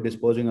for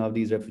disposing of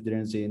these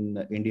refrigerants in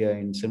India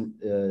in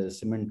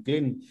cement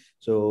clean.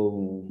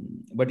 So,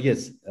 but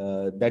yes,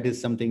 that is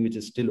something which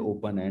is still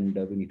open, and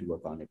we need to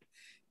work on it.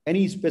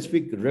 Any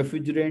specific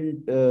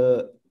refrigerant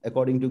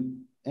according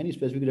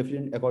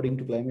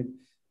to climate?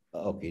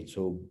 Okay,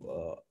 so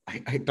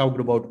I talked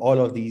about all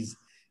of these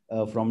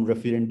from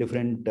refrigerant,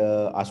 different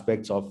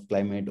aspects of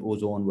climate,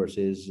 ozone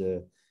versus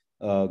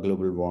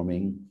global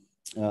warming.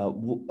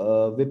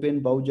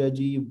 Vipin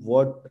Baujaji,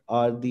 what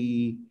are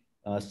the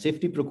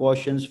safety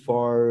precautions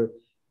for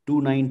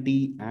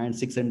 290 and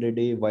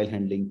 600A while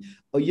handling?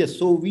 Yes,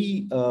 so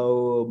we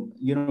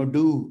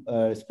do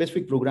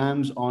specific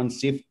programs on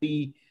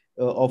safety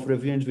of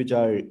refrigerants, which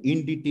are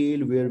in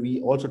detail, where we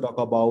also talk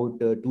about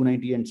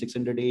 290 and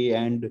 600A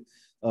and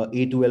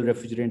A2L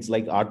refrigerants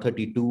like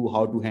R32,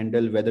 how to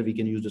handle, whether we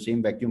can use the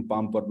same vacuum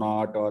pump or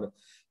not, or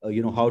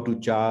how to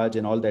charge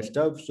and all that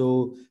stuff.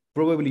 So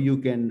probably you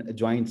can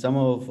join some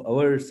of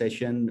our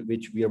session,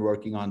 which we are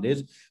working on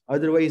this.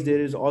 Otherwise,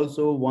 there is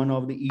also one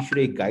of the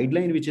ISHRE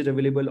guideline, which is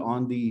available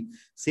on the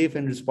safe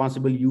and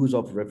responsible use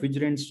of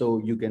refrigerants. So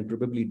you can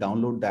probably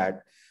download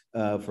that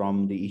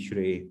from the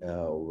ISHRE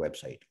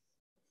website.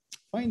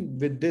 Fine.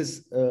 With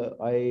this,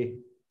 while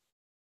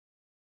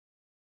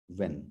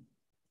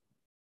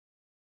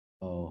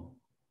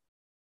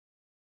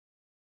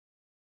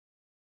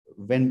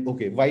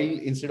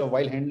instead of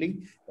while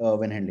handling,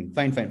 when handling.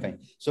 Fine.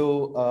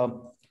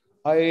 So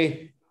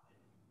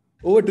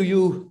over to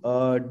you,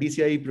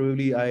 DCI.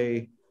 Probably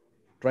I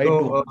tried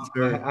to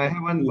answer. I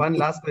have one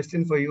last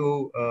question for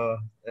you,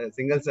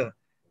 Singhal sir.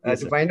 Yes,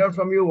 to sir. find out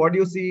from you, what do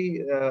you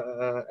see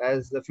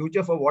as the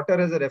future for water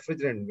as a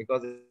refrigerant?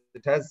 Because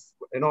it has,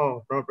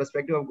 from a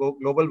perspective of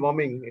global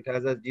warming, it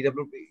has a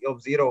GWP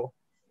of 0.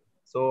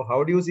 So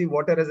how do you see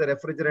water as a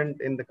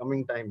refrigerant in the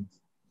coming times?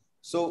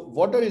 So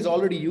water is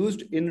already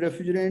used in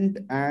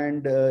refrigerant,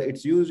 and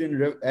it's used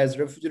as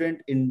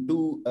refrigerant in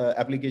two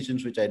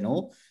applications which I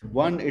know.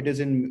 One, it is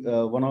in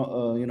one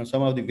of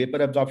some of the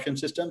vapor absorption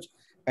systems,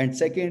 and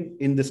second,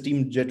 in the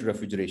steam jet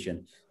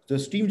refrigeration. So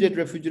steam jet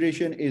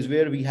refrigeration is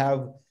where we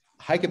have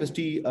high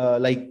capacity,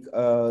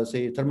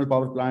 say thermal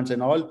power plants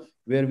and all,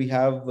 where we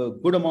have a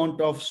good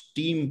amount of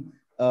steam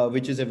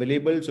which is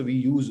available. So we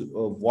use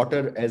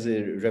water as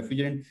a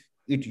refrigerant.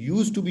 It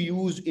used to be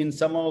used in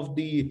some of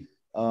the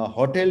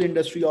hotel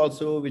industry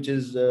also, which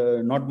is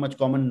not much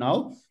common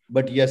now.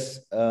 But yes,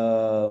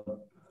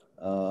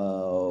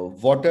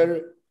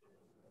 water,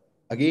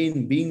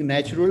 again, being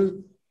natural,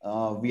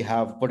 we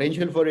have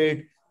potential for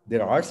it.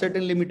 There are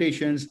certain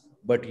limitations,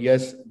 but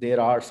yes, there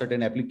are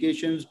certain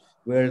applications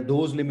where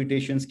those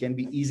limitations can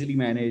be easily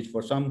managed.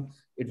 For some,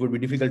 it would be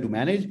difficult to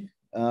manage,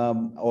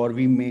 or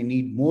we may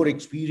need more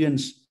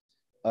experience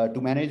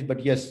to manage.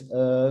 But yes,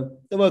 the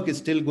work is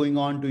still going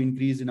on to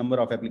increase the number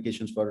of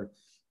applications for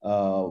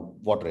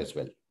water as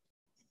well.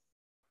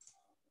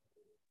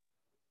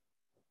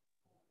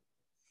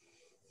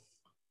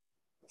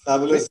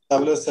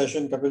 Fabulous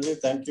session, Kapilji.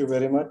 Thank you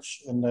very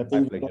much. And I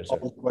think all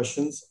the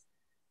questions,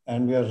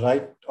 and we are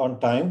right on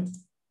time.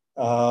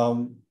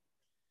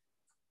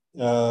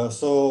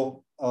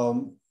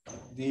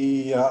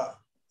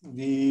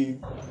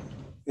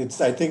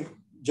 It's, I think,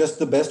 just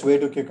the best way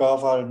to kick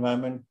off our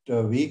environment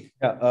week.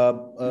 Yeah,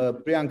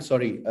 Priyank,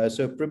 sorry.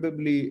 So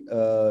probably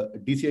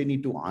DCI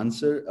need to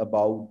answer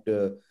about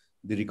the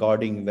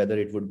recording, whether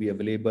it would be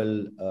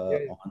available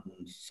on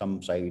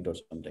some site or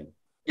something.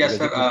 Yes,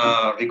 sir.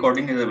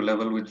 Recording is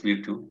available with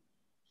YouTube.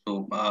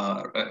 So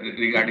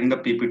regarding the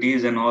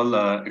PPTs and all,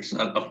 it's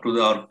up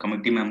to our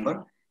committee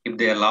member. If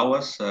they allow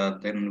us,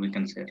 then we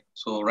can share.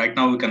 So right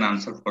now we can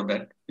answer for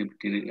that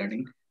PPT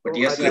regarding. But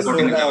yes,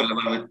 recording is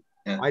available with.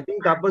 Yeah. I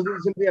think Tapas,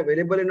 this will be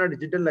available in our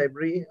digital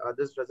library.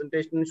 This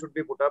presentation should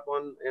be put up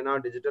in our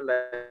digital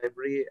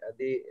library at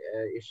the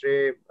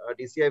ISHRE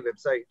DCI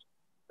website.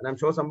 And I'm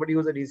sure somebody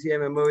who's a DCI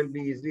member will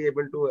be easily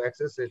able to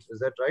access it. Is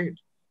that right?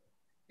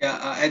 Yeah,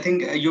 I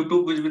think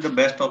YouTube will be the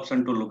best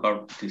option to look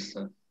out this.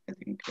 I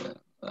think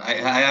I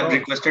have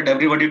requested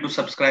everybody to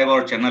subscribe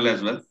our channel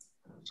as well.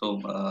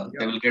 So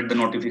they will get the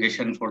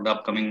notification for the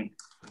upcoming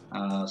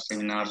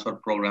seminars or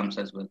programs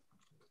as well.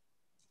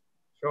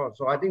 Sure.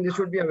 So I think this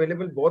should be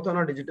available both on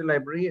our digital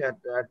library on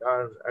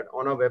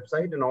our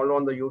website and all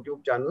on the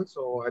YouTube channel.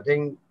 So I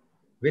think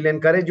we'll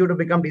encourage you to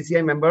become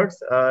DCI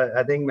members.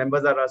 I think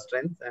members are our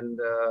strength, and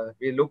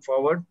we look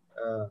forward.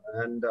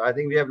 And I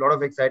think we have a lot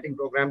of exciting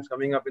programs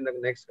coming up in the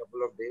next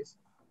couple of days.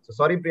 So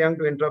sorry, Priyank,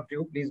 to interrupt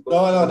you. Please go.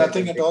 No,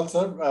 nothing at all,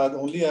 sir.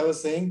 Only I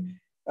was saying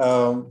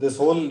this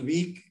whole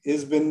week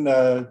has been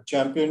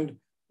championed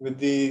with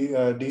the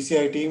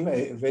DCI team,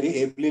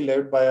 very ably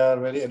led by our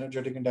very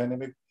energetic and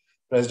dynamic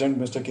President,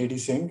 Mr. K.D.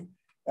 Singh.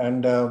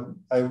 And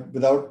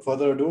without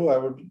further ado, I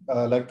would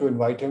like to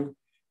invite him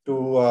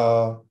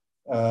to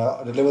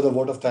deliver the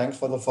vote of thanks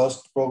for the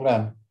first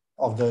program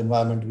of the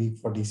Environment Week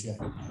for DCI.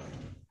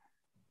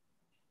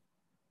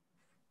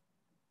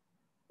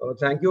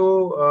 Thank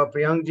you,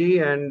 Priyank ji.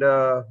 And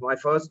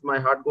my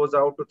heart goes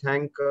out to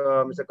thank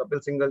Mr.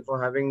 Kapil Singhal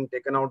for having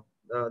taken out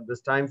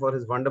this time for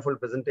his wonderful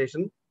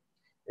presentation.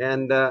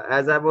 And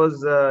as I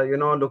was,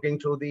 looking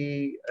through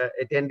the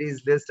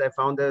attendees list, I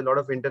found there are a lot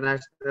of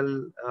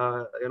international,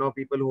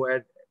 people who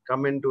had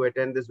come in to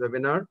attend this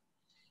webinar.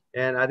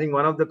 And I think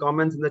one of the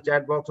comments in the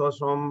chat box was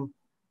from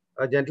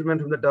a gentleman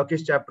from the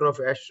Turkish chapter of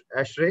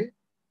ISHRE.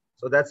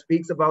 So that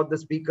speaks about the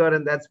speaker,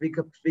 and that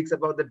speaks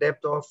about the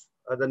depth of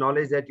the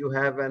knowledge that you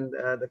have, and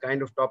the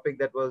kind of topic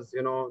that was,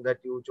 that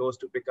you chose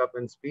to pick up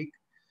and speak.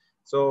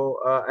 So,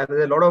 and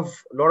there's a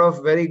lot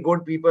of very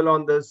good people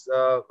on this,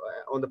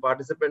 on the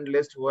participant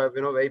list who have,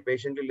 very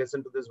patiently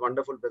listened to this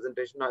wonderful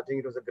presentation. I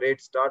think it was a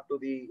great start to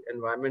the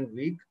Environment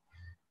Week.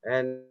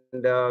 And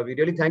we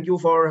really thank you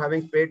for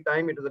having spared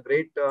time. It was a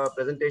great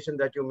presentation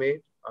that you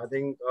made. I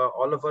think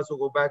all of us who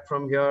go back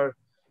from here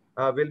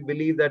will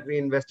believe that we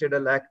invested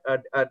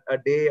a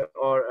day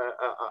or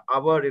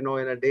hour, in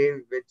a day,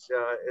 which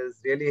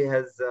is really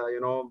has,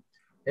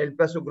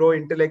 helped us to grow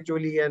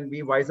intellectually and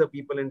be wiser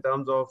people in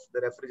terms of the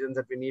refrigerants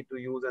that we need to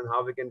use and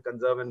how we can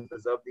conserve and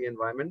preserve the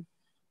environment.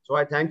 So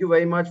I thank you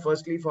very much,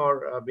 firstly,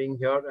 for being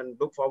here, and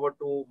look forward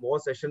to more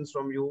sessions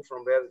from you,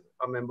 from where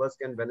our members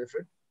can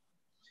benefit.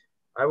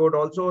 I would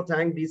also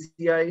thank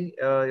DCI,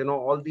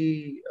 all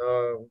the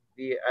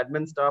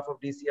admin staff of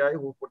DCI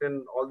who put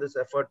in all this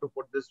effort to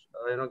put this,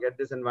 get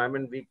this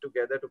environment week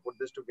together, to put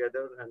this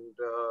together, and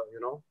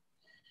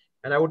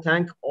and I would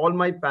thank all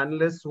my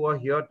panelists who are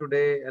here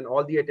today and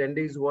all the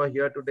attendees who are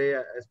here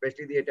today,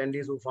 especially the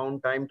attendees who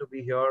found time to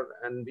be here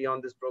and be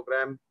on this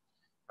program.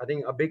 I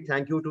think a big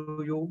thank you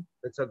to you.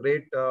 It's a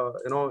great,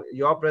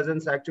 your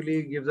presence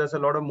actually gives us a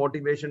lot of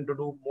motivation to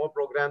do more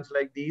programs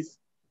like these.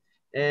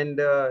 And,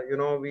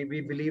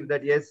 we believe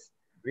that, yes,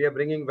 we are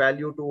bringing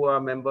value to our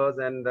members,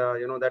 and,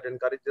 that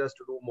encourages us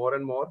to do more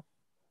and more.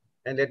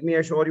 And let me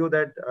assure you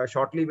that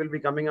shortly we'll be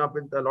coming up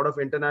with a lot of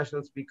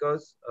international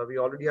speakers. We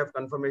already have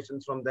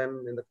confirmations from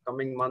them in the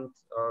coming month,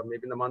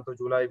 maybe in the month of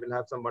July, we'll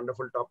have some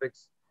wonderful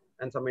topics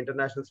and some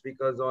international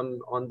speakers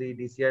on the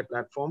DCI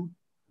platform.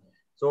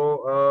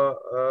 So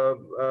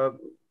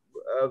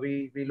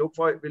we look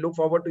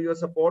forward to your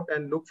support,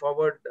 and look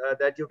forward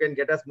that you can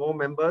get us more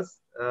members.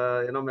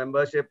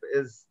 Members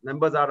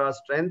are our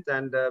strength,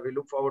 and we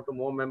look forward to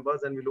more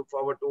members, and we look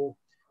forward to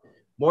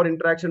more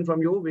interaction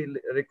from you. We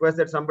request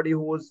that somebody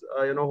who's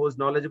who's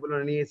knowledgeable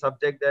on any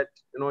subject that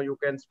you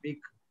can speak,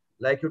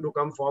 like you to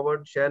come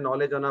forward, share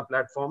knowledge on our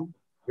platform.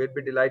 We'd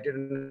be delighted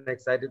and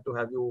excited to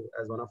have you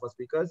as one of our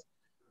speakers.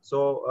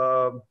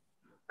 So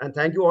and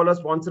thank you all our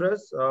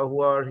sponsors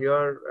who are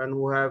here and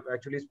who have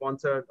actually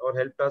sponsored or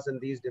helped us in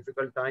these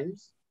difficult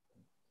times.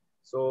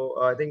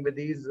 So I think with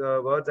these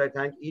words, I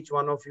thank each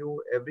one of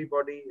you,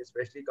 everybody,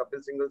 especially Kapil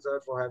Singhal sir,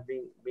 for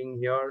being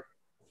here.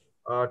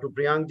 To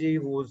Priyank ji,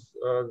 who's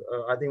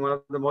I think one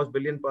of the most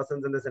brilliant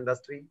persons in this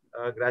industry,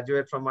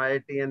 graduate from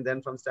IIT and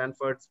then from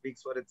Stanford,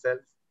 speaks for itself.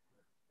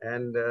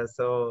 And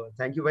so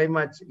thank you very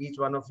much, each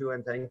one of you,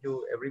 and thank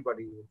you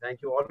everybody.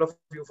 Thank you all of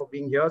you for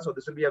being here. So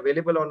this will be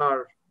available on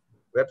our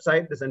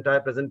website, this entire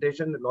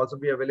presentation. It will also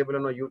be available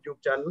on our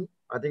YouTube channel.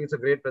 I think it's a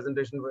great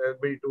presentation for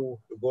everybody to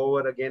go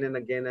over again and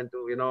again, and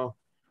to,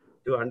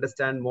 to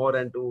understand more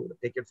and to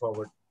take it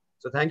forward.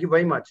 So thank you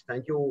very much.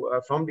 Thank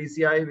you from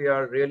DCI. We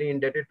are really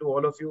indebted to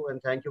all of you,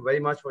 and thank you very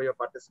much for your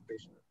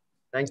participation.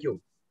 Thank you.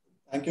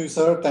 Thank you,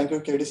 sir. Thank you,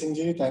 KD Singh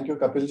ji. Thank you,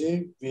 Kapil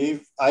ji.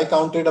 I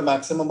counted a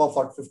maximum of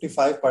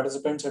 55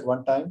 participants at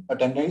one time,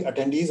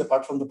 attendees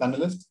apart from the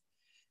panelists.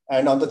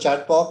 And on the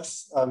chat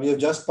box, we have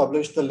just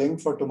published the link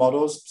for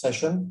tomorrow's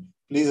session.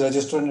 Please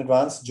register in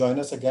advance. Join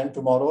us again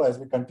tomorrow as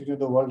we continue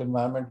the World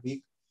Environment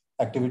Week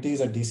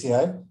activities at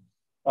DCI.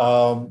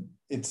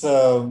 It's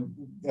a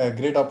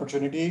great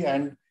opportunity,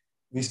 and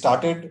we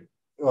started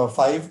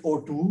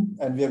 5:02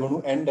 and we are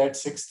going to end at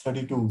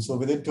 6:32. So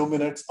within 2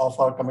 minutes of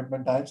our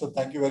commitment time. So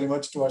thank you very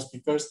much to our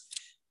speakers,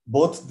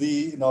 both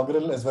the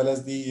inaugural as well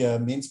as the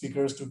main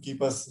speakers, to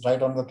keep us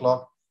right on the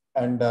clock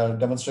and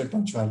demonstrate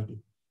punctuality.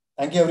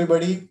 Thank you,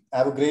 everybody.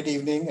 Have a great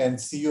evening and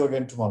see you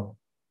again tomorrow.